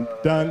dun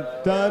dun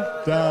dun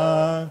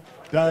dun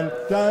dun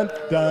dun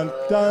dun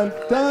dun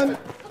dun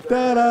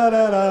da da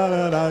da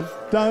da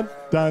dun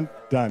dun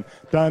dun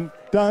dun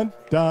dun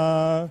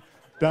dun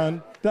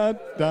dun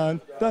dun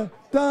dun dun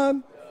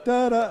dun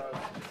da da.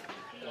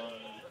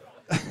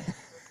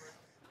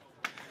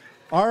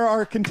 Are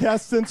our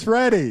contestants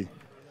ready?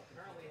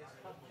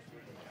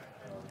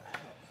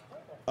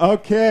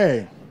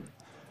 Okay,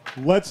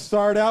 let's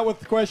start out with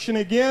the question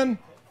again.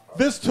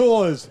 This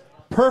tool is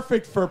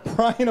perfect for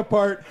prying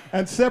apart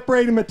and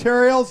separating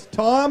materials.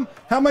 Tom,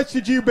 how much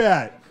did you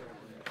bet?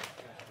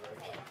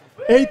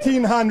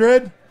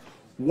 1,800.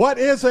 What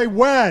is a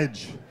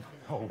wedge?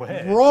 A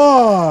wedge.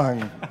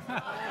 Wrong.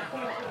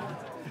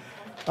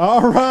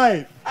 All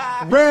right,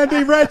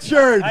 Randy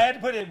Richard. I had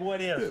to put in what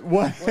is.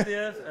 What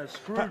is a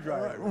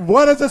screwdriver?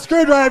 What is a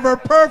screwdriver?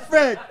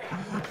 Perfect.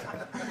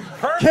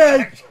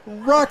 Kate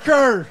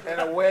Rucker.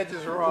 And a wedge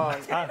is wrong.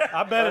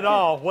 I bet it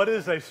all. What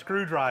is a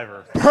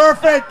screwdriver?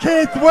 Perfect.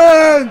 Keith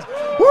wins.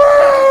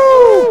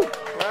 Woo!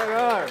 Right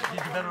on. Did you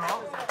bet it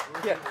all?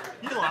 Yeah.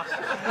 You lost.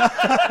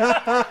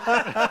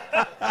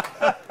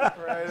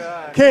 Right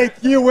on.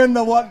 Keith, you win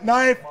the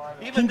knife.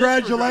 Even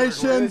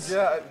Congratulations. Good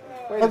job.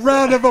 Wait A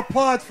round of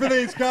applause for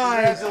these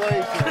guys.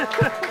 Congratulations.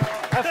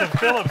 That's a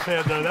Phillips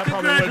head, though. That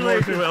probably wouldn't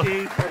work too well.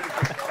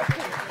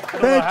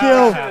 Thank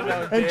you.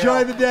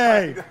 Enjoy the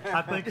day.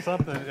 I think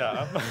something,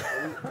 yeah.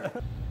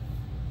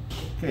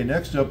 Okay,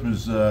 next up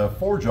is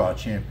Four-Jaw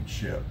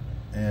Championship.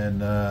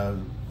 And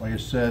like I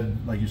said,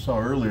 like you saw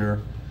earlier,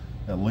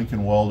 that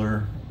Lincoln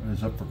Welder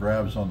is up for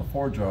grabs on the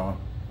Four-Jaw.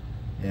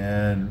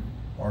 And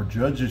our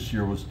judge this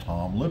year was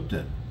Tom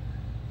Lipton.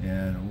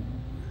 And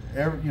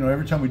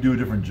every time we do a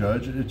different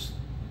judge,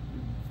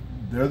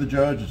 they're the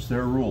judge, it's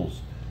their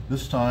rules.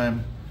 This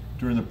time,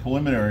 during the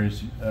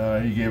preliminaries,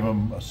 he gave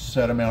them a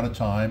set amount of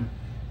time,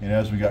 and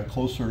as we got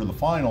closer to the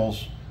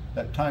finals,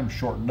 that time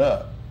shortened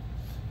up.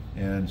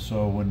 And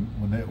so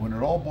when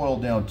it all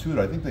boiled down to it,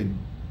 I think they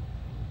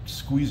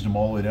squeezed them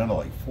all the way down to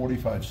like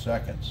 45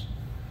 seconds.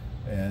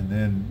 And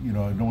then,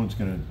 no one's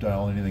going to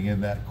dial anything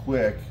in that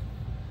quick.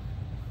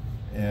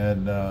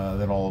 And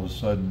then all of a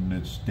sudden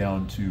it's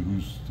down to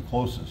who's the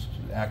closest,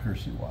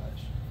 accuracy-wise.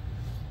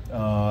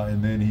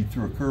 And then he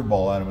threw a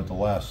curveball at him at the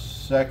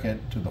last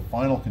second to the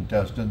final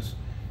contestants.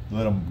 He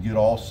let them get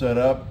all set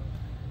up,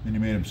 then he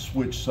made them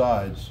switch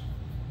sides.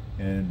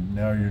 And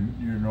now you're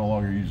no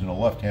longer using a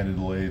left-handed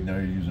lathe, now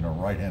you're using a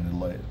right-handed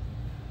lathe.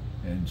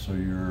 And so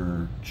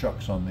your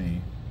chuck's on the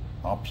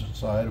opposite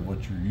side of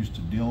what you're used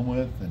to dealing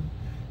with, and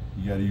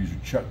you got to use your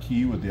chuck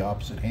key with the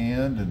opposite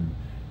hand, and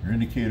your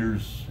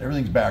indicators,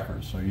 everything's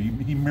backwards. So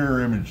he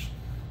mirror imaged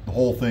the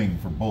whole thing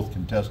for both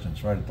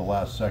contestants right at the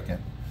last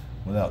second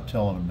without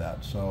telling them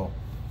that. So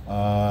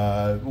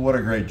what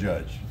a great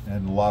judge,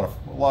 and a lot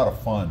of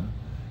fun.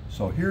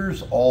 So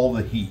here's all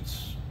the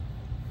heats,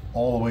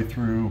 all the way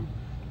through,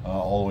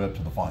 all the way up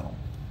to the final.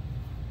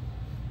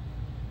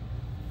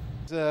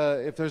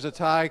 If there's a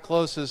tie,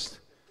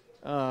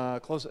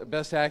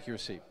 best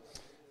accuracy.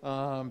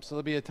 So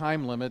there'll be a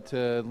time limit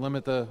to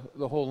limit the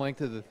whole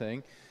length of the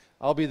thing.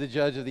 I'll be the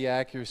judge of the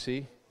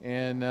accuracy,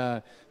 and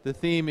the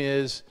theme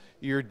is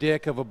your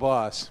dick of a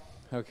boss.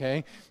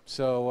 Okay,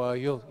 so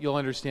you'll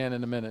understand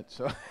in a minute.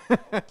 So,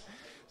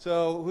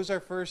 so who's our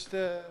first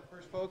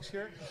folks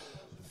here?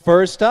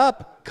 First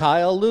up,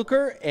 Kyle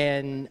Luker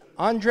and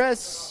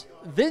Andres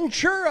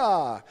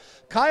Ventura.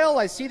 Kyle,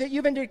 I see that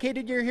you've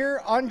indicated you're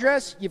here.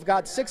 Andres, you've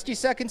got 60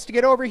 seconds to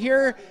get over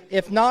here.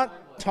 If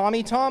not,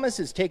 Tommy Thomas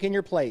is taking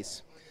your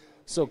place.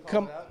 So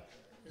come,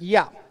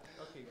 yeah.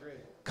 Okay, great.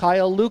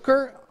 Kyle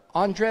Luker,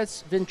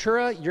 Andres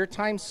Ventura, your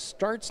time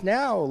starts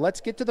now. Let's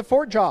get to the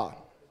fort jaw.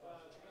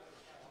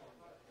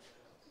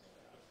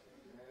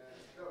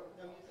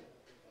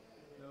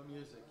 No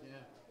music, yeah.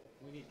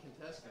 We need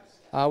contestants.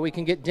 We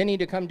can get Denny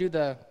to come do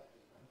the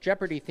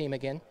Jeopardy theme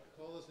again.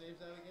 Call those names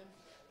out again.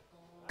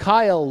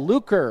 Kyle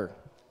Luker,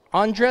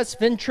 Andres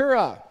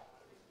Ventura.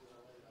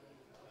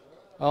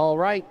 All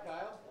right.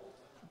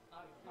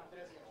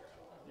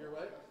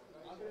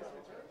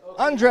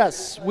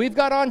 Andres, we've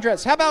got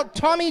Andres. How about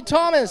Tommy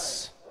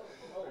Thomas?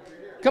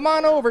 Come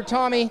on over,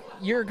 Tommy.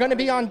 You're going to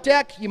be on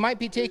deck. You might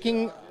be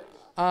taking.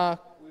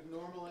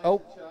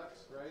 Oh,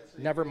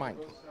 never mind.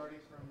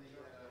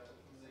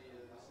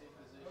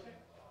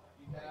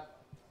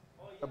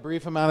 A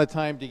brief amount of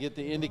time to get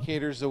the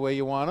indicators the way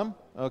you want them.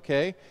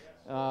 Okay.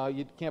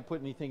 You can't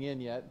put anything in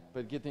yet,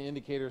 but get the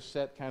indicators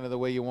set kind of the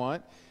way you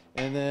want,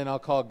 and then I'll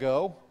call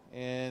go,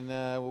 and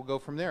we'll go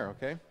from there.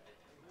 Okay.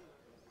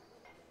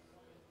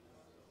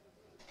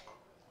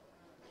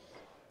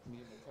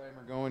 Get the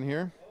timer going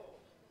here.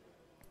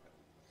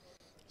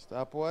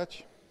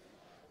 Stopwatch.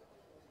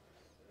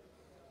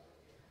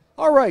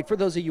 All right, for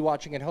those of you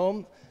watching at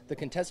home, the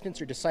contestants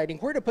are deciding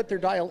where to put their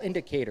dial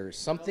indicators.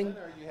 Something.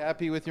 Are you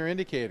happy with your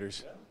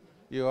indicators?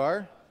 You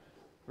are?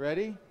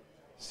 Ready?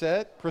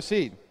 Set?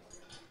 Proceed.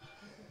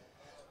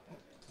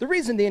 The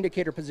reason the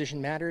indicator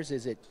position matters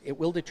is it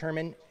will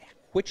determine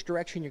which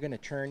direction you're going to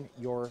turn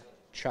your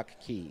chuck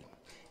key.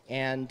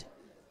 And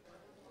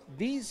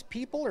these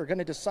people are going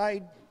to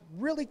decide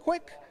really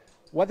quick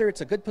whether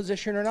it's a good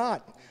position or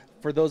not.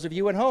 For those of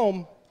you at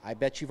home, I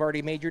bet you've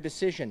already made your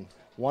decision.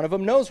 One of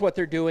them knows what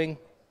they're doing.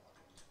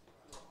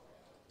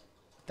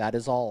 That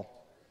is all.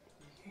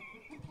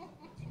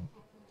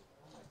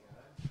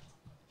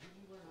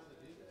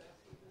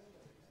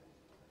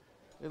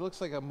 It looks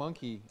like a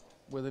monkey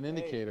with an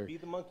indicator. Be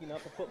the monkey,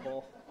 not the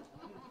football.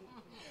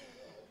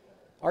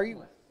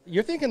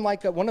 You're thinking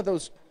like one of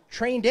those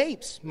trained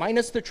apes,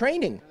 minus the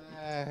training.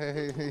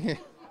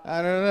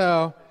 I don't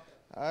know.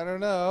 I don't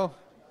know.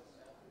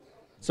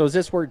 So is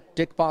this where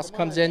Dick Boss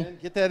comes in? Man.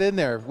 Get that in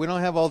there. We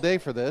don't have all day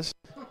for this.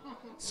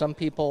 Some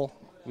people,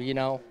 you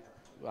know,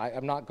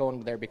 I'm not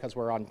going there because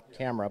we're on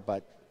camera,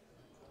 but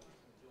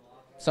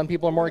some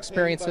people are more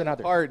experienced than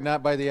others. Part,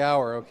 not by the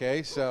hour,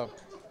 okay? So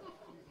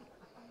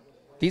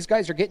these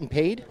guys are getting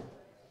paid?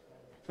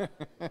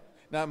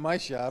 Not in my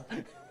shop.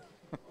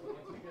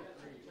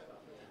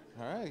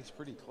 All right, he's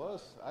pretty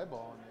close.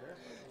 Eyeballing there.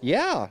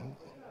 Yeah.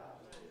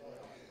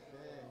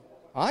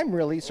 I'm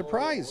really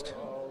surprised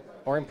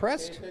or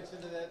impressed. Pay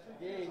attention to that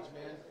gauge,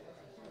 man.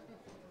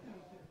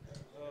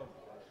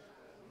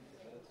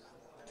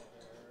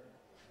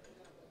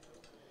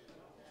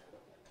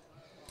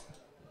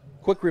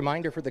 Quick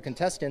reminder for the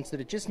contestants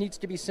that it just needs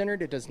to be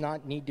centered. It does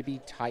not need to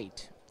be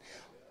tight.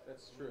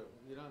 That's true.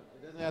 It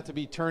doesn't have to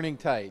be turning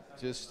tight.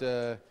 Just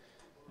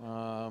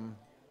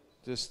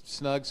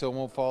snug so it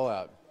won't fall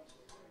out.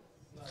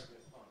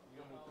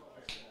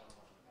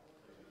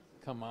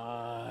 Come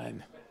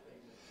on.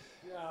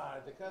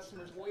 God, the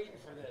customer's waiting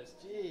for this.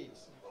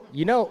 Jeez.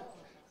 You know,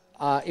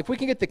 if we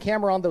can get the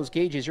camera on those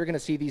gauges, you're going to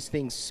see these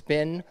things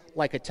spin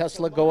like a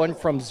Tesla going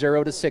from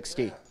 0 to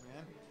 60.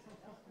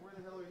 Where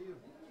the hell are you?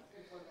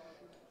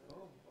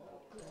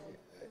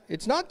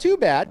 It's not too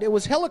bad. It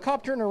was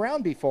helicoptering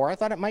around before. I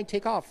thought it might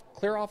take off,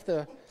 clear off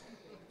the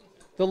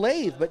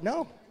lathe, but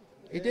no,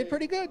 it did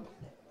pretty good.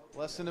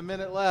 Less than a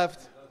minute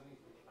left.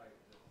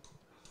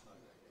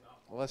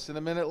 Less than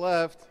a minute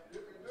left.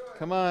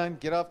 Come on,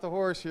 get off the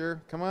horse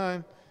here. Come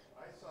on.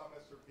 I saw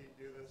Mr. Pete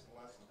do this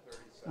in less than 30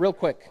 seconds. Real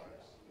quick.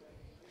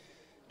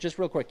 Just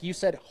real quick. You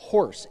said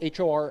horse,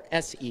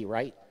 H-O-R-S-E,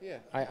 right? Yeah.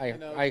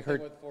 I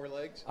heard. With 4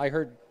 legs. I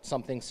heard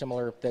something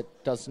similar that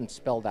doesn't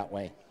spell that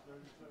way.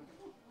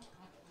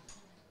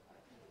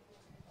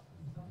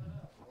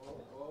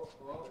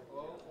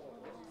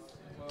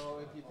 So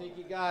if you think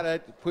you got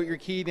it, put your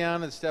key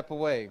down and step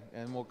away,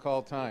 and we'll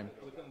call time.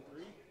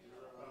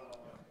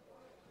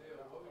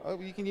 Oh,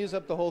 you can use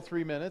up the whole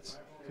 3 minutes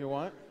if you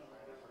want.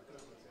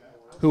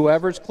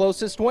 Whoever's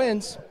closest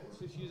wins.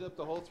 Just use up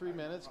the whole 3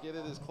 minutes. Get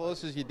it as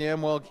close as you damn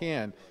well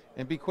can,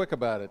 and be quick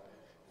about it.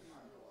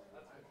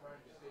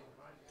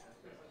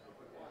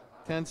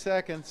 10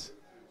 seconds.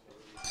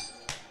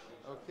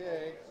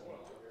 Okay.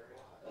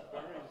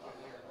 All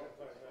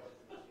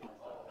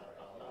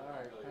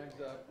right,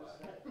 time's up.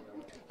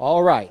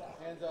 All right.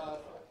 Hands off.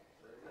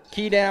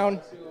 Key down.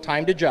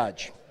 Time to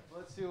judge.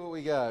 Let's see what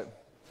we got.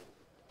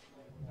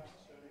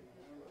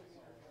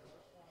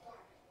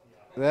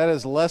 That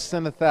is less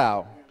than a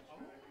thou.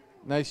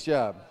 Nice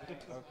job.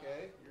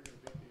 Okay.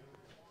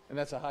 And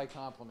that's a high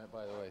compliment,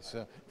 by the way.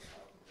 So,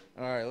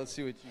 all right, let's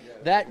see what you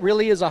got. That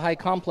really is a high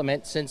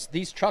compliment since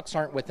these trucks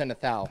aren't within a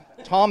thou.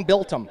 Tom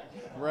built them.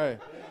 Right.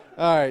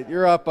 All right,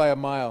 you're up by a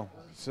mile.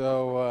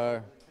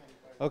 So,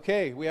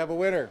 okay, we have a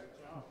winner.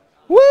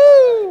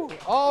 Woo!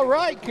 All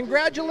right,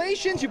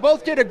 congratulations. You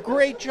both did a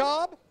great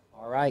job.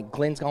 All right,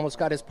 Glenn's almost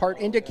got his part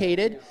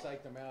indicated.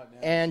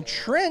 And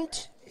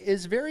Trent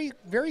is very,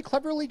 very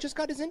cleverly just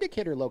got his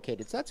indicator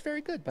located. So that's very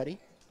good, buddy.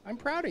 I'm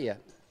proud of you.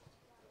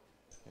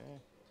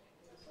 Okay.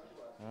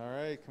 All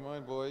right, come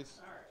on, boys.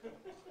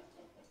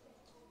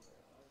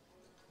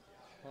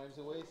 Time's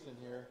a wasting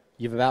here.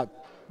 You've about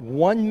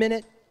 1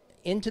 minute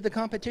into the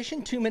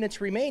competition, 2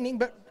 minutes remaining,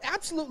 but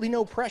absolutely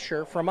no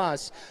pressure from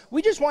us.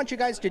 We just want you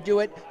guys to do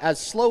it as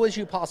slow as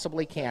you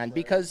possibly can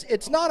because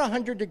it's not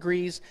 100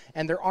 degrees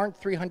and there aren't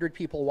 300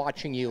 people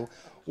watching you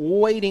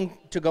waiting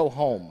to go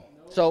home.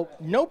 So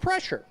no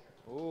pressure.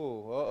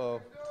 Ooh,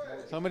 uh-oh.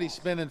 Somebody's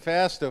spinning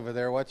fast over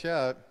there. Watch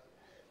out.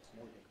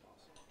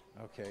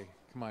 Okay,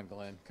 come on,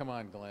 Glenn. Come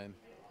on, Glenn.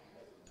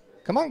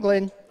 Come on,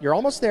 Glenn. You're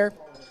almost there.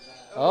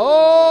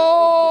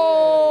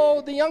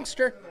 Oh, the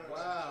youngster.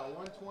 Wow,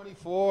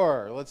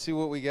 124. Let's see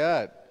what we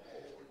got.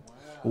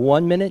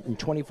 1 minute and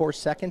 24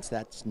 seconds.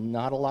 That's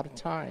not a lot of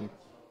time.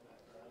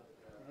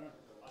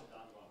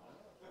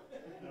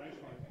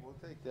 We'll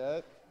take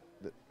that.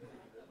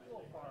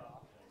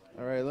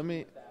 All right, let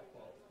me...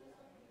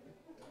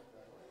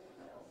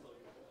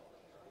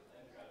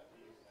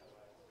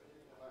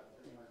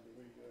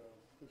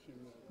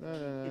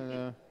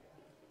 No.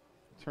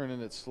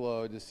 Turning it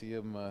slow just to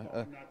give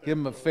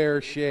him a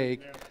fair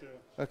shake.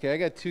 Okay, I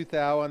got 2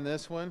 thou on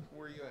this one.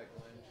 Where are you at,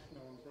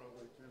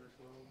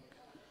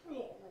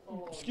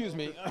 Glenn? Excuse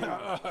me.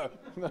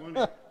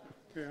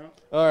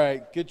 All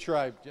right, good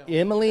try.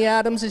 Emily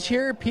Adams is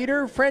here.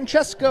 Peter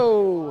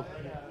Francesco.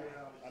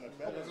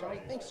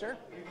 Thanks, sir.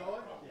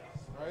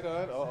 Right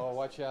on. Oh,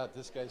 watch out.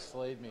 This guy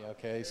slayed me.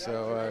 Okay,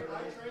 so,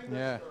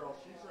 yeah.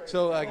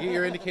 So get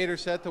your indicator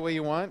set the way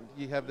you want.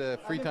 You have the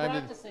free time to...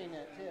 practicing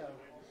it, too.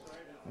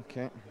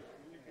 Okay.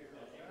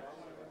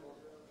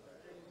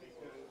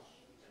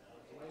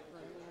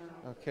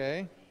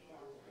 Okay.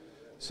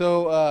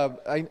 So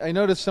I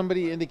noticed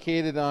somebody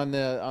indicated on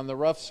the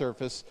rough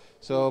surface.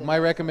 So my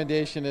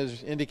recommendation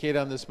is indicate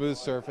on the smooth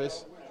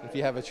surface if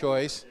you have a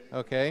choice.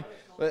 Okay.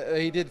 But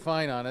he did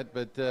fine on it.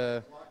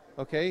 But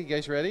okay, you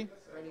guys ready?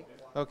 Ready.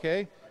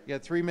 Okay. You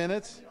got 3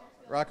 minutes.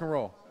 Rock and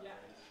roll.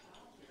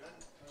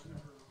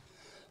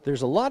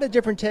 There's a lot of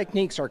different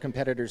techniques our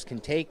competitors can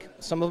take.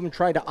 Some of them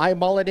try to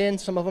eyeball it in.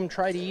 Some of them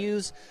try to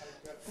use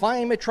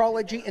fine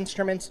metrology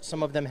instruments.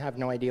 Some of them have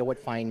no idea what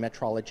fine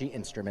metrology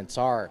instruments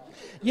are.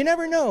 You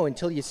never know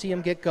until you see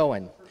them get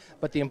going.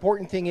 But the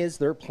important thing is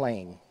they're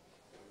playing.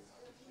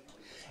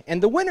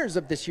 And the winners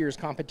of this year's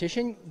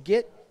competition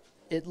get,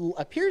 it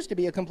appears to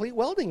be a complete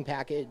welding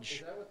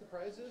package. Is that what the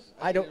prize is?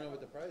 I don't know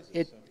what the prize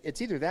is. It's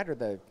either that or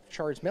the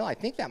Charles Mill. I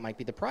think that might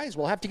be the prize.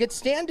 We'll have to get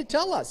Stan to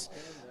tell us.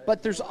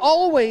 But there's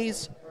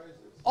always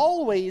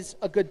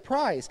a good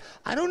prize.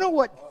 I don't know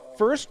what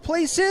first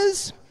place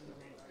is,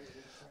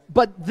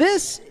 but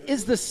this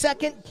is the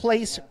second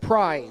place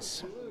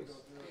prize.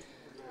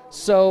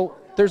 So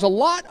there's a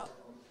lot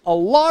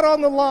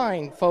on the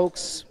line,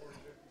 folks.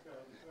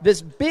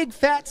 This big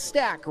fat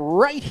stack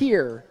right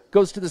here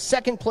goes to the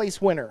second place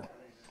winner.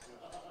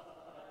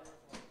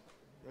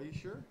 Are you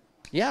sure?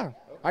 Yeah, okay.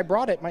 I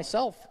brought it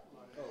myself.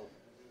 Oh.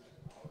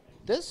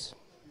 This?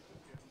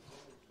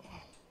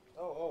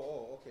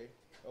 Oh, okay.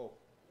 Oh,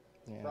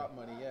 yeah. Prop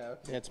money, yeah.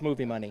 Okay. Yeah, it's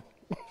movie money.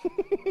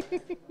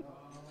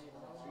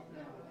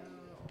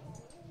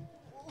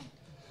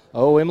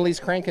 Oh, Emily's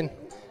cranking.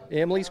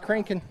 Emily's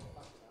cranking.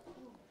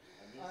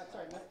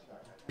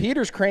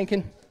 Peter's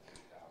cranking.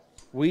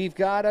 We've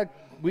got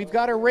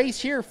a race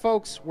here,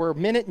 folks. We're a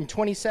minute and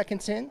 20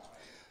 seconds in.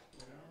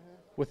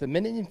 With a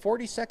minute and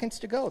 40 seconds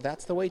to go.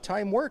 That's the way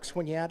time works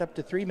when you add up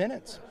to 3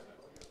 minutes.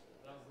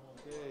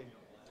 Okay.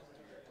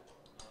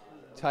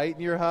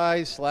 Tighten your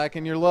highs,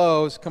 slacken your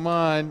lows. Come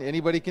on,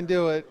 anybody can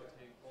do it.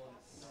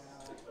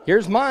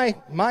 Here's my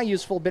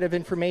useful bit of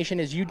information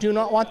is you do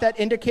not want that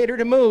indicator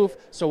to move,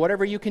 so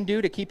whatever you can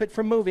do to keep it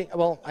from moving,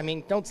 well, I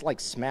mean, don't like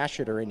smash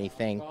it or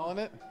anything. Calling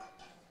it?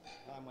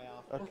 I'm way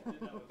off. Okay.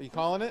 Are you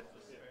calling it?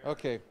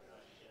 Okay.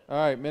 All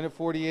right, minute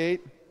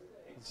 48.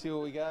 Let's see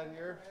what we got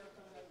here.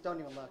 Don't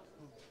even look.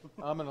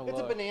 I'm going to look.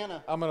 It's a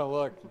banana. I'm going to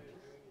look.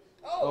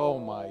 Oh,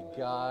 my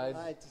God.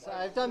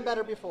 I've done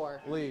better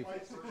before. Leave.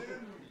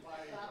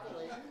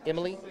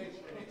 Emily,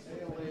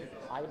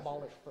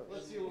 eyeball it first.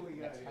 Let's see what we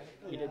got.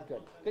 You did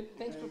good. Good.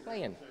 Thanks for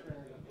playing.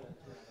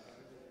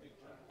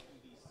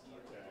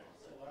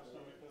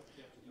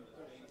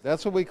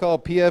 That's what we call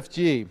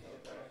PFG.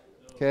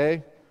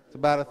 Okay? It's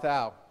about a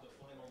thou.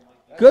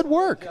 Good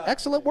work.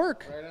 Excellent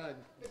work. Right on.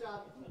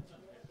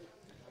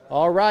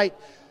 All right.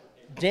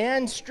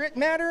 Dan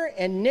Strittmatter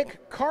and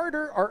Nick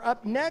Carter are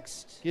up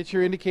next. Get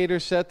your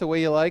indicators set the way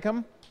you like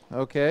them.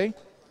 Okay?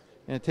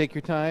 And take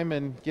your time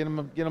and get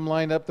them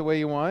lined up the way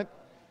you want.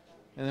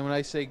 And then when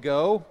I say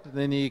go,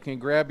 then you can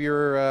grab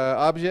your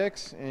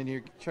objects and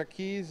your check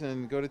keys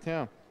and go to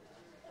town.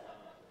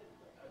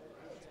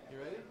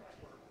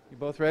 You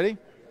both ready?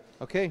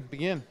 Okay,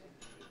 begin.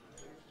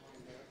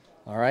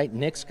 All right,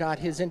 Nick's got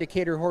his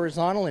indicator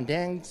horizontal and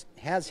Dan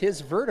has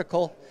his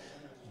vertical.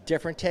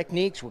 Different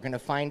techniques. We're going to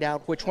find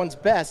out which one's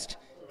best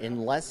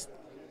in less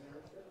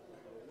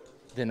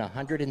than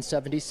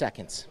 170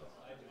 seconds.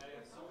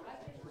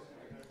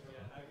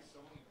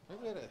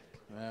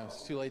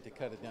 It's too late to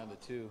cut it down to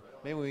 2.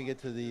 Maybe when we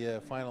get to the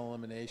final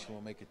elimination,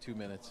 we'll make it 2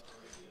 minutes.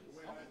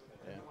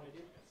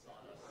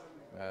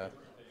 Yeah.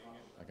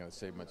 Not going to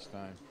save much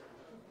time.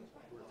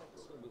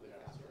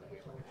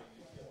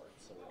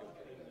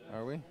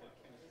 Are we?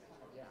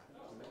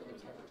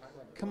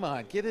 Come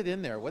on, get it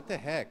in there. What the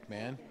heck,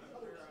 man?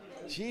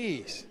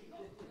 Jeez.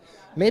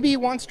 Maybe he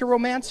wants to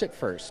romance it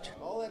first.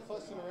 All that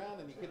fussing around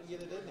and you couldn't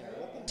get it in there.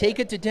 Take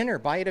it to dinner,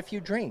 buy it a few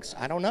drinks.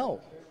 I don't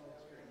know.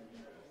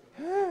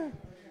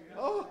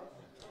 Oh,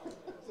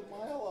 it's a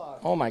mile off.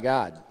 Oh my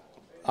God.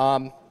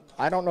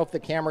 I don't know if the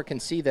camera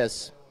can see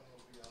this.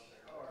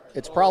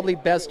 It's probably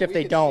best if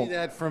they don't. See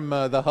that from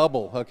the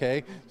Hubble,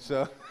 okay?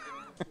 So.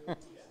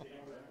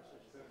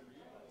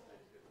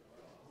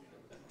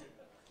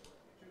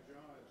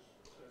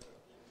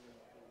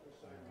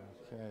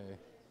 Okay.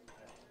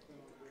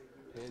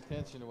 Pay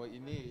attention to what you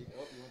need.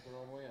 Oh, you went the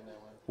wrong way on that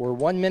one. We're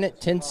 1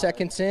 minute, 10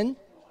 seconds in.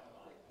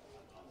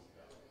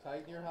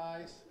 Tighten your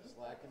highs,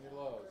 slacken your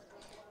lows.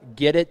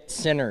 Get it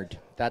centered.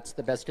 That's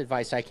the best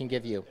advice I can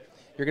give you.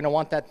 You're going to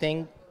want that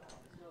thing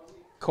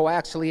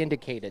coaxially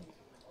indicated.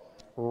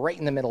 Right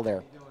in the middle there.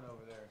 What are you doing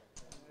over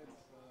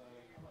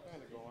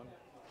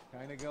there?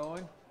 Kind of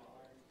going.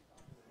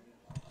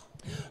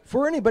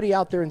 For anybody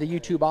out there in the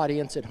YouTube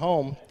audience at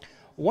home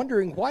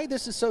wondering why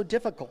this is so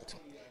difficult,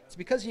 it's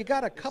because you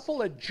got a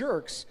couple of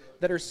jerks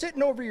that are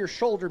sitting over your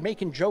shoulder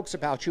making jokes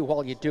about you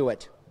while you do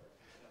it.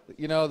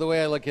 You know, the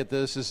way I look at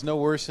this is no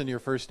worse than your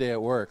first day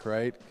at work,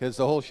 right? Because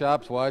the whole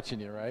shop's watching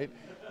you, right?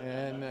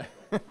 And a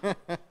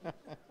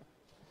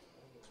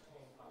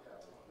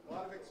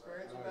lot of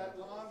experience with that,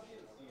 Tom?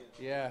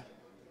 Yeah.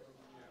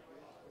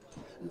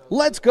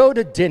 Let's go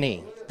to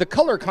Denny, the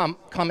color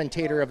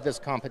commentator of this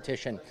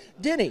competition.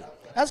 Denny,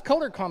 as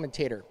color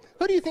commentator,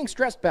 who do you think's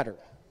dressed better?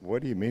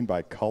 What do you mean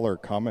by color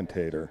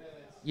commentator?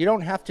 You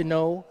don't have to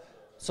know.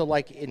 So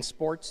like in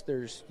sports,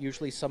 there's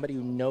usually somebody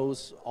who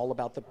knows all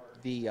about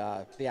the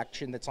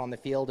action that's on the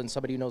field and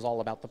somebody who knows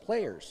all about the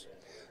players.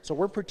 So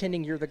we're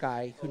pretending you're the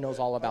guy who knows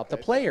all about the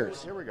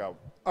players. Here we go.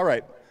 All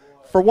right.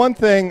 For one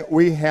thing,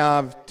 we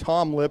have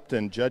Tom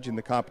Lipton judging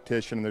the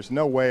competition, and there's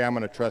no way I'm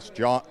going to trust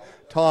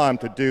Tom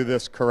to do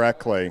this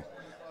correctly.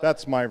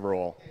 That's my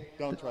rule.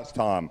 Don't trust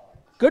Tom.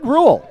 Good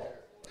rule.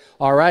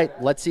 All right,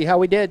 let's see how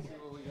we did.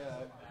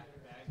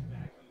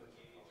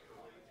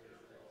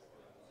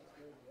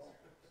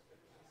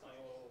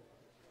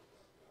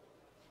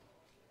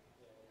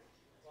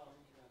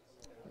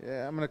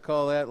 Yeah, I'm going to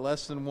call that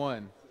less than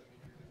 1.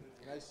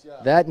 Nice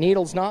job. That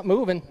needle's not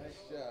moving. Nice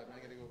job. I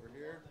got to go over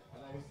here.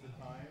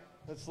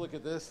 Let's look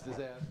at this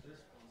disaster.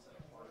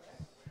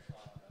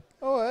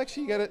 Oh,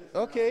 actually, you got it.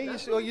 Okay,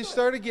 you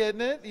started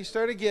getting it. You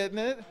started getting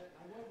it.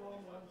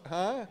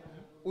 Huh?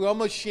 We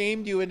almost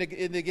shamed you into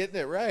getting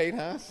it right,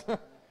 huh?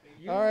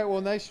 All right,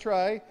 well, nice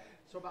try.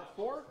 So about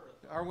 4?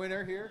 Our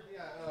winner here?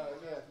 Yeah.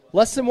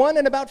 Less than 1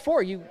 and about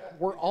 4. You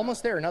were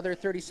almost there. Another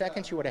 30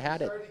 seconds, you would have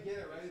had it.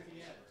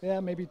 Yeah,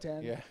 maybe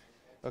 10. Yeah.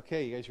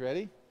 Okay, you guys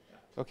ready?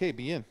 Okay,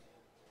 begin.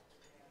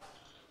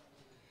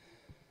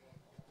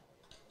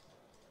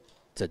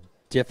 It's a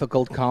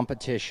difficult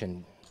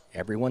competition.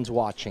 Everyone's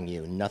watching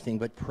you. Nothing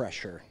but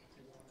pressure.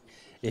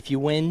 If you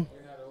win,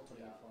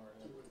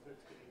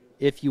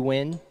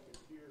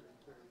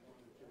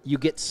 you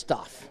get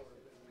stuff.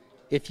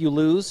 If you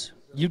lose,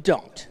 you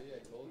don't.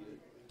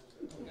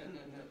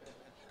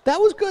 That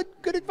was good.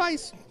 Good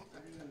advice.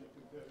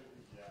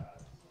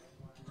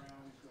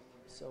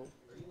 So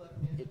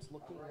it's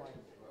looking like.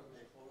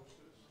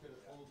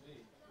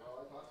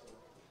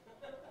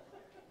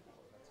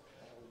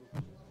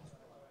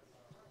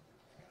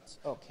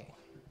 Okay.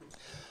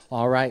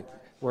 All right.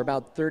 We're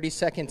about 30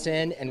 seconds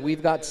in, and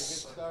we've got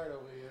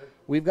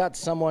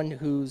someone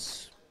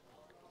who's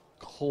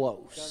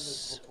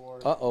close.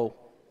 Uh-oh.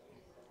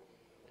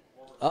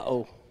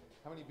 Uh-oh.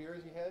 How many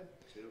beers you had?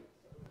 2.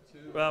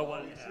 Well,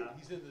 one.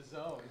 He's in the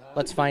zone. Huh?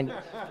 Let's find.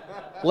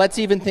 Let's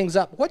even things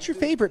up. What's your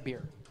favorite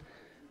beer?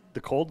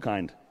 The cold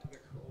kind.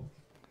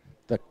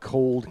 The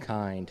cold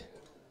kind.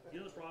 You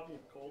know the problem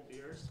with cold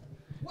beers?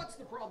 What's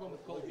the problem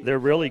with cold beers? They're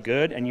really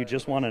good, and you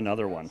just want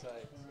another one.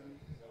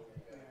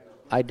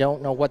 I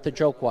don't know what the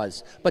joke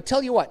was. But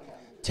tell you what.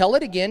 Tell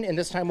it again, and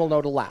this time we'll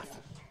know to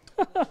laugh.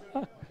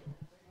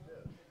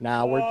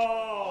 Now we're...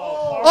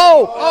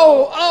 Oh,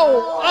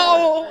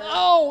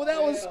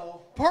 that was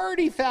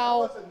party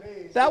foul.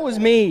 That was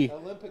me.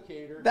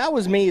 That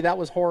was me. That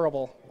was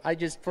horrible.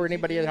 For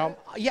anybody at home.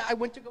 Yeah, I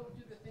went to go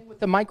do the thing with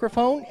the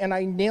microphone, and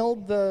I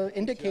nailed the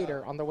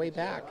indicator on the way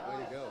back.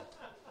 Way to go.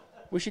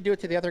 We should do it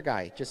to the other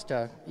guy, just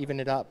to even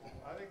it up.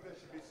 I think there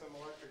should be some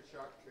electric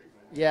shock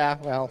treatment. Yeah,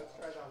 well. Let's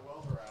try that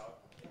welder out.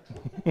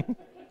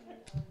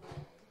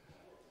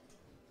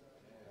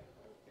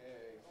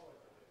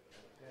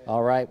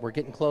 All right, we're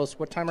getting close.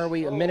 What time are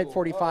we? A minute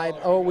 45.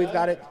 Oh, we've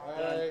got it.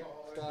 All right,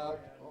 stop.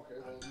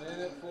 Okay,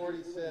 minute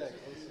 46.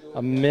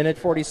 A minute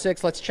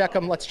 46. Let's check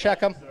them. Let's check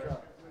them.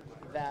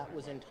 That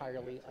was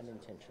entirely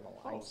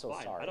unintentional. I'm so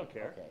fine. sorry. I don't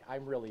care. Okay,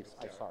 I'm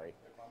sorry.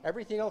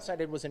 Everything else I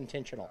did was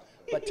intentional,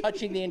 but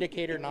touching the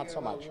indicator, not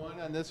so much. One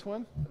on this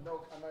one?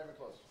 No, I'm not even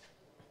close.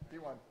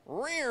 P1.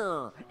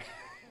 Rear.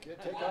 Did it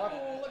take off?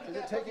 Is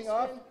it taking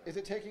off? Is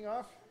it taking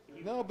off?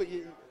 No, but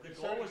The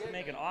goal was to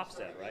make an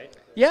offset, right?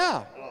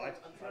 Yeah. Oh,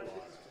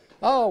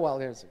 Oh, well,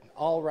 there's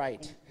all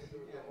right.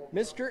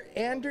 Mr.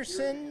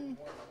 Anderson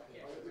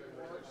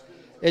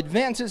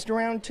advances to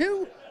round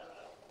 2.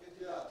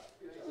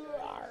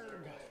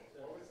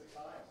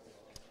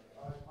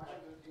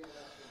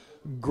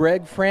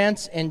 Greg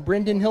France and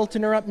Brendan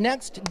Hilton are up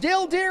next.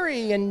 Dale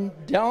Derry and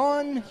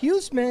Don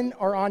Huseman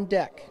are on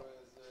deck.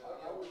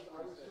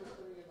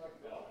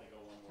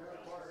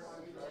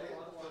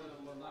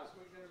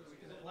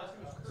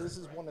 This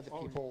is one of the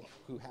people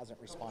who hasn't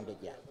responded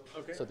yet.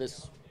 Okay. So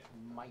this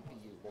might be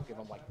you. We'll give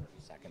him like 30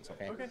 seconds,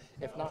 okay? Okay.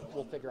 If not,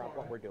 we'll figure out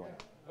what we're doing.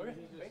 Okay,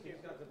 thank you.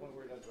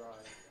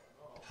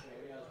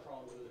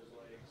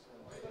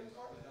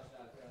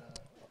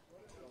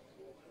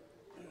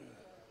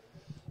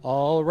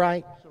 All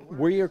right.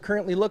 We are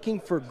currently looking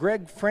for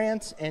Greg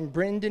France and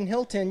Brendan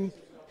Hilton.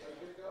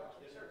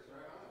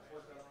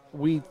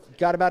 We've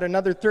got about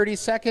another 30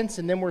 seconds,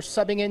 and then we're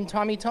subbing in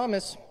Tommy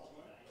Thomas.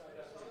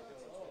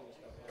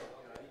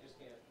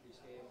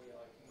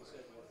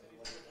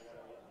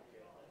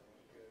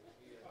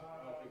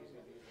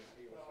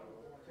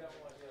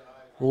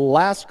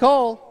 Last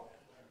call.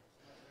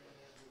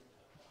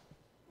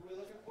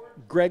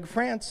 Greg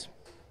France.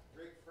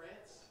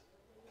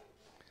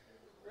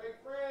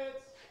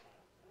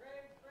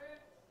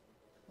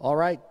 All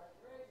right.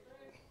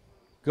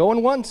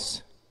 Going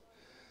once.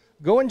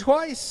 Going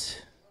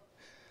twice.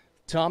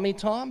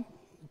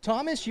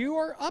 Thomas, you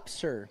are up,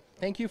 sir.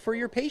 Thank you for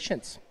your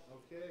patience.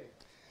 Okay.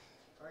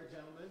 All right,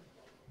 gentlemen.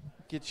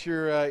 Get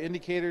your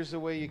indicators the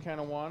way you kind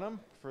of want them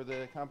for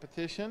the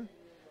competition.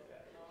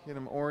 Get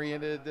them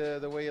oriented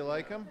the way you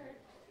like them.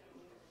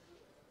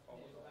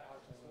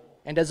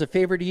 And as a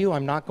favor to you,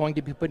 I'm not going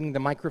to be putting the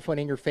microphone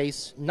in your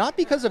face, not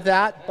because of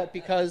that, but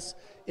because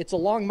it's a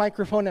long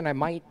microphone and I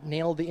might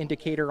nail the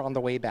indicator on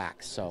the way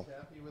back. So.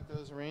 Happy with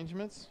those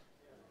arrangements?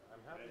 I'm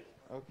happy.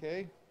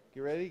 Okay. Get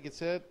ready, get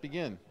set,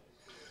 begin.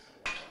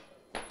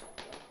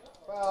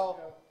 Foul.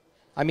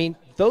 I mean,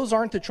 those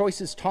aren't the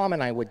choices Tom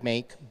and I would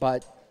make,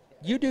 but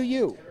you do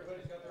you. We're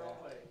going to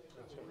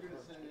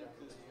send it up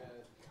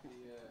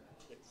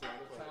to the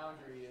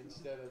foundry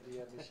instead of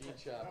the machine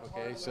shop,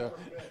 okay? So.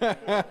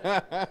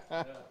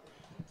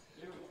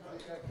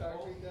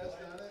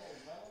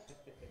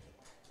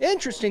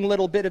 Interesting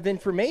little bit of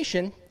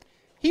information.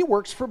 He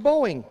works for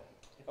Boeing.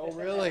 Oh,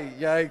 really?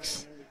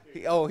 Yikes.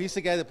 He's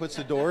the guy that puts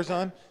the doors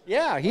on?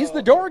 Yeah, he's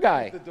the door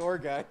guy. He's the door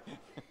guy.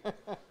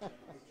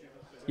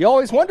 You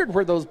always wondered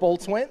where those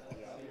bolts went.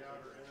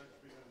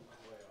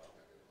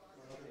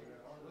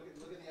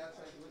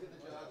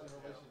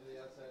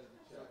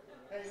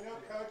 Hey, no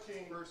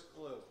coaching. First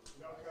clue.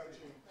 No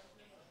coaching.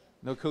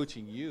 No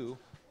coaching you.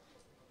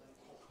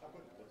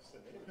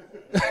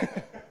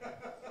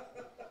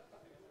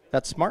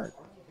 That's smart.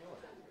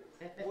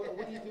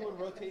 What are you doing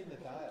rotating the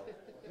dial?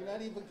 You're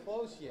not even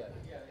close yet.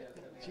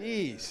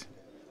 Jeez.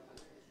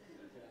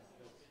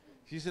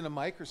 She's using a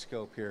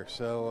microscope here,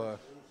 so...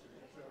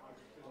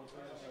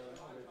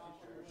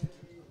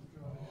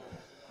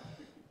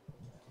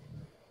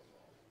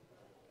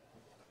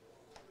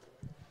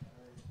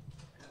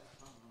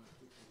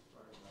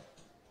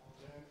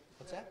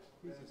 What's that?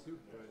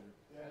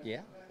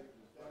 Yeah.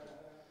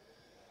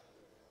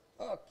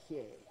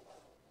 Okay.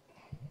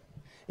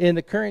 In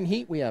the current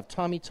heat, we have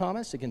Tommy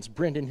Thomas against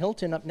Brendan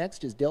Hilton. Up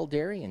next is Dale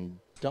Derry and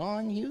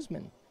Don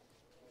Huseman.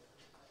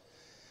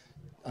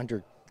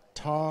 Under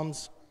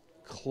Tom's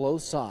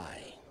close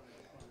eye,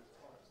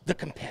 the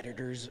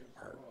competitors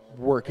are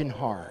working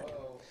hard.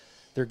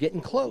 They're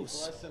getting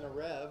close. Less than a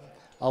rev.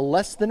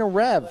 Less than a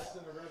rev. Less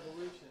than a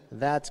revolution.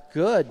 That's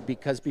good,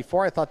 because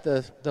before I thought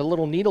the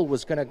little needle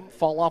was going to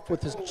fall off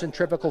with the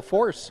centrifugal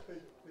force.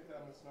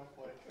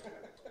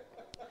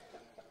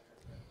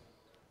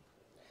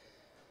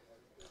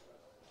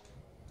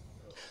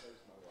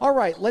 All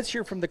right, let's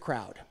hear from the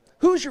crowd.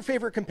 Who's your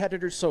favorite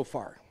competitor so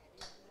far?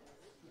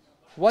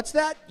 What's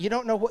that? You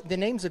don't know what the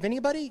names of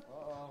anybody?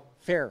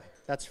 Fair.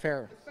 That's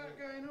fair. That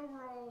guy in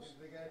overalls.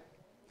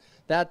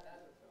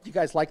 That, you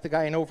guys like the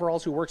guy in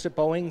overalls who works at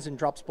Boeing's and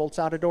drops bolts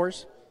out of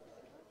doors?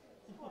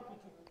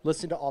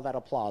 Listen to all that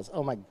applause.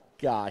 Oh my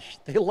gosh,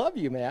 they love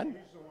you, man.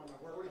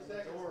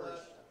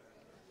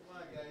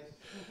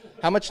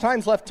 How much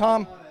time's left,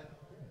 Tom?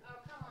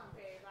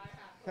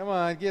 Come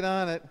on, get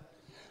on it.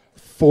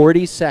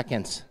 40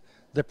 seconds.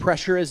 The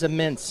pressure is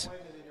immense.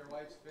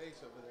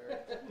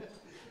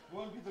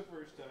 Won't be the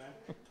first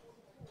time.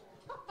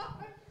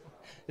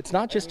 It's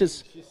not just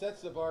his. She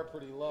sets the bar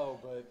pretty low,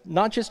 but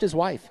Not just his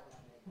wife.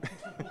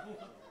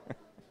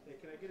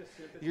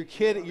 your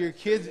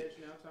kid's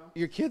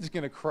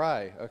gonna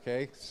cry.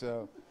 Okay,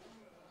 so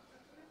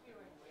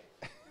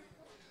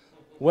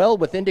Well,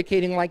 with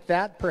indicating like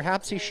that,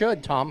 perhaps he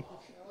should, Tom.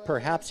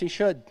 Perhaps he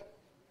should.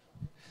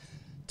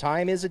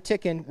 Time is a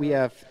ticking. We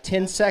have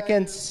 10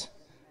 seconds.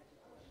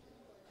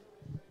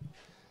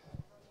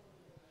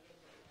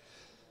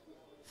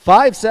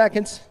 5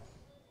 seconds.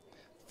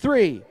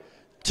 3,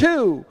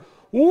 2,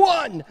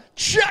 1.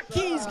 Chuck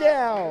keys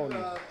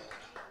down.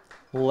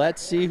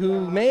 Let's see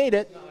who made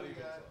it.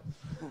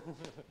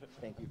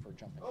 Thank you for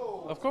jumping.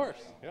 Of course.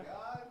 Yeah.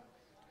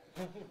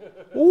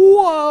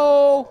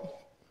 Whoa!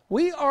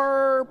 We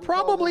are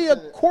probably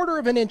a quarter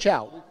of an inch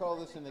out. We call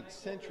this an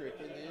eccentric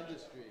in the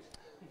industry.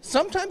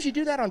 Sometimes you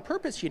do that on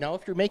purpose, you know,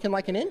 if you're making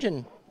like an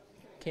engine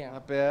cam.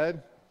 Not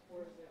bad.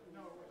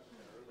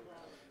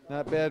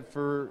 Not bad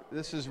for,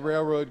 this is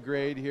railroad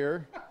grade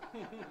here.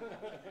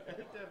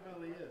 It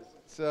definitely is.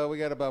 So we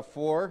got about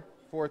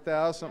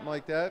 4,000, something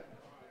like that.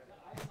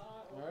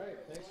 All right,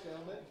 thanks,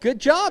 gentlemen. Good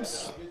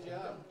jobs. Good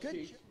job.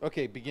 Good.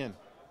 Okay, begin.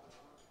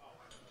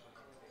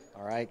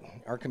 All right,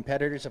 our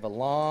competitors have a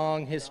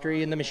long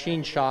history in the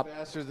machine shop.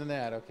 Faster than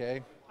that,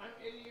 okay? I'm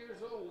 80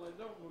 years old. I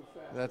don't move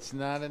fast. That's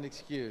not an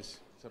excuse.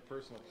 It's a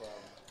personal problem.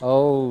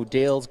 Oh,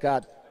 Dale's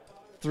got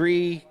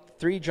three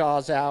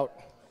jaws out.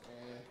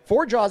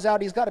 4 jaws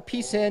out. He's got a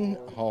piece in.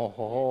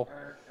 Oh.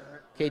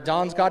 Okay,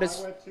 Don's got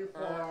his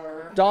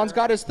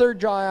 3rd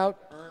jaw out.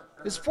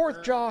 His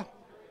 4th jaw.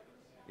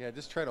 Yeah,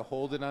 just try to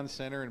hold it on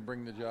center and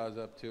bring the jaws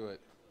up to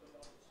it.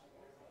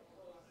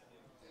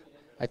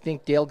 I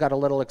think Dale got a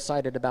little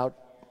excited about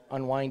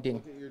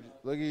unwinding.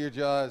 Look at your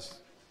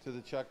jaws to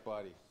the chuck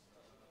body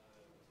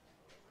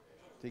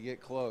to get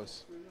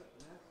close.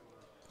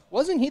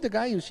 Wasn't he the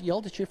guy who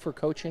yelled at you for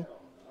coaching?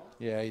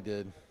 Yeah, he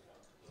did.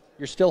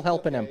 You're still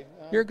helping him.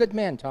 You're a good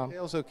man, Tom.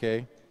 Dale's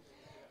okay.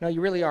 No, you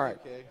really are.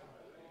 Okay.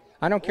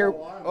 I don't care.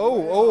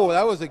 Oh,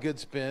 that was a good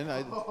spin.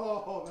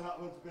 Oh, that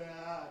was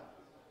bad.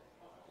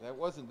 That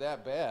wasn't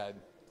that bad.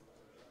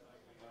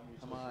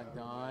 Come on,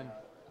 Don.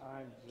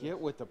 Get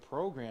with the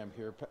program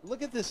here.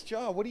 Look at this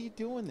jaw. What are you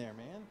doing there,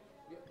 man?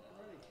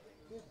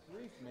 Good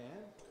grief, man.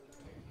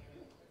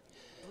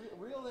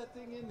 Reel that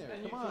thing in there.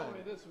 Come on.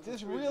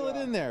 Just reel it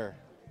in there.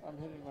 I'm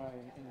hitting my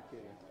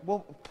indicator. Well,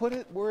 put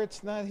it where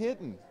it's not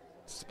hitting.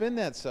 Spin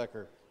that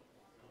sucker.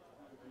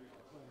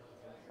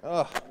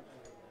 Oh,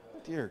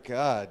 dear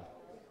God.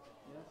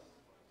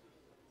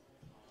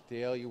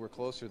 Dale, you were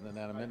closer than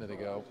that a minute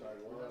ago.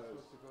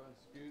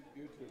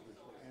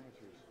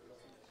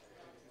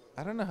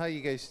 I don't know how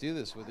you guys do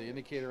this with the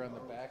indicator on the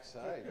back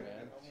side,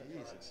 man.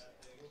 Jesus.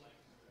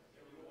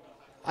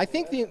 I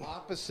think the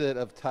opposite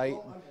of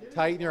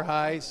tighten your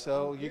highs.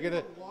 So you're going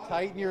to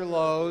tighten your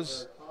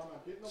lows,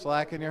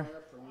 slacken your...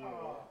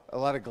 A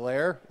lot of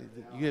glare?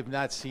 You have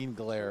not seen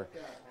glare.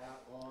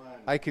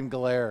 I can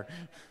glare.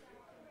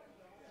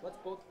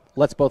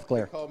 Let's both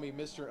glare. They call me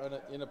Mr.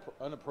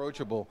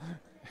 Unapproachable.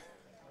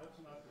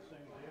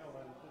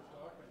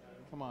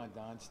 Come on,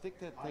 Don. Stick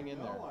that thing in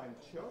there.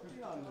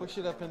 Push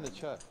it up in the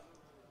chuck.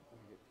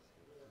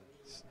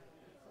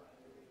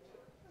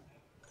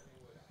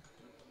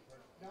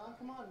 Don,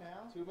 come on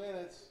now. 2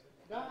 minutes.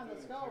 Don,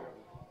 let's go.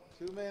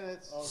 2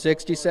 minutes.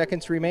 60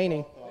 seconds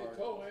remaining.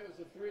 They told me it was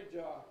a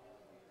 3-jaw.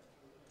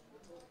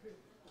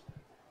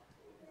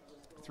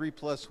 3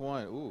 plus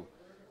 1. Ooh,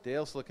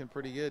 Dale's looking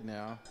pretty good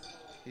now.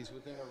 He's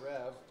within a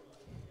rev.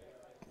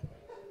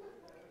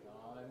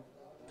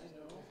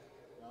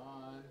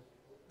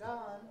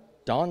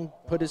 Don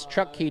put his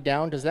chuck key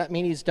down. Does that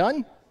mean he's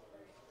done?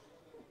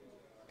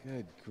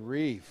 Good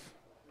grief.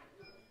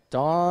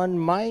 Don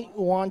might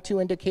want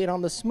to indicate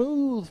on the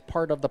smooth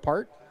part of the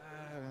part.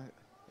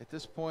 At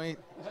this point,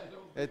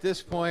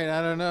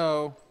 I don't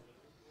know.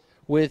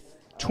 With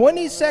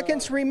 20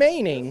 seconds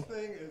remaining. This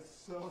thing is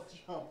so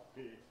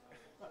jumpy.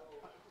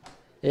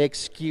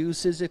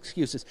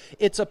 Excuses.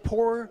 It's a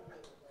poor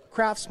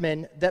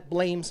craftsman that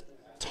blames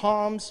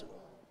Tom's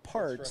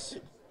parts.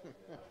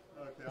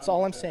 That's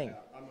all I'm saying.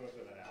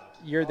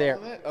 You're there.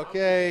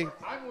 Okay.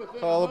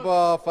 Call the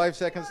ball. 5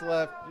 seconds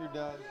left. You're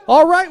done.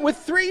 All right, with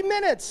 3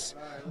 minutes,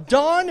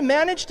 Don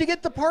managed to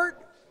get the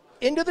part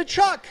into the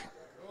chuck.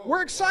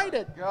 We're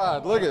excited.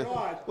 God, look at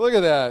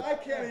that. I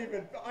can't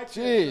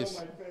Jeez.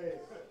 feel my face.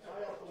 I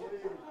have to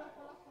leave.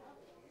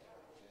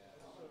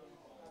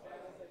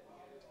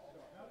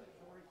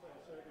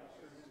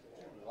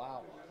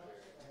 Wow.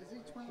 Is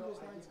each one of those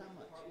lines how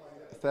much?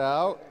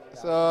 Thou.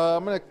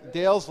 So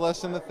Dale's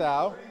less than the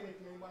thou.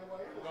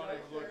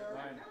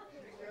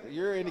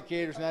 Your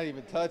indicator's not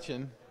even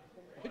touching.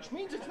 Which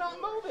means it's not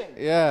moving.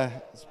 Yeah,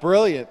 it's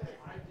brilliant.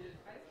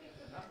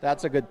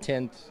 That's a good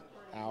 10th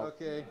out.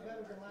 Okay.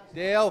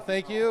 Dale,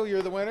 thank you.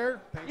 You're the winner.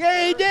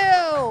 Yay,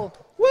 Dale!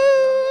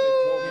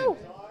 Woo!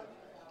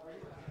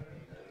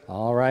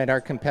 All right, our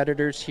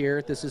competitors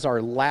here. This is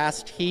our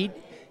last heat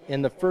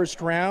in the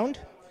first round.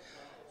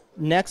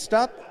 Next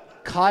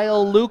up,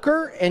 Kyle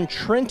Luker and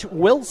Trent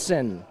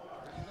Wilson.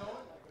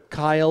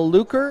 Kyle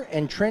Luker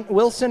and Trent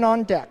Wilson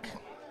on deck.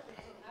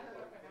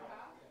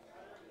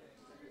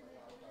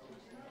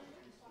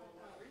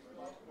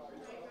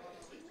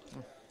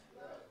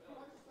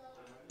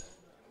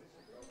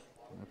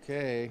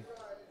 Okay.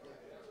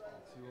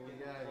 Let's see what we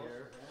got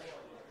here.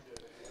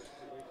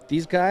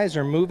 These guys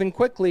are moving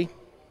quickly.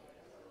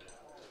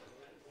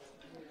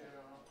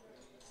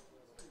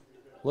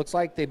 Looks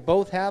like they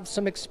both have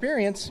some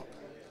experience.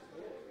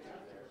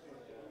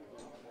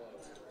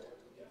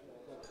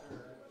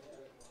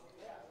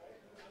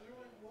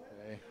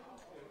 Okay.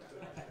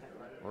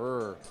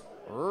 Rrr.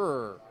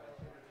 Rrr.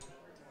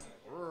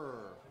 Rrr.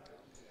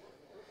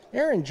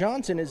 Aaron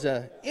Johnson is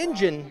an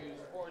engine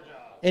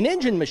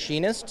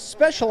machinist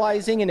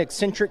specializing in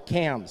eccentric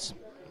cams.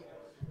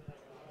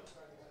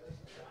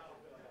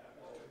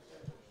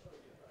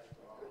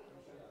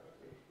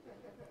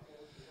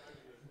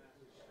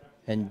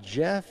 And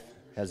Jeff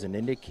has an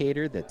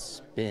indicator that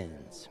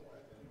spins.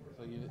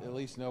 So you at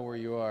least know where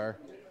you are.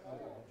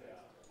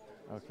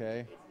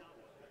 Okay.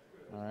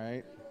 All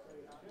right.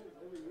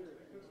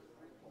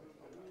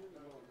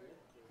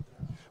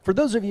 For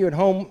those of you at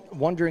home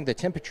wondering the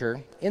temperature,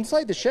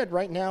 inside the shed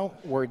right now,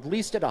 we're at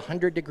least at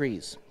 100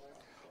 degrees.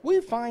 We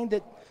find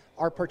that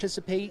our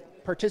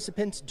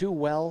participants do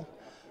well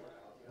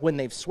when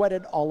they've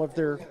sweated all of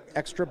their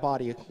extra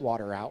body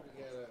water out.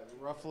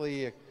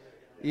 Roughly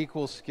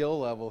equal skill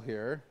level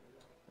here,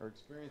 or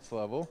experience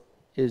level.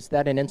 Is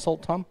that an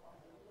insult, Tom?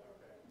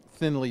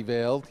 Thinly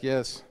veiled,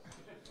 yes.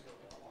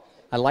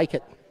 I like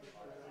it.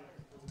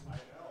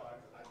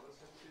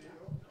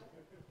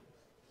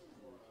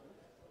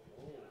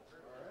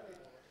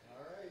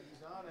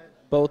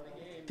 Both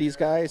of these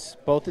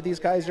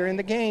guys are in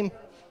the game.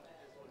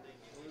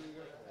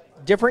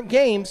 Different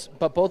games,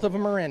 but both of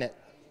them are in it.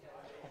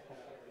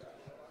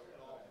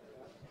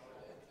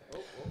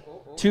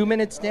 2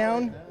 minutes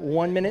down,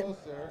 1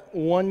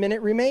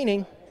 minute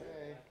remaining.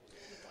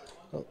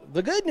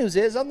 The good news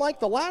is,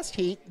 unlike the last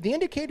heat, the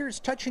indicator is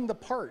touching the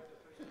part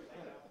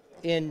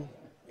in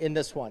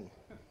this one.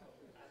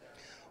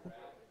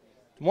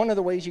 One of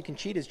the ways you can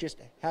cheat is just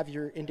have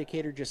your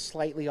indicator just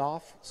slightly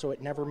off so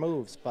it never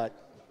moves, but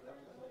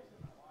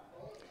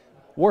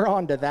we're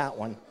on to that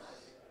one.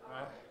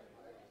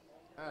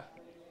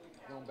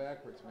 Going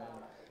backwards, man.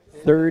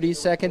 30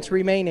 seconds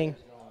remaining.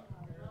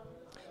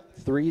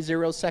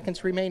 30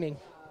 seconds remaining.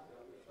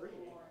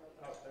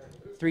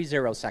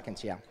 30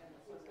 seconds, yeah.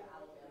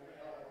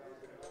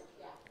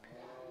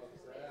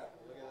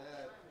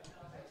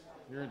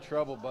 You're in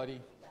trouble, buddy.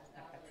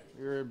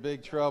 You're in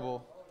big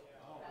trouble.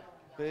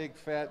 Big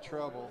fat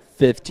trouble.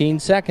 15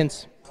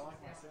 seconds.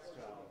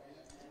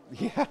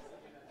 Yeah.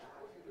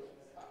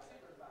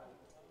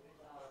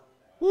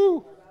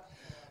 Woo.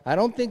 I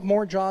don't think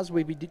more jaws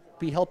would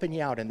be helping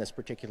you out in this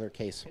particular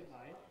case.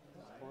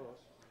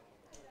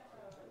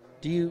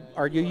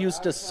 Are you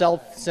used to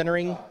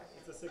self-centering?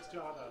 It's a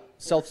 6-jaw.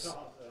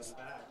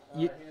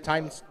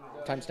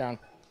 Times down.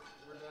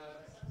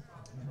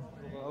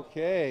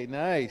 Okay,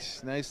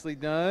 nice. Nicely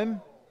done.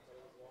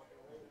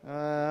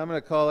 I'm going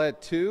to call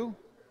that 2.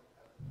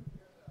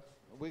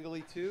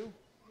 Wiggly 2.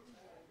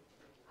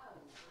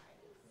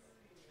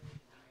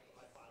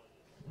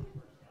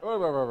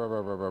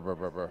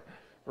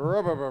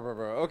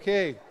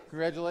 Okay,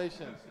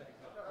 congratulations.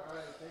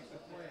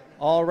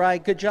 All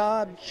right, good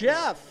job,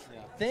 Jeff.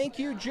 Thank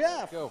you,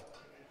 Jeff. Go.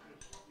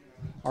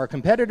 Our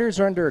competitors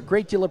are under a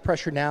great deal of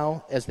pressure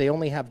now as they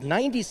only have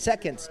 90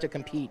 seconds to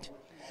compete.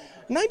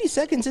 90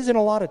 seconds isn't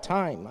a lot of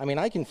time. I mean,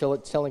 I can fill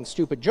it telling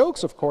stupid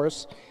jokes, of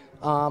course,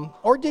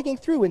 or digging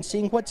through and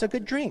seeing what's a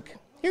good drink.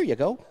 Here you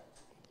go.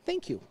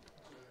 Thank you.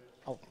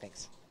 Oh,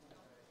 thanks.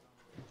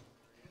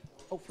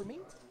 Oh, for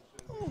me?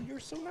 Oh, you're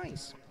so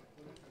nice.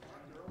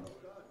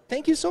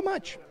 Thank you so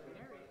much.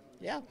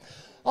 Yeah.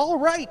 All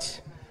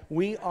right.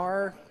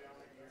 We're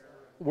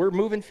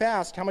moving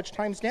fast. How much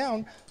time's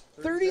down?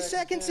 30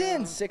 seconds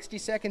in, 60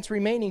 seconds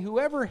remaining.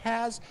 Whoever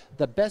has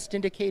the best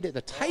indicated,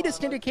 the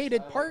tightest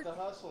indicated part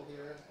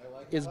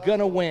is going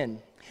to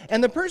win.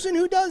 And the person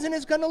who doesn't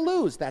is going to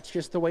lose. That's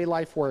just the way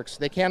life works.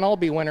 They can't all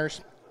be winners.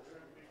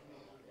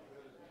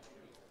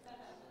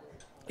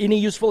 Any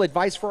useful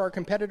advice for our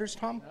competitors,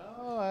 Tom?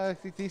 Oh, I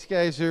think these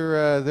guys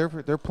are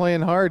they're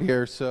playing hard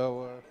here.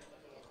 So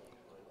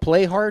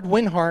play hard,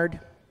 win hard,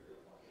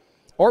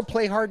 or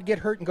play hard, get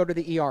hurt, and go to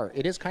the ER.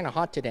 It is kind of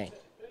hot today.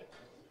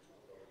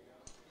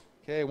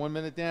 Okay, 1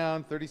 minute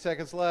down, 30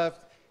 seconds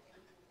left.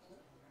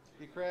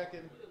 Keep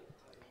cracking.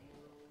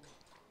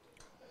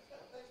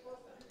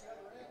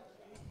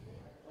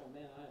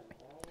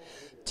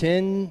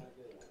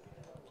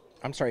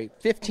 I'm sorry,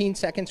 15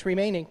 seconds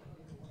remaining.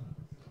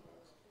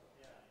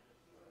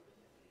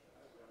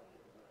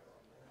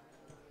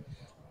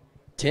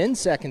 Ten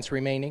seconds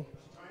remaining.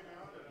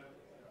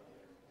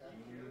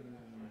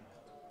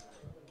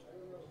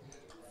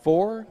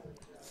 4,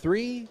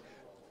 3,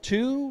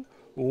 2,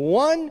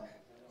 1.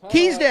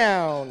 Keys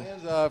down.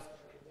 Hands off.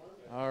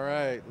 All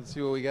right, let's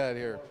see what we got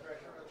here.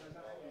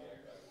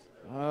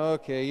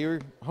 Okay,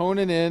 you're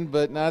honing in,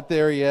 but not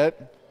there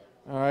yet.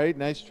 All right,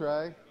 nice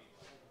try.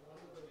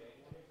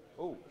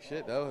 Oh,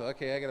 shit. Oh,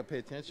 okay, I got to pay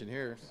attention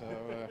here. So,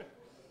 35.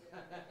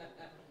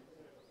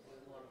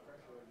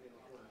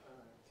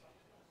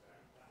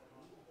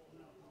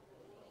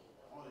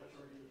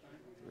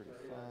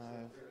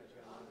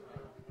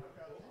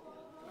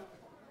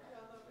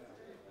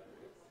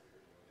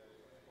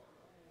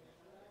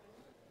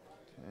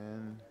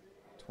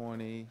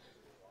 20.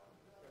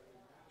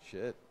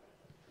 Shit.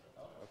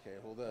 Okay,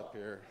 hold up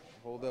here.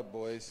 Hold up,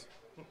 boys.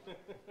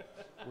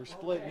 We're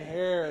splitting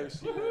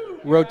hairs.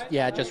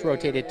 Yeah, just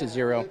rotate it to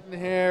 0. Splitting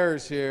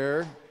hairs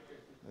here.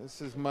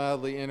 This is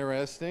mildly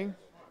interesting.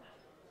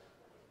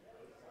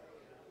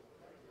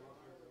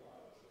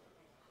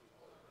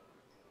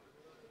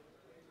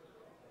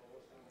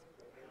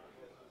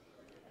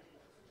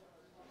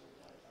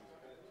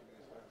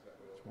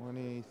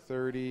 $20,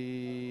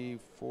 $30,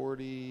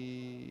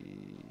 $40.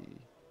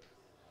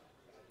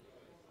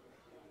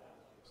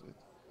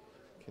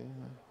 Okay.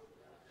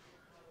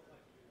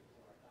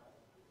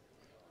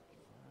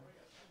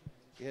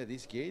 Yeah,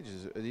 these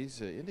gauges,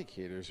 these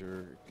indicators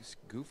are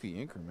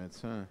goofy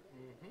increments, huh?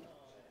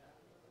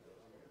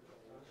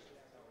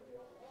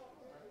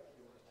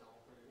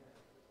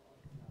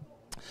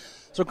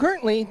 So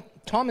currently,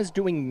 Tom is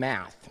doing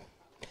math.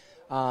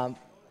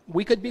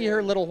 We could be here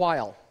a little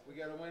while. We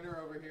got a winner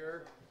over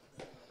here,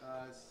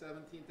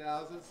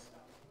 17,000.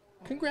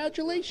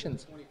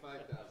 Congratulations.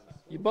 25,000.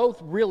 You both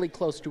really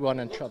close to on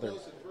each other.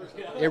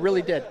 It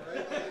really did.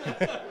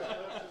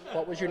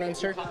 What was your name,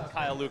 sir?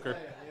 Kyle Luker.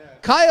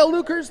 Kyle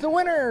Luker's the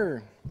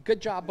winner.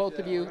 Good job, both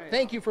of you.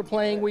 Thank you for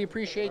playing. We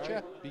appreciate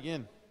you.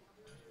 Begin.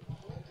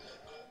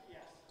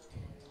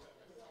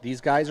 These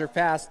guys are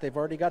fast. They've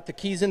already got the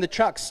keys in the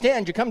chuck.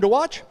 Stan, you come to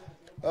watch?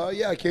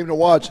 Yeah, I came to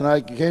watch, and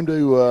I came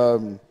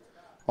to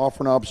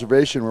offer an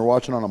observation. We're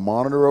watching on a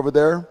monitor over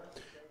there,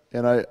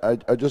 and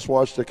I just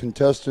watched a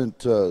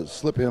contestant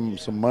slip him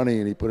some money,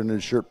 and he put it in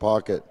his shirt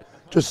pocket.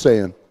 Just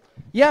saying.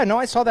 Yeah, no,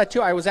 I saw that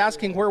too. I was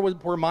asking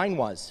where mine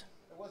was.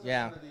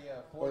 Yeah.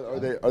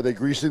 Are they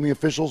greasing the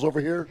officials over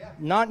here?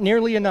 Not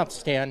nearly enough,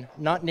 Stan.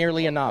 Not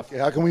nearly enough. Okay,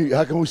 how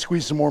can we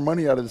squeeze some more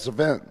money out of this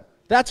event?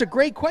 That's a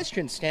great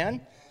question,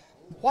 Stan.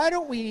 Why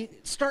don't we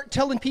start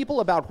telling people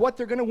about what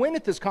they're going to win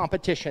at this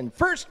competition?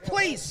 First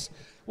place.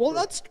 Well,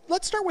 let's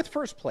start with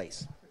first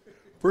place.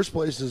 First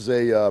place is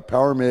a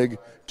Power MiG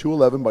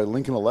 211 by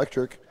Lincoln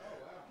Electric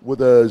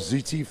with a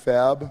ZT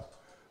Fab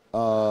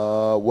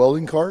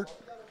welding cart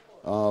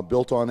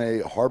built on a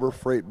Harbor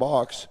Freight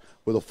box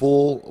with a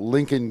full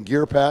Lincoln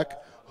gear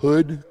pack,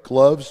 hood,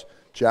 gloves,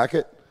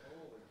 jacket,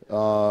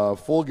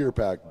 full gear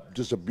pack.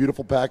 Just a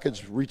beautiful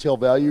package. Retail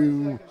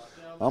value,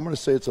 I'm going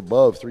to say it's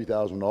above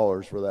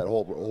 $3,000 for that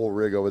whole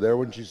rig over there.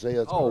 Wouldn't you say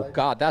that's Oh, right?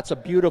 God, that's a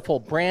beautiful,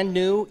 brand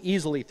new,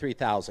 easily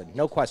 $3,000,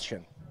 no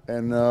question.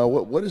 And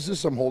what is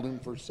this I'm holding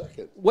for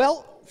second?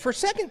 Well, for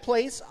second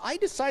place, I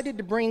decided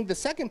to bring the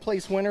second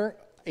place winner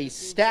a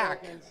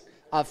stack,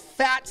 a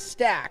fat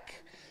stack,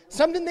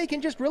 something they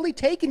can just really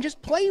take and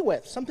just play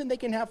with, something they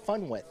can have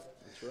fun with.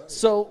 That's right.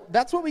 So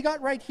that's what we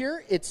got right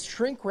here. It's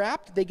shrink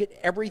wrapped. They get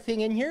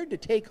everything in here to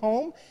take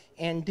home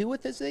and do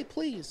with as they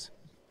please.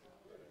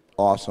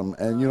 Awesome.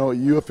 And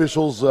you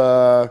officials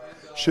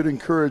should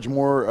encourage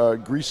more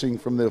greasing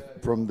from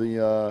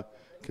the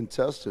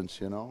contestants.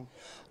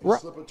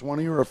 Slip a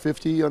 20 or a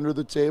 50 under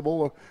the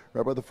table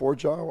right by the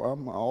forge. I'll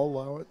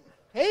allow it.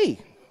 Hey,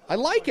 I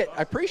like it.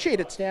 I appreciate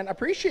it, Stan. I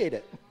appreciate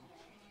it.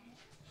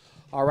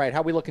 All right,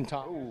 how we looking,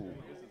 Tom? Ooh.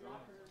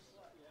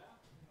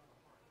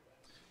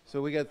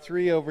 So we got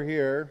 3 over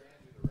here.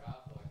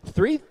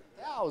 3?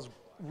 That was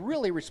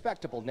really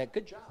respectable, Nick.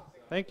 Good job.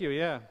 Thank you,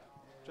 yeah.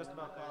 Just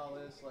about call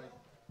this like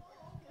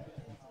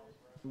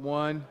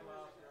 1.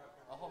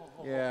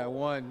 Yeah,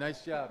 1.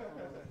 Nice job.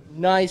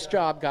 Nice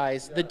job,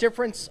 guys. The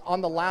difference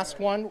on the last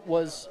one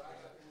was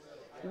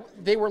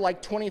they were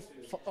like 20,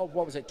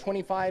 what was it,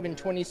 25 and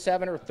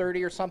 27 or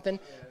 30 or something.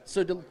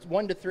 So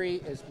 1 to 3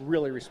 is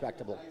really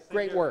respectable.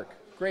 Great work.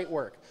 Great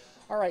work.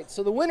 All right,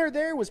 so the winner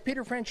there was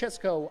Peter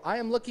Francesco. I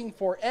am looking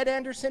for Ed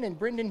Anderson and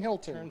Brendan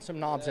Hilton. Turn some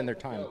knobs in their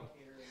time.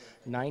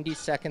 90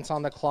 seconds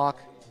on the clock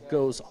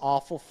goes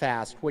awful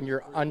fast when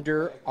you're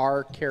under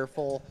our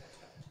careful,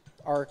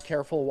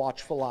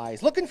 watchful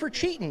eyes. Looking for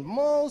cheating.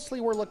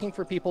 Mostly we're looking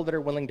for people that are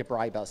willing to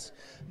bribe us.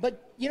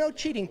 But,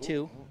 cheating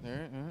too.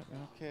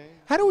 Okay.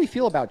 How do we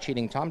feel about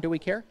cheating, Tom? Do we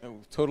care?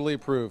 Totally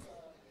approve.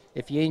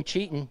 If you ain't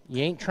cheating,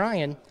 you ain't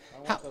trying.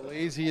 The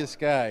laziest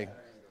guy.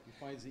 He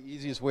finds the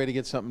easiest way to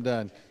get something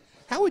done.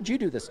 How would you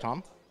do this,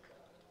 Tom?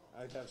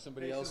 I'd have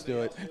somebody else do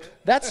it.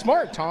 That's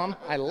smart, Tom.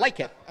 I like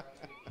it.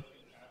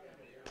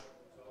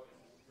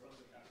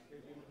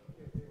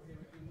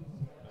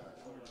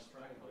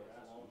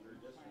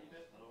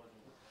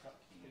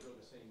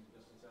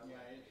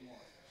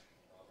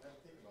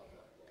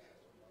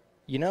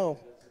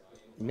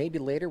 Maybe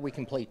later we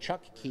can play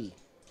Chuck Key.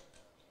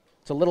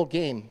 It's a little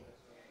game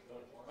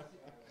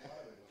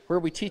where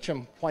we teach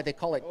them why they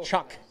call it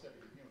Chuck.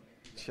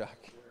 Chuck.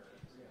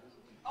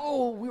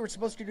 Oh, we were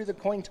supposed to do the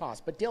coin toss,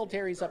 but Dale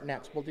Terry's up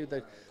next. We'll do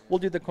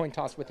the coin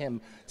toss with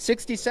him.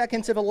 60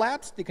 seconds have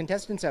elapsed. The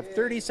contestants have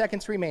 30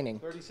 seconds remaining.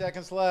 30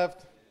 seconds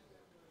left.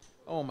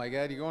 Oh my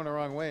God, you're going the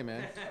wrong way,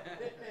 man.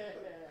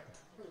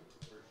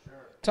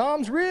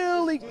 Tom's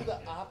really do the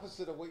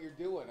opposite of what you're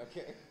doing,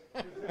 okay?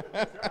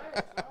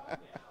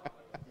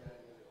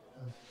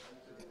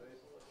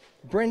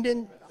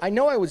 Brendan, I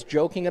know I was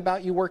joking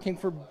about you working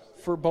for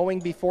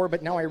Boeing before,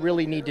 but now I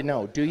really need to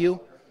know. Do you?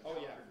 Oh,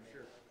 yeah, for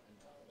sure.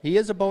 He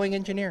is a Boeing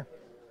engineer.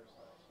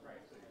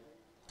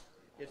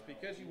 It's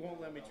because you won't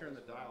let me turn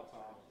the dial,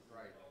 Tom.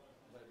 Right.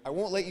 I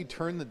won't let you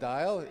turn the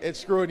dial? It's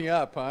screwing you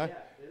up, huh? Yeah,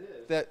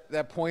 it is.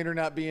 That pointer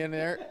not being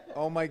there?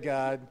 Oh, my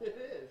God. It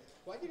is.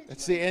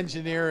 It's the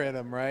engineer in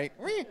him, right?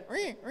 God,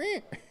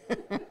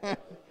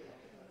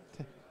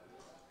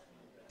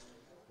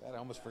 I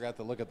almost forgot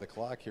to look at the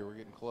clock here. We're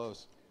getting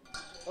close.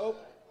 Oh,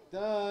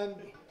 done.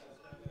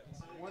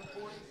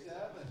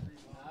 147.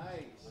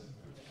 Nice.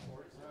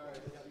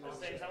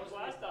 Same time as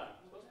last time.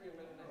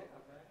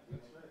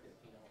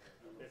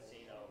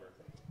 15 over.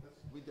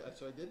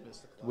 So I did miss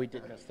the clock. We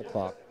did miss the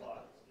clock.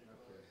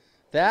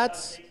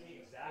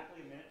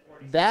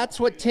 That's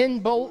what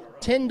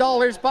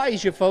 $10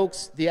 buys you,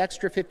 folks. The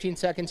extra 15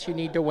 seconds you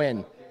need to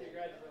win.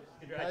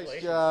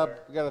 Nice job.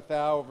 We got a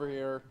thou over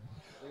here.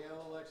 We got a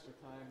little extra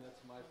time.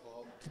 That's my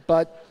fault.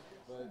 But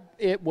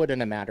it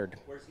wouldn't have mattered.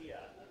 Where's he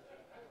at?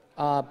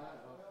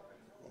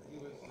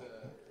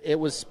 It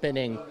was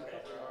spinning.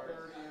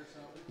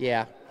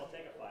 Yeah. I'll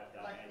take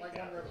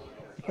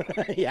a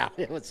 5 Yeah,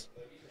 it was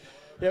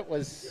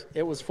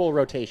full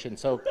rotation.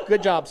 So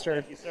good job,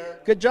 sir. Thank you, sir.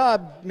 Good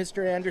job,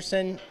 Mr.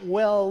 Anderson.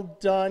 Well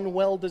done.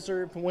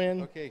 Well-deserved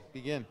win. Okay,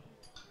 begin.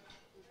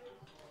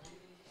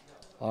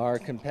 Our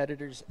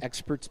competitors,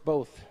 experts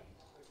both.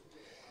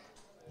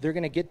 They're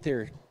going to get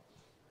their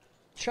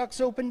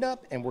chucks opened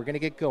up, and we're going to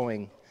get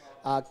going.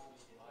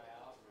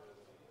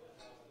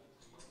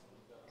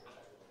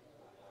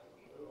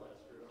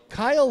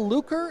 Kyle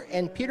Luker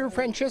and Peter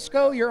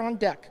Francisco, you're on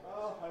deck.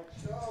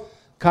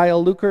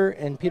 Kyle Luker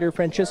and Peter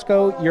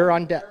Francisco, you're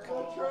on deck.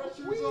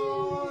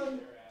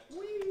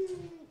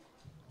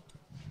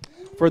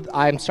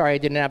 I'm sorry I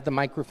didn't have the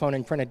microphone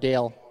in front of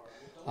Dale.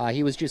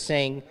 He was just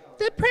saying,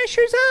 the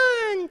pressure's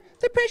on!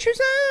 The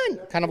pressure's on!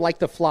 Kind of like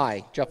The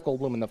Fly, Jeff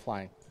Goldblum in The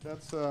Fly.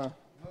 That's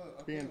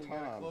being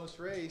Tom. Close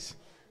race.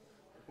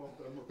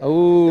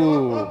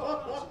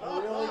 Oh.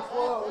 It's really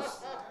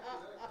close.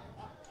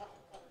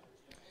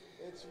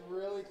 It's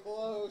really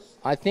close.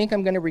 I think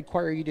I'm going to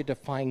require you to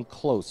define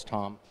close,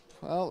 Tom.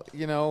 Well,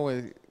 you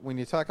know, when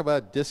you talk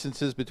about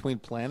distances between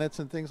planets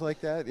and things like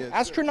that.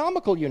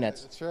 Astronomical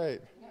units. That's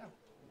right.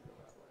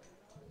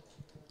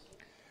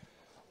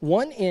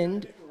 One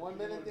end. 1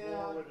 minute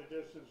down.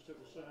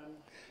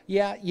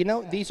 Yeah, you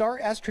know, these are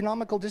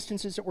astronomical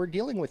distances that we're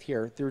dealing with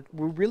here. We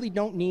really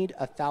don't need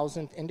a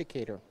 1,000th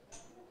indicator.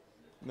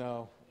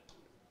 No.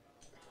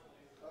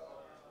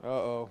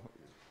 Uh-oh.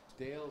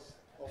 Dale's.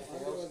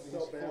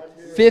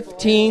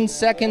 15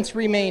 seconds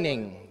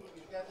remaining.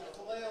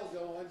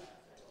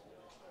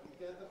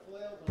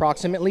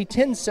 Approximately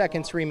 10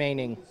 seconds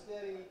remaining.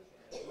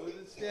 Move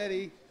it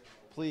steady.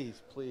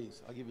 Please,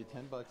 please. I'll give you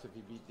 $10 if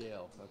you beat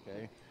Dale,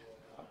 okay?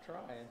 I'm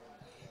trying.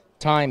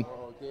 Time.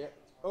 Oh, yeah.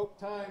 Oh,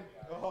 time.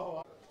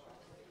 Oh.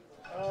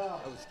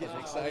 I was getting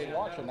excited.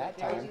 Watching that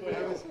time.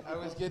 I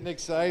was getting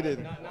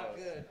excited. Not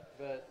good,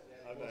 but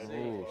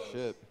Oh,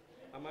 shit.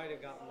 I might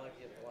have gotten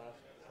lucky at the last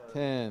part.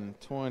 10,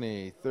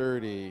 20,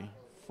 30,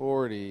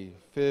 40,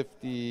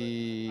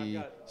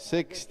 50,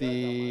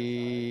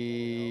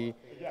 60,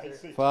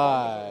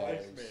 5,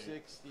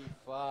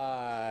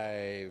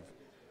 65.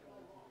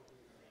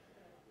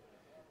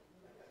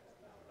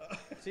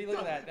 See, look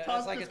at that.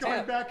 Tom's That's like a just going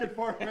 10. back and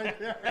forth right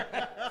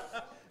there.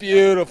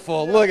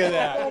 Beautiful. Look at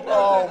that.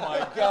 Oh,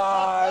 my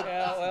God.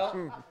 Yeah,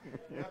 well.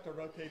 You have to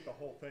rotate the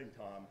whole thing,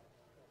 Tom.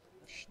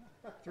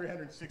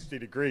 360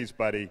 degrees,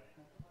 buddy.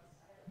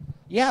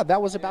 Yeah,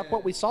 that was about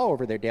what we saw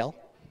over there, Dale.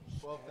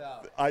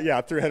 12,000. Yeah,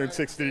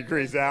 360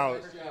 degrees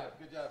out. Good job.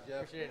 Good job,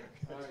 Jeff. Appreciate it.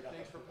 All right,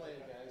 thanks for playing,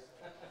 guys.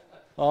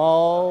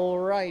 All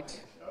right.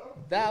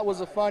 That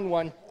was a fun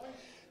one.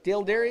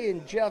 Dale Derry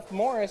and Jeff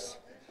Morris.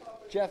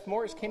 Jeff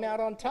Morris came out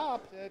on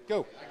top.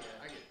 Go.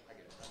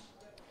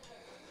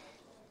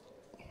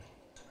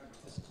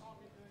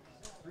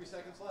 3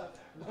 seconds left.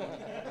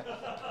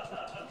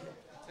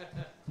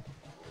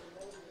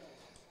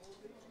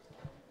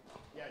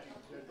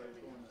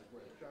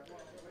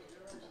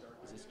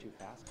 Is this too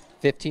fast?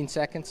 15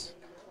 seconds.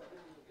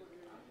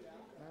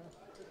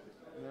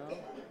 No,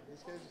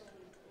 these guys,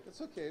 it's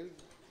okay.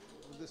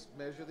 We'll just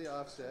measure the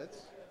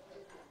offsets.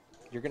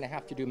 You're going to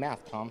have to do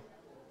math, Tom.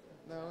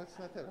 No, it's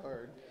not that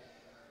hard.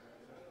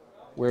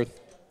 We're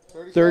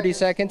 30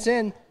 seconds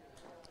in.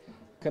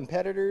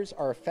 Competitors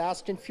are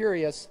fast and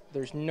furious.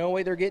 There's no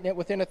way they're getting it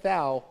within a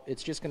thou.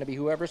 It's just going to be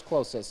whoever's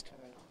closest.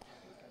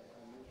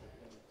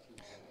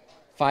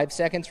 5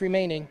 seconds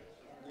remaining.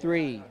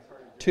 3,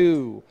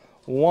 2,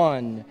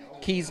 1.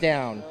 Keys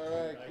down.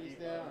 All right, keys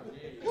down.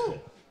 Woo.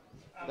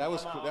 That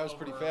was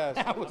pretty fast.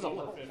 That was a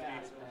little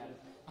fast.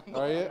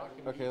 Are you?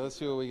 Okay, let's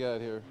see what we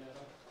got here.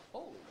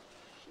 All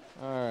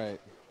right.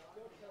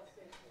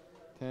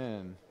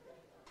 10,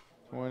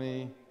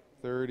 20,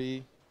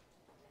 30,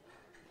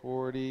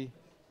 40,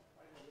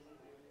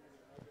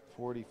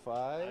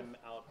 45.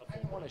 I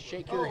want to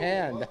shake your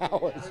hand.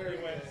 That was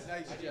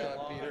Nice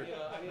job, Peter.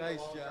 Nice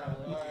job.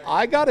 All right.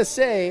 I got to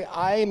say,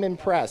 I am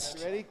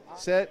impressed. Ready,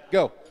 set,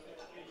 go.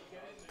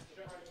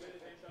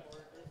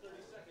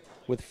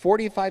 With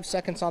 45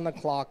 seconds on the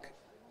clock,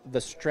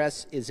 the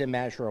stress is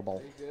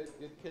immeasurable.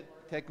 Very good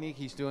technique.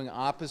 He's doing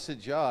opposite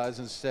jaws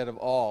instead of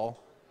all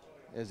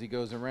as he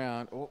goes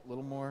around. Oh, a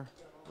little more,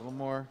 a little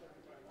more,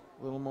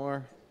 a little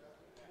more.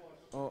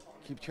 Oh,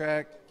 keep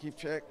track, keep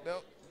track.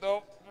 Nope,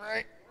 nope,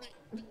 right.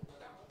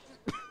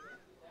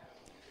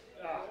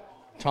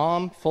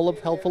 Tom, full of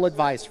helpful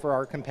advice for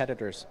our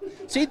competitors.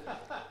 See,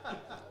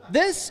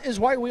 this is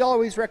why we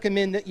always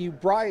recommend that you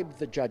bribe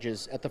the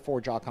judges at the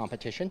 4-jaw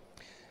competition,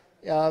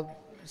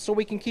 so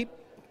we can keep.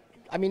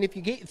 I mean,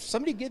 if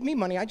somebody give me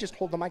money, I just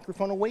hold the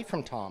microphone away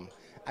from Tom.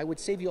 I would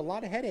save you a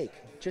lot of headache.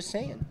 Just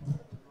saying.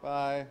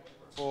 5,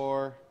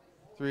 4,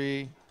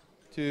 3,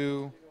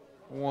 2,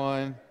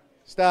 1.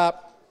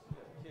 Stop.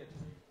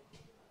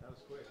 That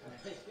was quick.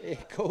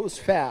 It goes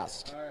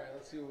fast. All right,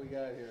 let's see what we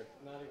got here.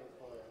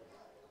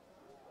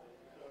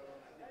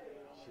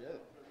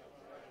 Shit.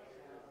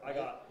 I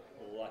got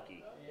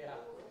lucky. Yeah.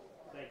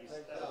 Thank you.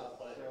 That was a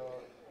pleasure.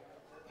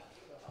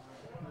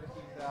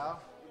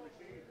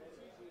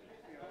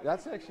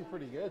 That's actually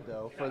pretty good,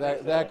 though, for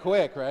that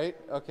quick, right?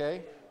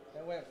 Okay.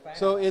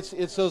 So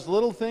it's those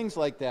little things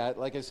like that.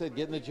 Like I said,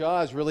 getting the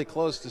jaws really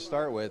close to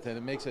start with, and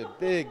it makes a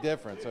big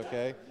difference.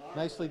 Okay.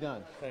 Nicely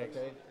done. Thanks.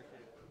 Okay.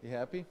 You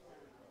happy?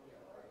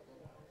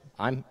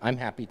 I'm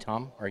happy,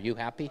 Tom. Are you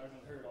happy?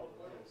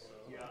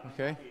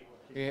 Okay.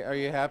 Are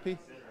you happy?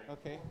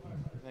 Okay.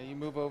 Now you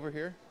move over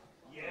here.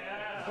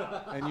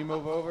 Yeah. And you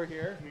move over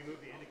here. Can we move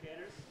the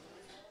indicators?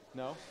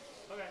 No.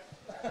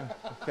 Okay.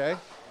 Okay.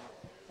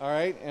 All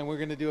right, and we're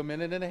going to do a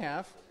minute and a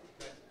half.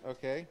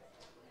 Okay.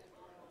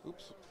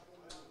 Oops.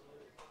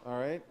 All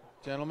right,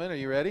 gentlemen, are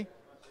you ready?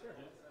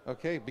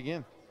 Okay,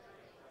 begin.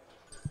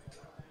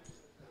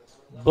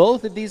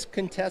 Both of these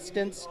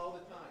contestants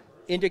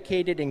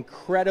indicated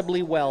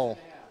incredibly well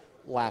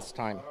last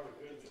time.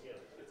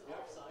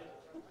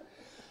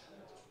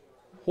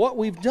 What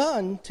we've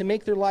done to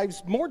make their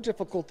lives more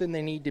difficult than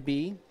they need to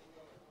be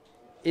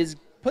is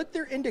put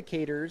their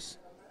indicators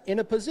in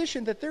a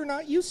position that they're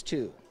not used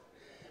to.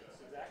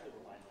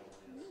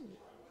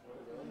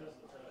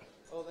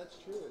 Oh, that's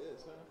true, it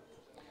is,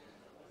 huh?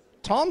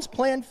 Tom's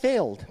plan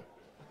failed.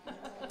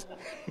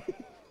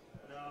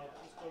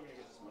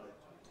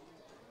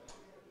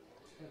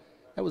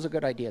 That was a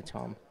good idea,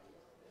 Tom.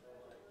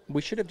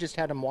 We should have just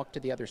had him walk to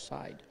the other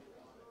side.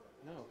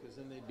 No, because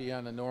then they'd be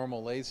on the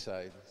normal lay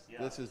side.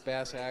 Yeah. This is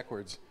bass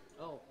backwards.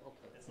 Oh,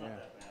 okay. It's not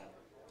that bad.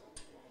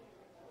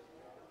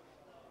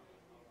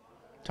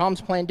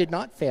 Tom's plan did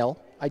not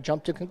fail. I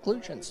jumped to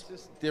conclusions.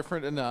 It's just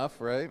different enough,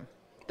 right?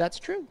 That's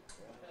true.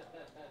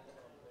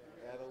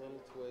 Add a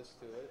little twist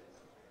to it.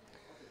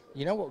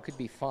 You know what could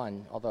be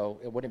fun, although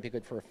it wouldn't be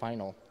good for a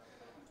final?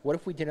 What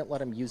if we didn't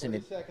let him use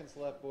 30 seconds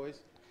left, boys.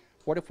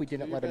 What if we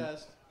didn't Do let your him?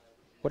 best.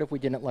 What if we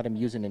didn't let him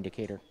use an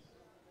indicator?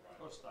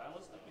 Or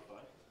stylus, that'd be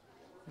fun.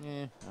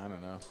 Yeah, I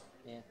don't know.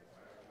 Yeah.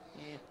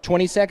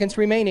 20 seconds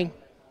remaining.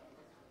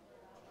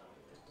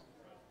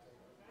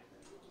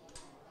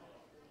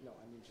 No,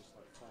 I mean just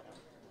like flat out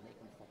make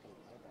him fucking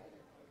eyeball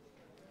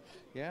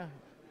it.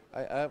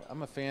 Yeah,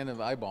 I'm a fan of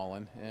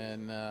eyeballing,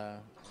 and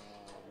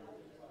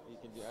you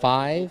can do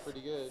 5,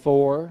 pretty good.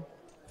 4,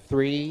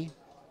 3,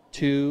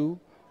 2,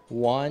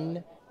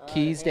 1.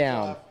 Keys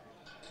down.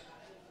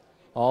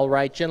 All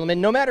right, gentlemen.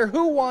 No matter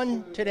who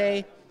won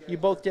today, you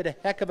both did a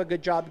heck of a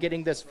good job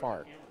getting this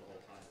far.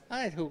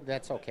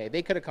 That's okay.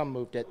 They could have come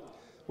moved it.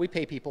 We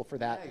pay people for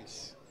that.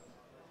 Nice.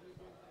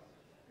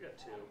 We got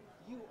 2.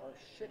 You are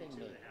shitting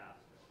me.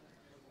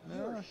 2.5.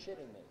 You are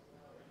shitting me.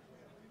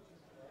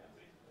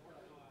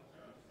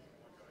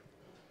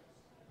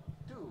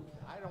 Dude,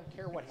 I don't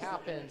care what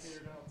happens.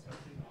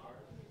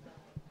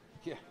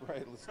 Yeah,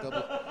 right.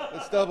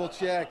 Let's double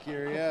check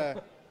here. Yeah.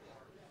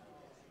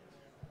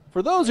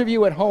 For those of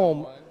you at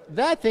home,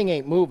 that thing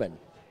ain't moving.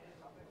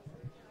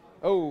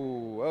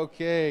 Oh,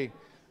 okay.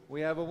 We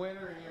have a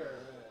winner here.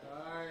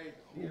 All right,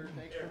 Peter,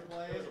 thanks for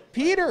playing.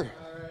 Peter,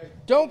 All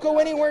right. don't go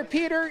anywhere,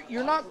 Peter.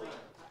 You're not.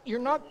 I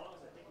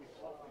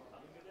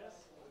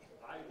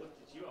looked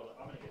at you,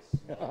 I'm going to get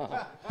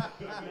smart. I've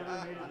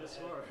never made it this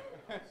far.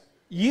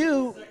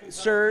 You,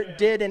 sir,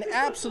 did an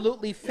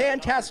absolutely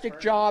fantastic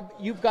job.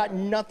 You've got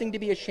nothing to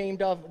be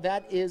ashamed of.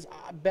 That is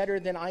better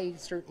than I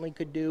certainly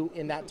could do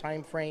in that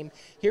time frame.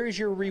 Here's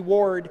your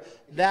reward.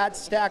 That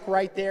stack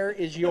right there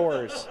is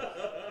yours.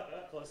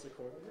 Plus the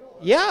quarter.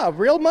 Yeah,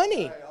 real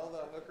money. All right, all the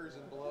hookers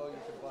and below you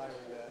can buy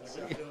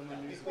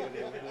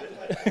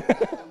with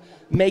that.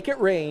 Make it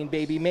rain,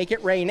 baby. Make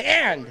it rain.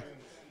 And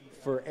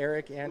for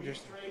Eric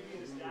Anderson.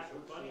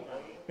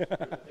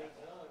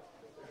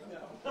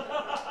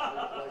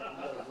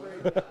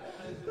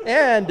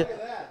 And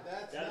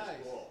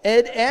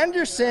Ed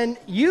Anderson,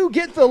 you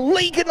get the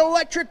Lincoln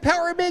Electric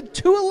Power MIG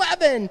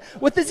 211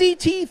 with the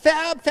ZT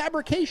Fab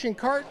fabrication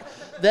cart,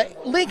 the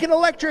Lincoln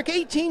Electric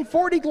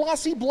 1840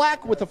 glossy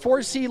black with the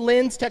 4C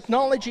lens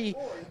technology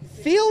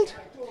field.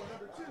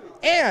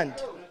 And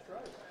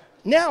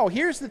now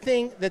here's the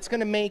thing that's going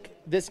to make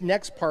this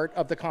next part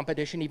of the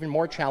competition even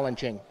more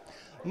challenging.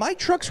 My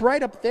truck's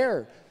right up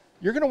there.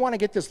 you're going to want to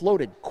get this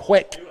loaded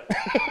quick.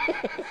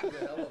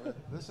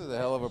 This is a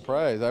hell of a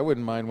prize. I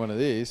wouldn't mind one of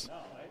these.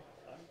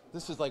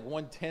 This is like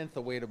 1/10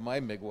 the weight of my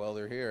MIG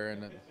welder here,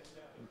 and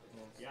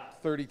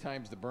 30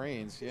 times the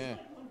brains. Yeah.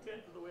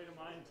 1/10 of the weight of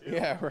mine too.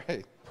 Yeah,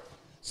 right.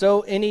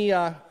 So any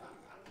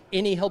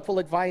helpful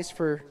advice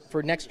for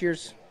next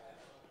year's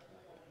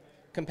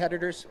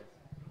competitors?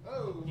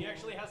 He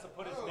actually has to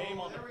put his name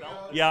on the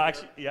belt. Yeah,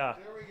 actually, yeah.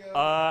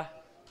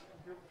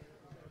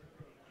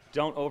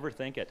 Don't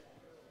overthink it.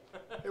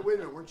 Hey, wait a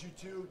minute. Weren't you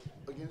two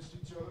against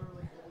each other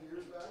like a couple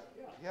years back?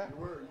 Yeah. You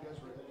were. You guys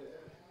were head to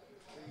head.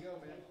 There you go,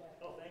 man.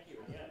 Oh, thank you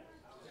again.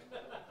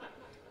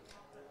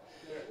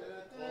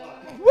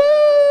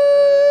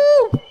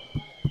 Woo!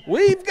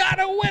 We've got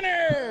a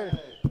winner!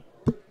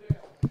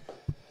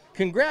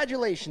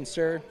 Congratulations,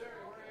 sir.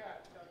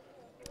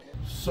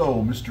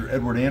 So, Mr.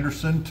 Edward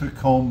Anderson took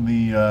home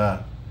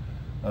the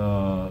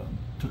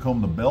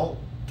belt,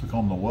 took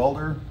home the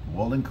welder, the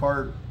welding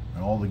cart,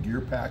 and all the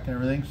gear pack and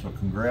everything. So,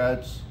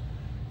 congrats,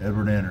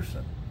 Edward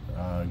Anderson.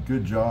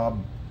 Good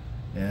job.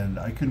 And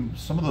I couldn't.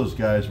 Some of those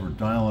guys were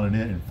dialing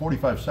it in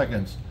 45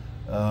 seconds.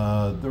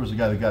 There was a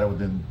guy that got it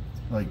within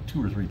like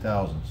 2 or 3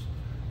 thousandths.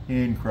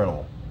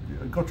 Incredible.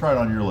 Go try it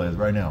on your lathe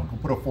right now. Go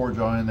put a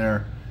 4-jaw in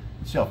there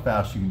and see how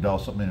fast you can dial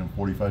something in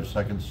 45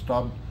 seconds.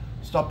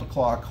 Stop the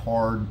clock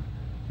hard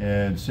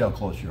and see how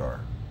close you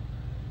are.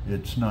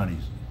 It's not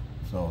easy.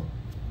 So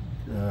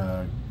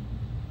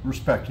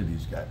respect to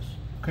these guys.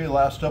 Okay,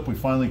 last up, we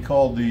finally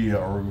pulled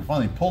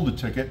the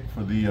ticket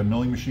for the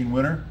milling machine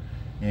winner,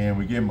 and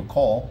we gave him a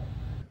call.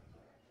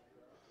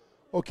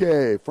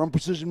 Okay, from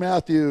Precision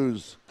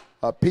Matthews,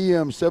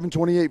 PM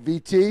 728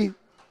 VT,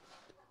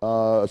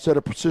 a set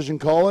of precision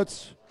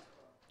collets,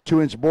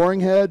 2-inch boring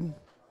head,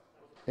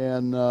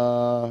 and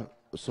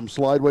some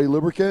slideway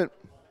lubricant.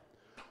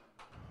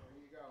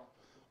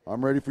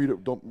 I'm ready for you to,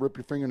 don't rip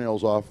your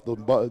fingernails off.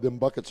 Them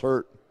buckets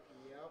hurt.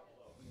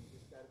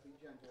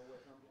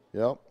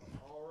 Yep.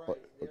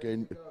 Okay.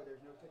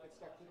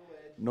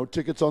 No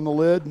tickets on the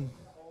lid.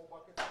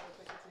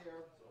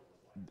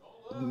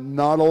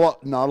 Not a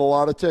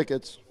lot of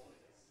tickets.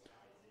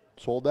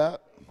 Let's hold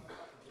that.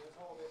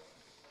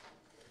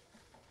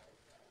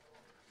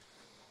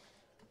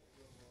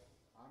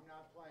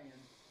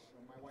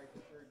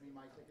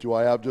 Do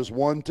I have just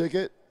one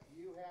ticket?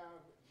 You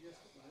have just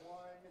one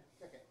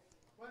ticket.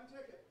 One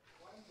ticket.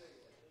 One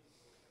ticket.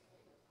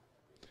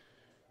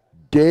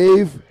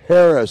 Dave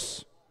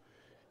Harris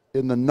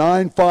in the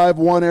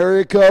 951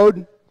 area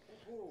code.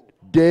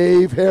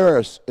 Dave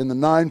Harris in the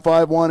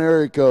 951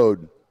 area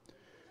code.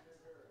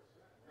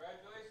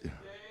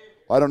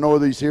 I don't know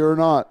whether he's here or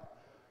not.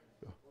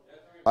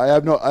 I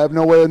have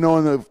no way of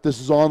knowing if this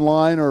is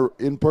online or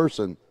in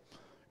person.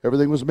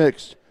 Everything was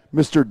mixed.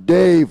 Mr.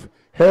 Dave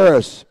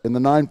Harris in the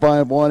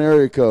 951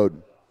 area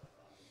code.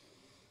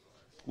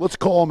 Let's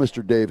call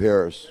Mr. Dave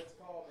Harris.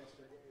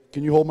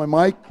 Can you hold my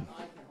mic? I can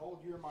hold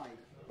your mic.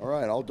 All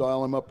right, I'll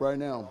dial him up right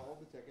now. Hold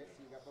the ticket.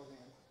 So you got both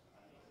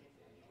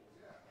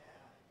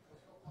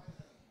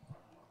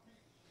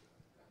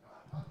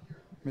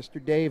hands.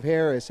 Mr. Dave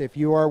Harris, if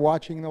you are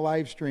watching the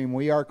live stream,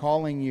 we are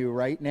calling you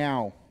right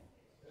now.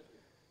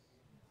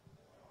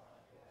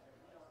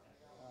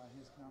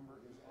 His number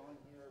is on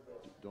here,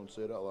 but Don't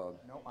say it out loud.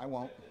 no, I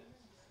won't.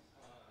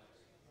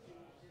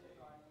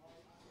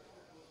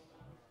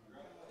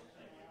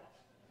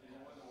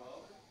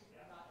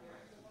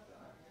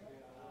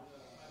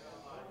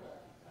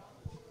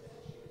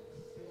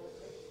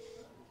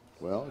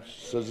 Well,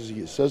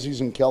 it says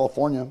he's in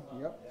California.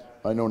 Yep.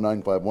 I know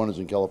 951 is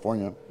in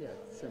California. Yeah,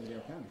 San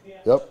Diego County.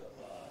 Yep.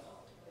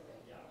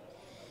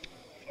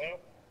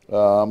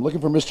 I'm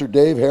looking for Mr.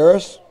 Dave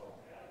Harris.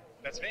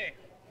 That's me.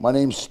 My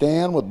name's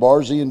Stan with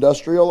Barzy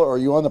Industrial. Are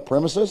you on the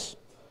premises?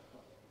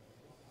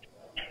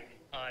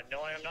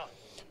 No, I am not.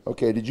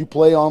 Okay, did you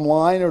play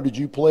online or did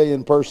you play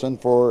in person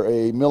for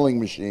a milling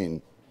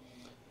machine?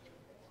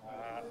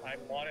 I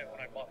bought it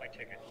when I bought my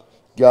ticket.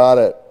 Got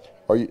it.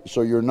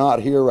 So you're not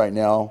here right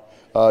now.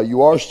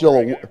 You are still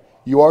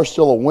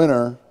a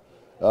winner.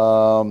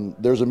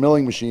 There's a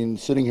milling machine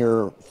sitting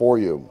here for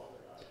you.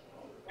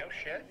 No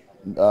shit.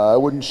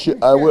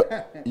 I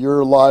wouldn't.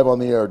 You're live on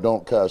the air.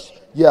 Don't cuss.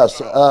 Yes.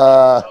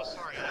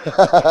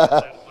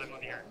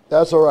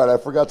 That's all right. I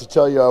forgot to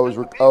tell you I was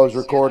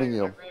recording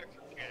you.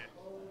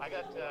 I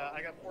got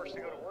forced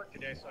to go to work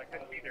today, so I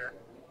couldn't be there.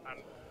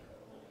 I'm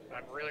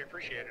really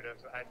appreciative.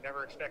 I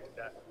never expected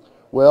that.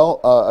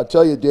 Well, I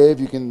tell you, Dave,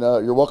 you can.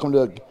 You're welcome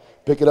to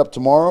pick it up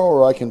tomorrow,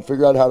 or I can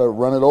figure out how to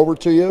run it over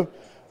to you.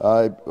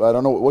 I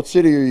don't know. What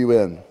city are you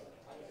in?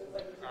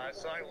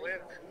 So I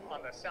live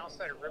on the south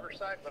side of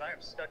Riverside, but I am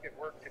stuck at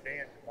work today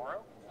and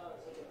tomorrow.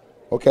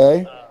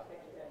 Okay.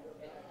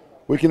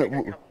 We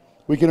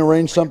can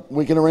arrange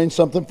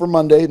something for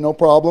Monday. No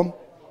problem.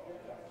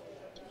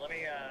 Let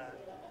me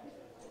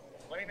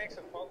make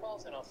some phone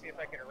calls, and I'll see if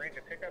I can arrange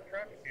a pickup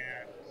truck,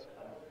 and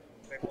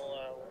then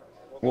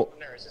we'll go from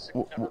there. Is this a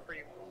good number for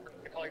you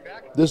to call you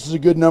back? This is a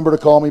good number to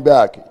call me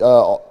back.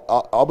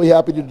 I'll be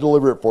happy to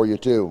deliver it for you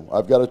too.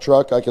 I've got a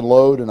truck I can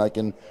load and I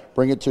can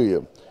bring it to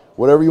you.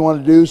 whatever you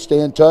want to do, stay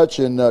in touch,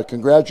 and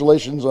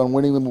congratulations on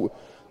winning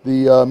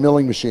the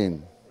milling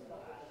machine.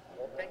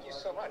 Well, thank you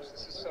so much.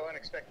 This is so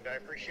unexpected. I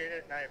appreciate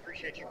it, and I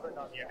appreciate you putting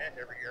on the event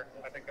every year.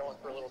 I've been going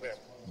for a little bit.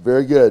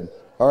 Very good.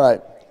 All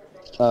right.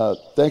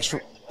 Thanks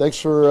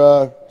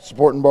for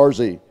supporting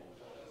Barzy.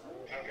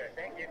 Okay,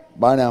 thank you.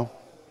 Bye now.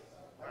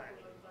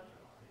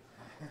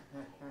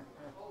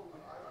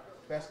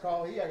 Best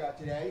call I got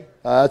today.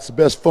 That's the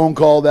best phone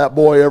call that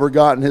boy ever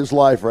got in his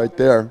life right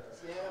there.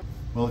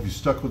 Well, if you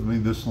stuck with me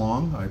this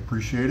long, I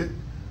appreciate it.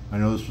 I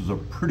know this was a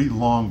pretty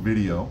long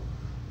video.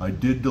 I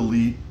did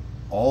delete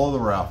all of the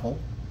raffle,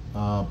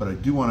 but I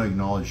do want to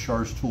acknowledge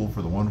Char's Tool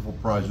for the wonderful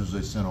prizes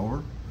they sent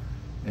over.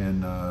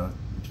 And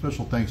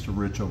special thanks to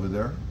Rich over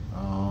there.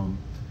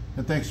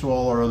 And thanks to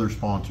all our other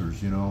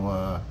sponsors. You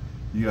know,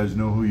 you guys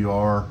know who you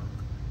are.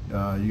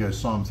 You guys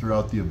saw them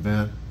throughout the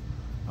event.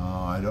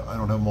 I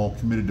don't have them all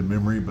committed to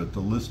memory, but the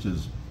list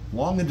is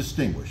long and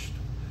distinguished.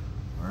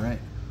 All right.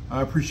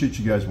 I appreciate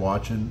you guys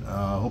watching.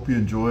 Hope you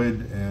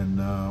enjoyed, and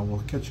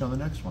we'll catch you on the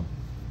next one.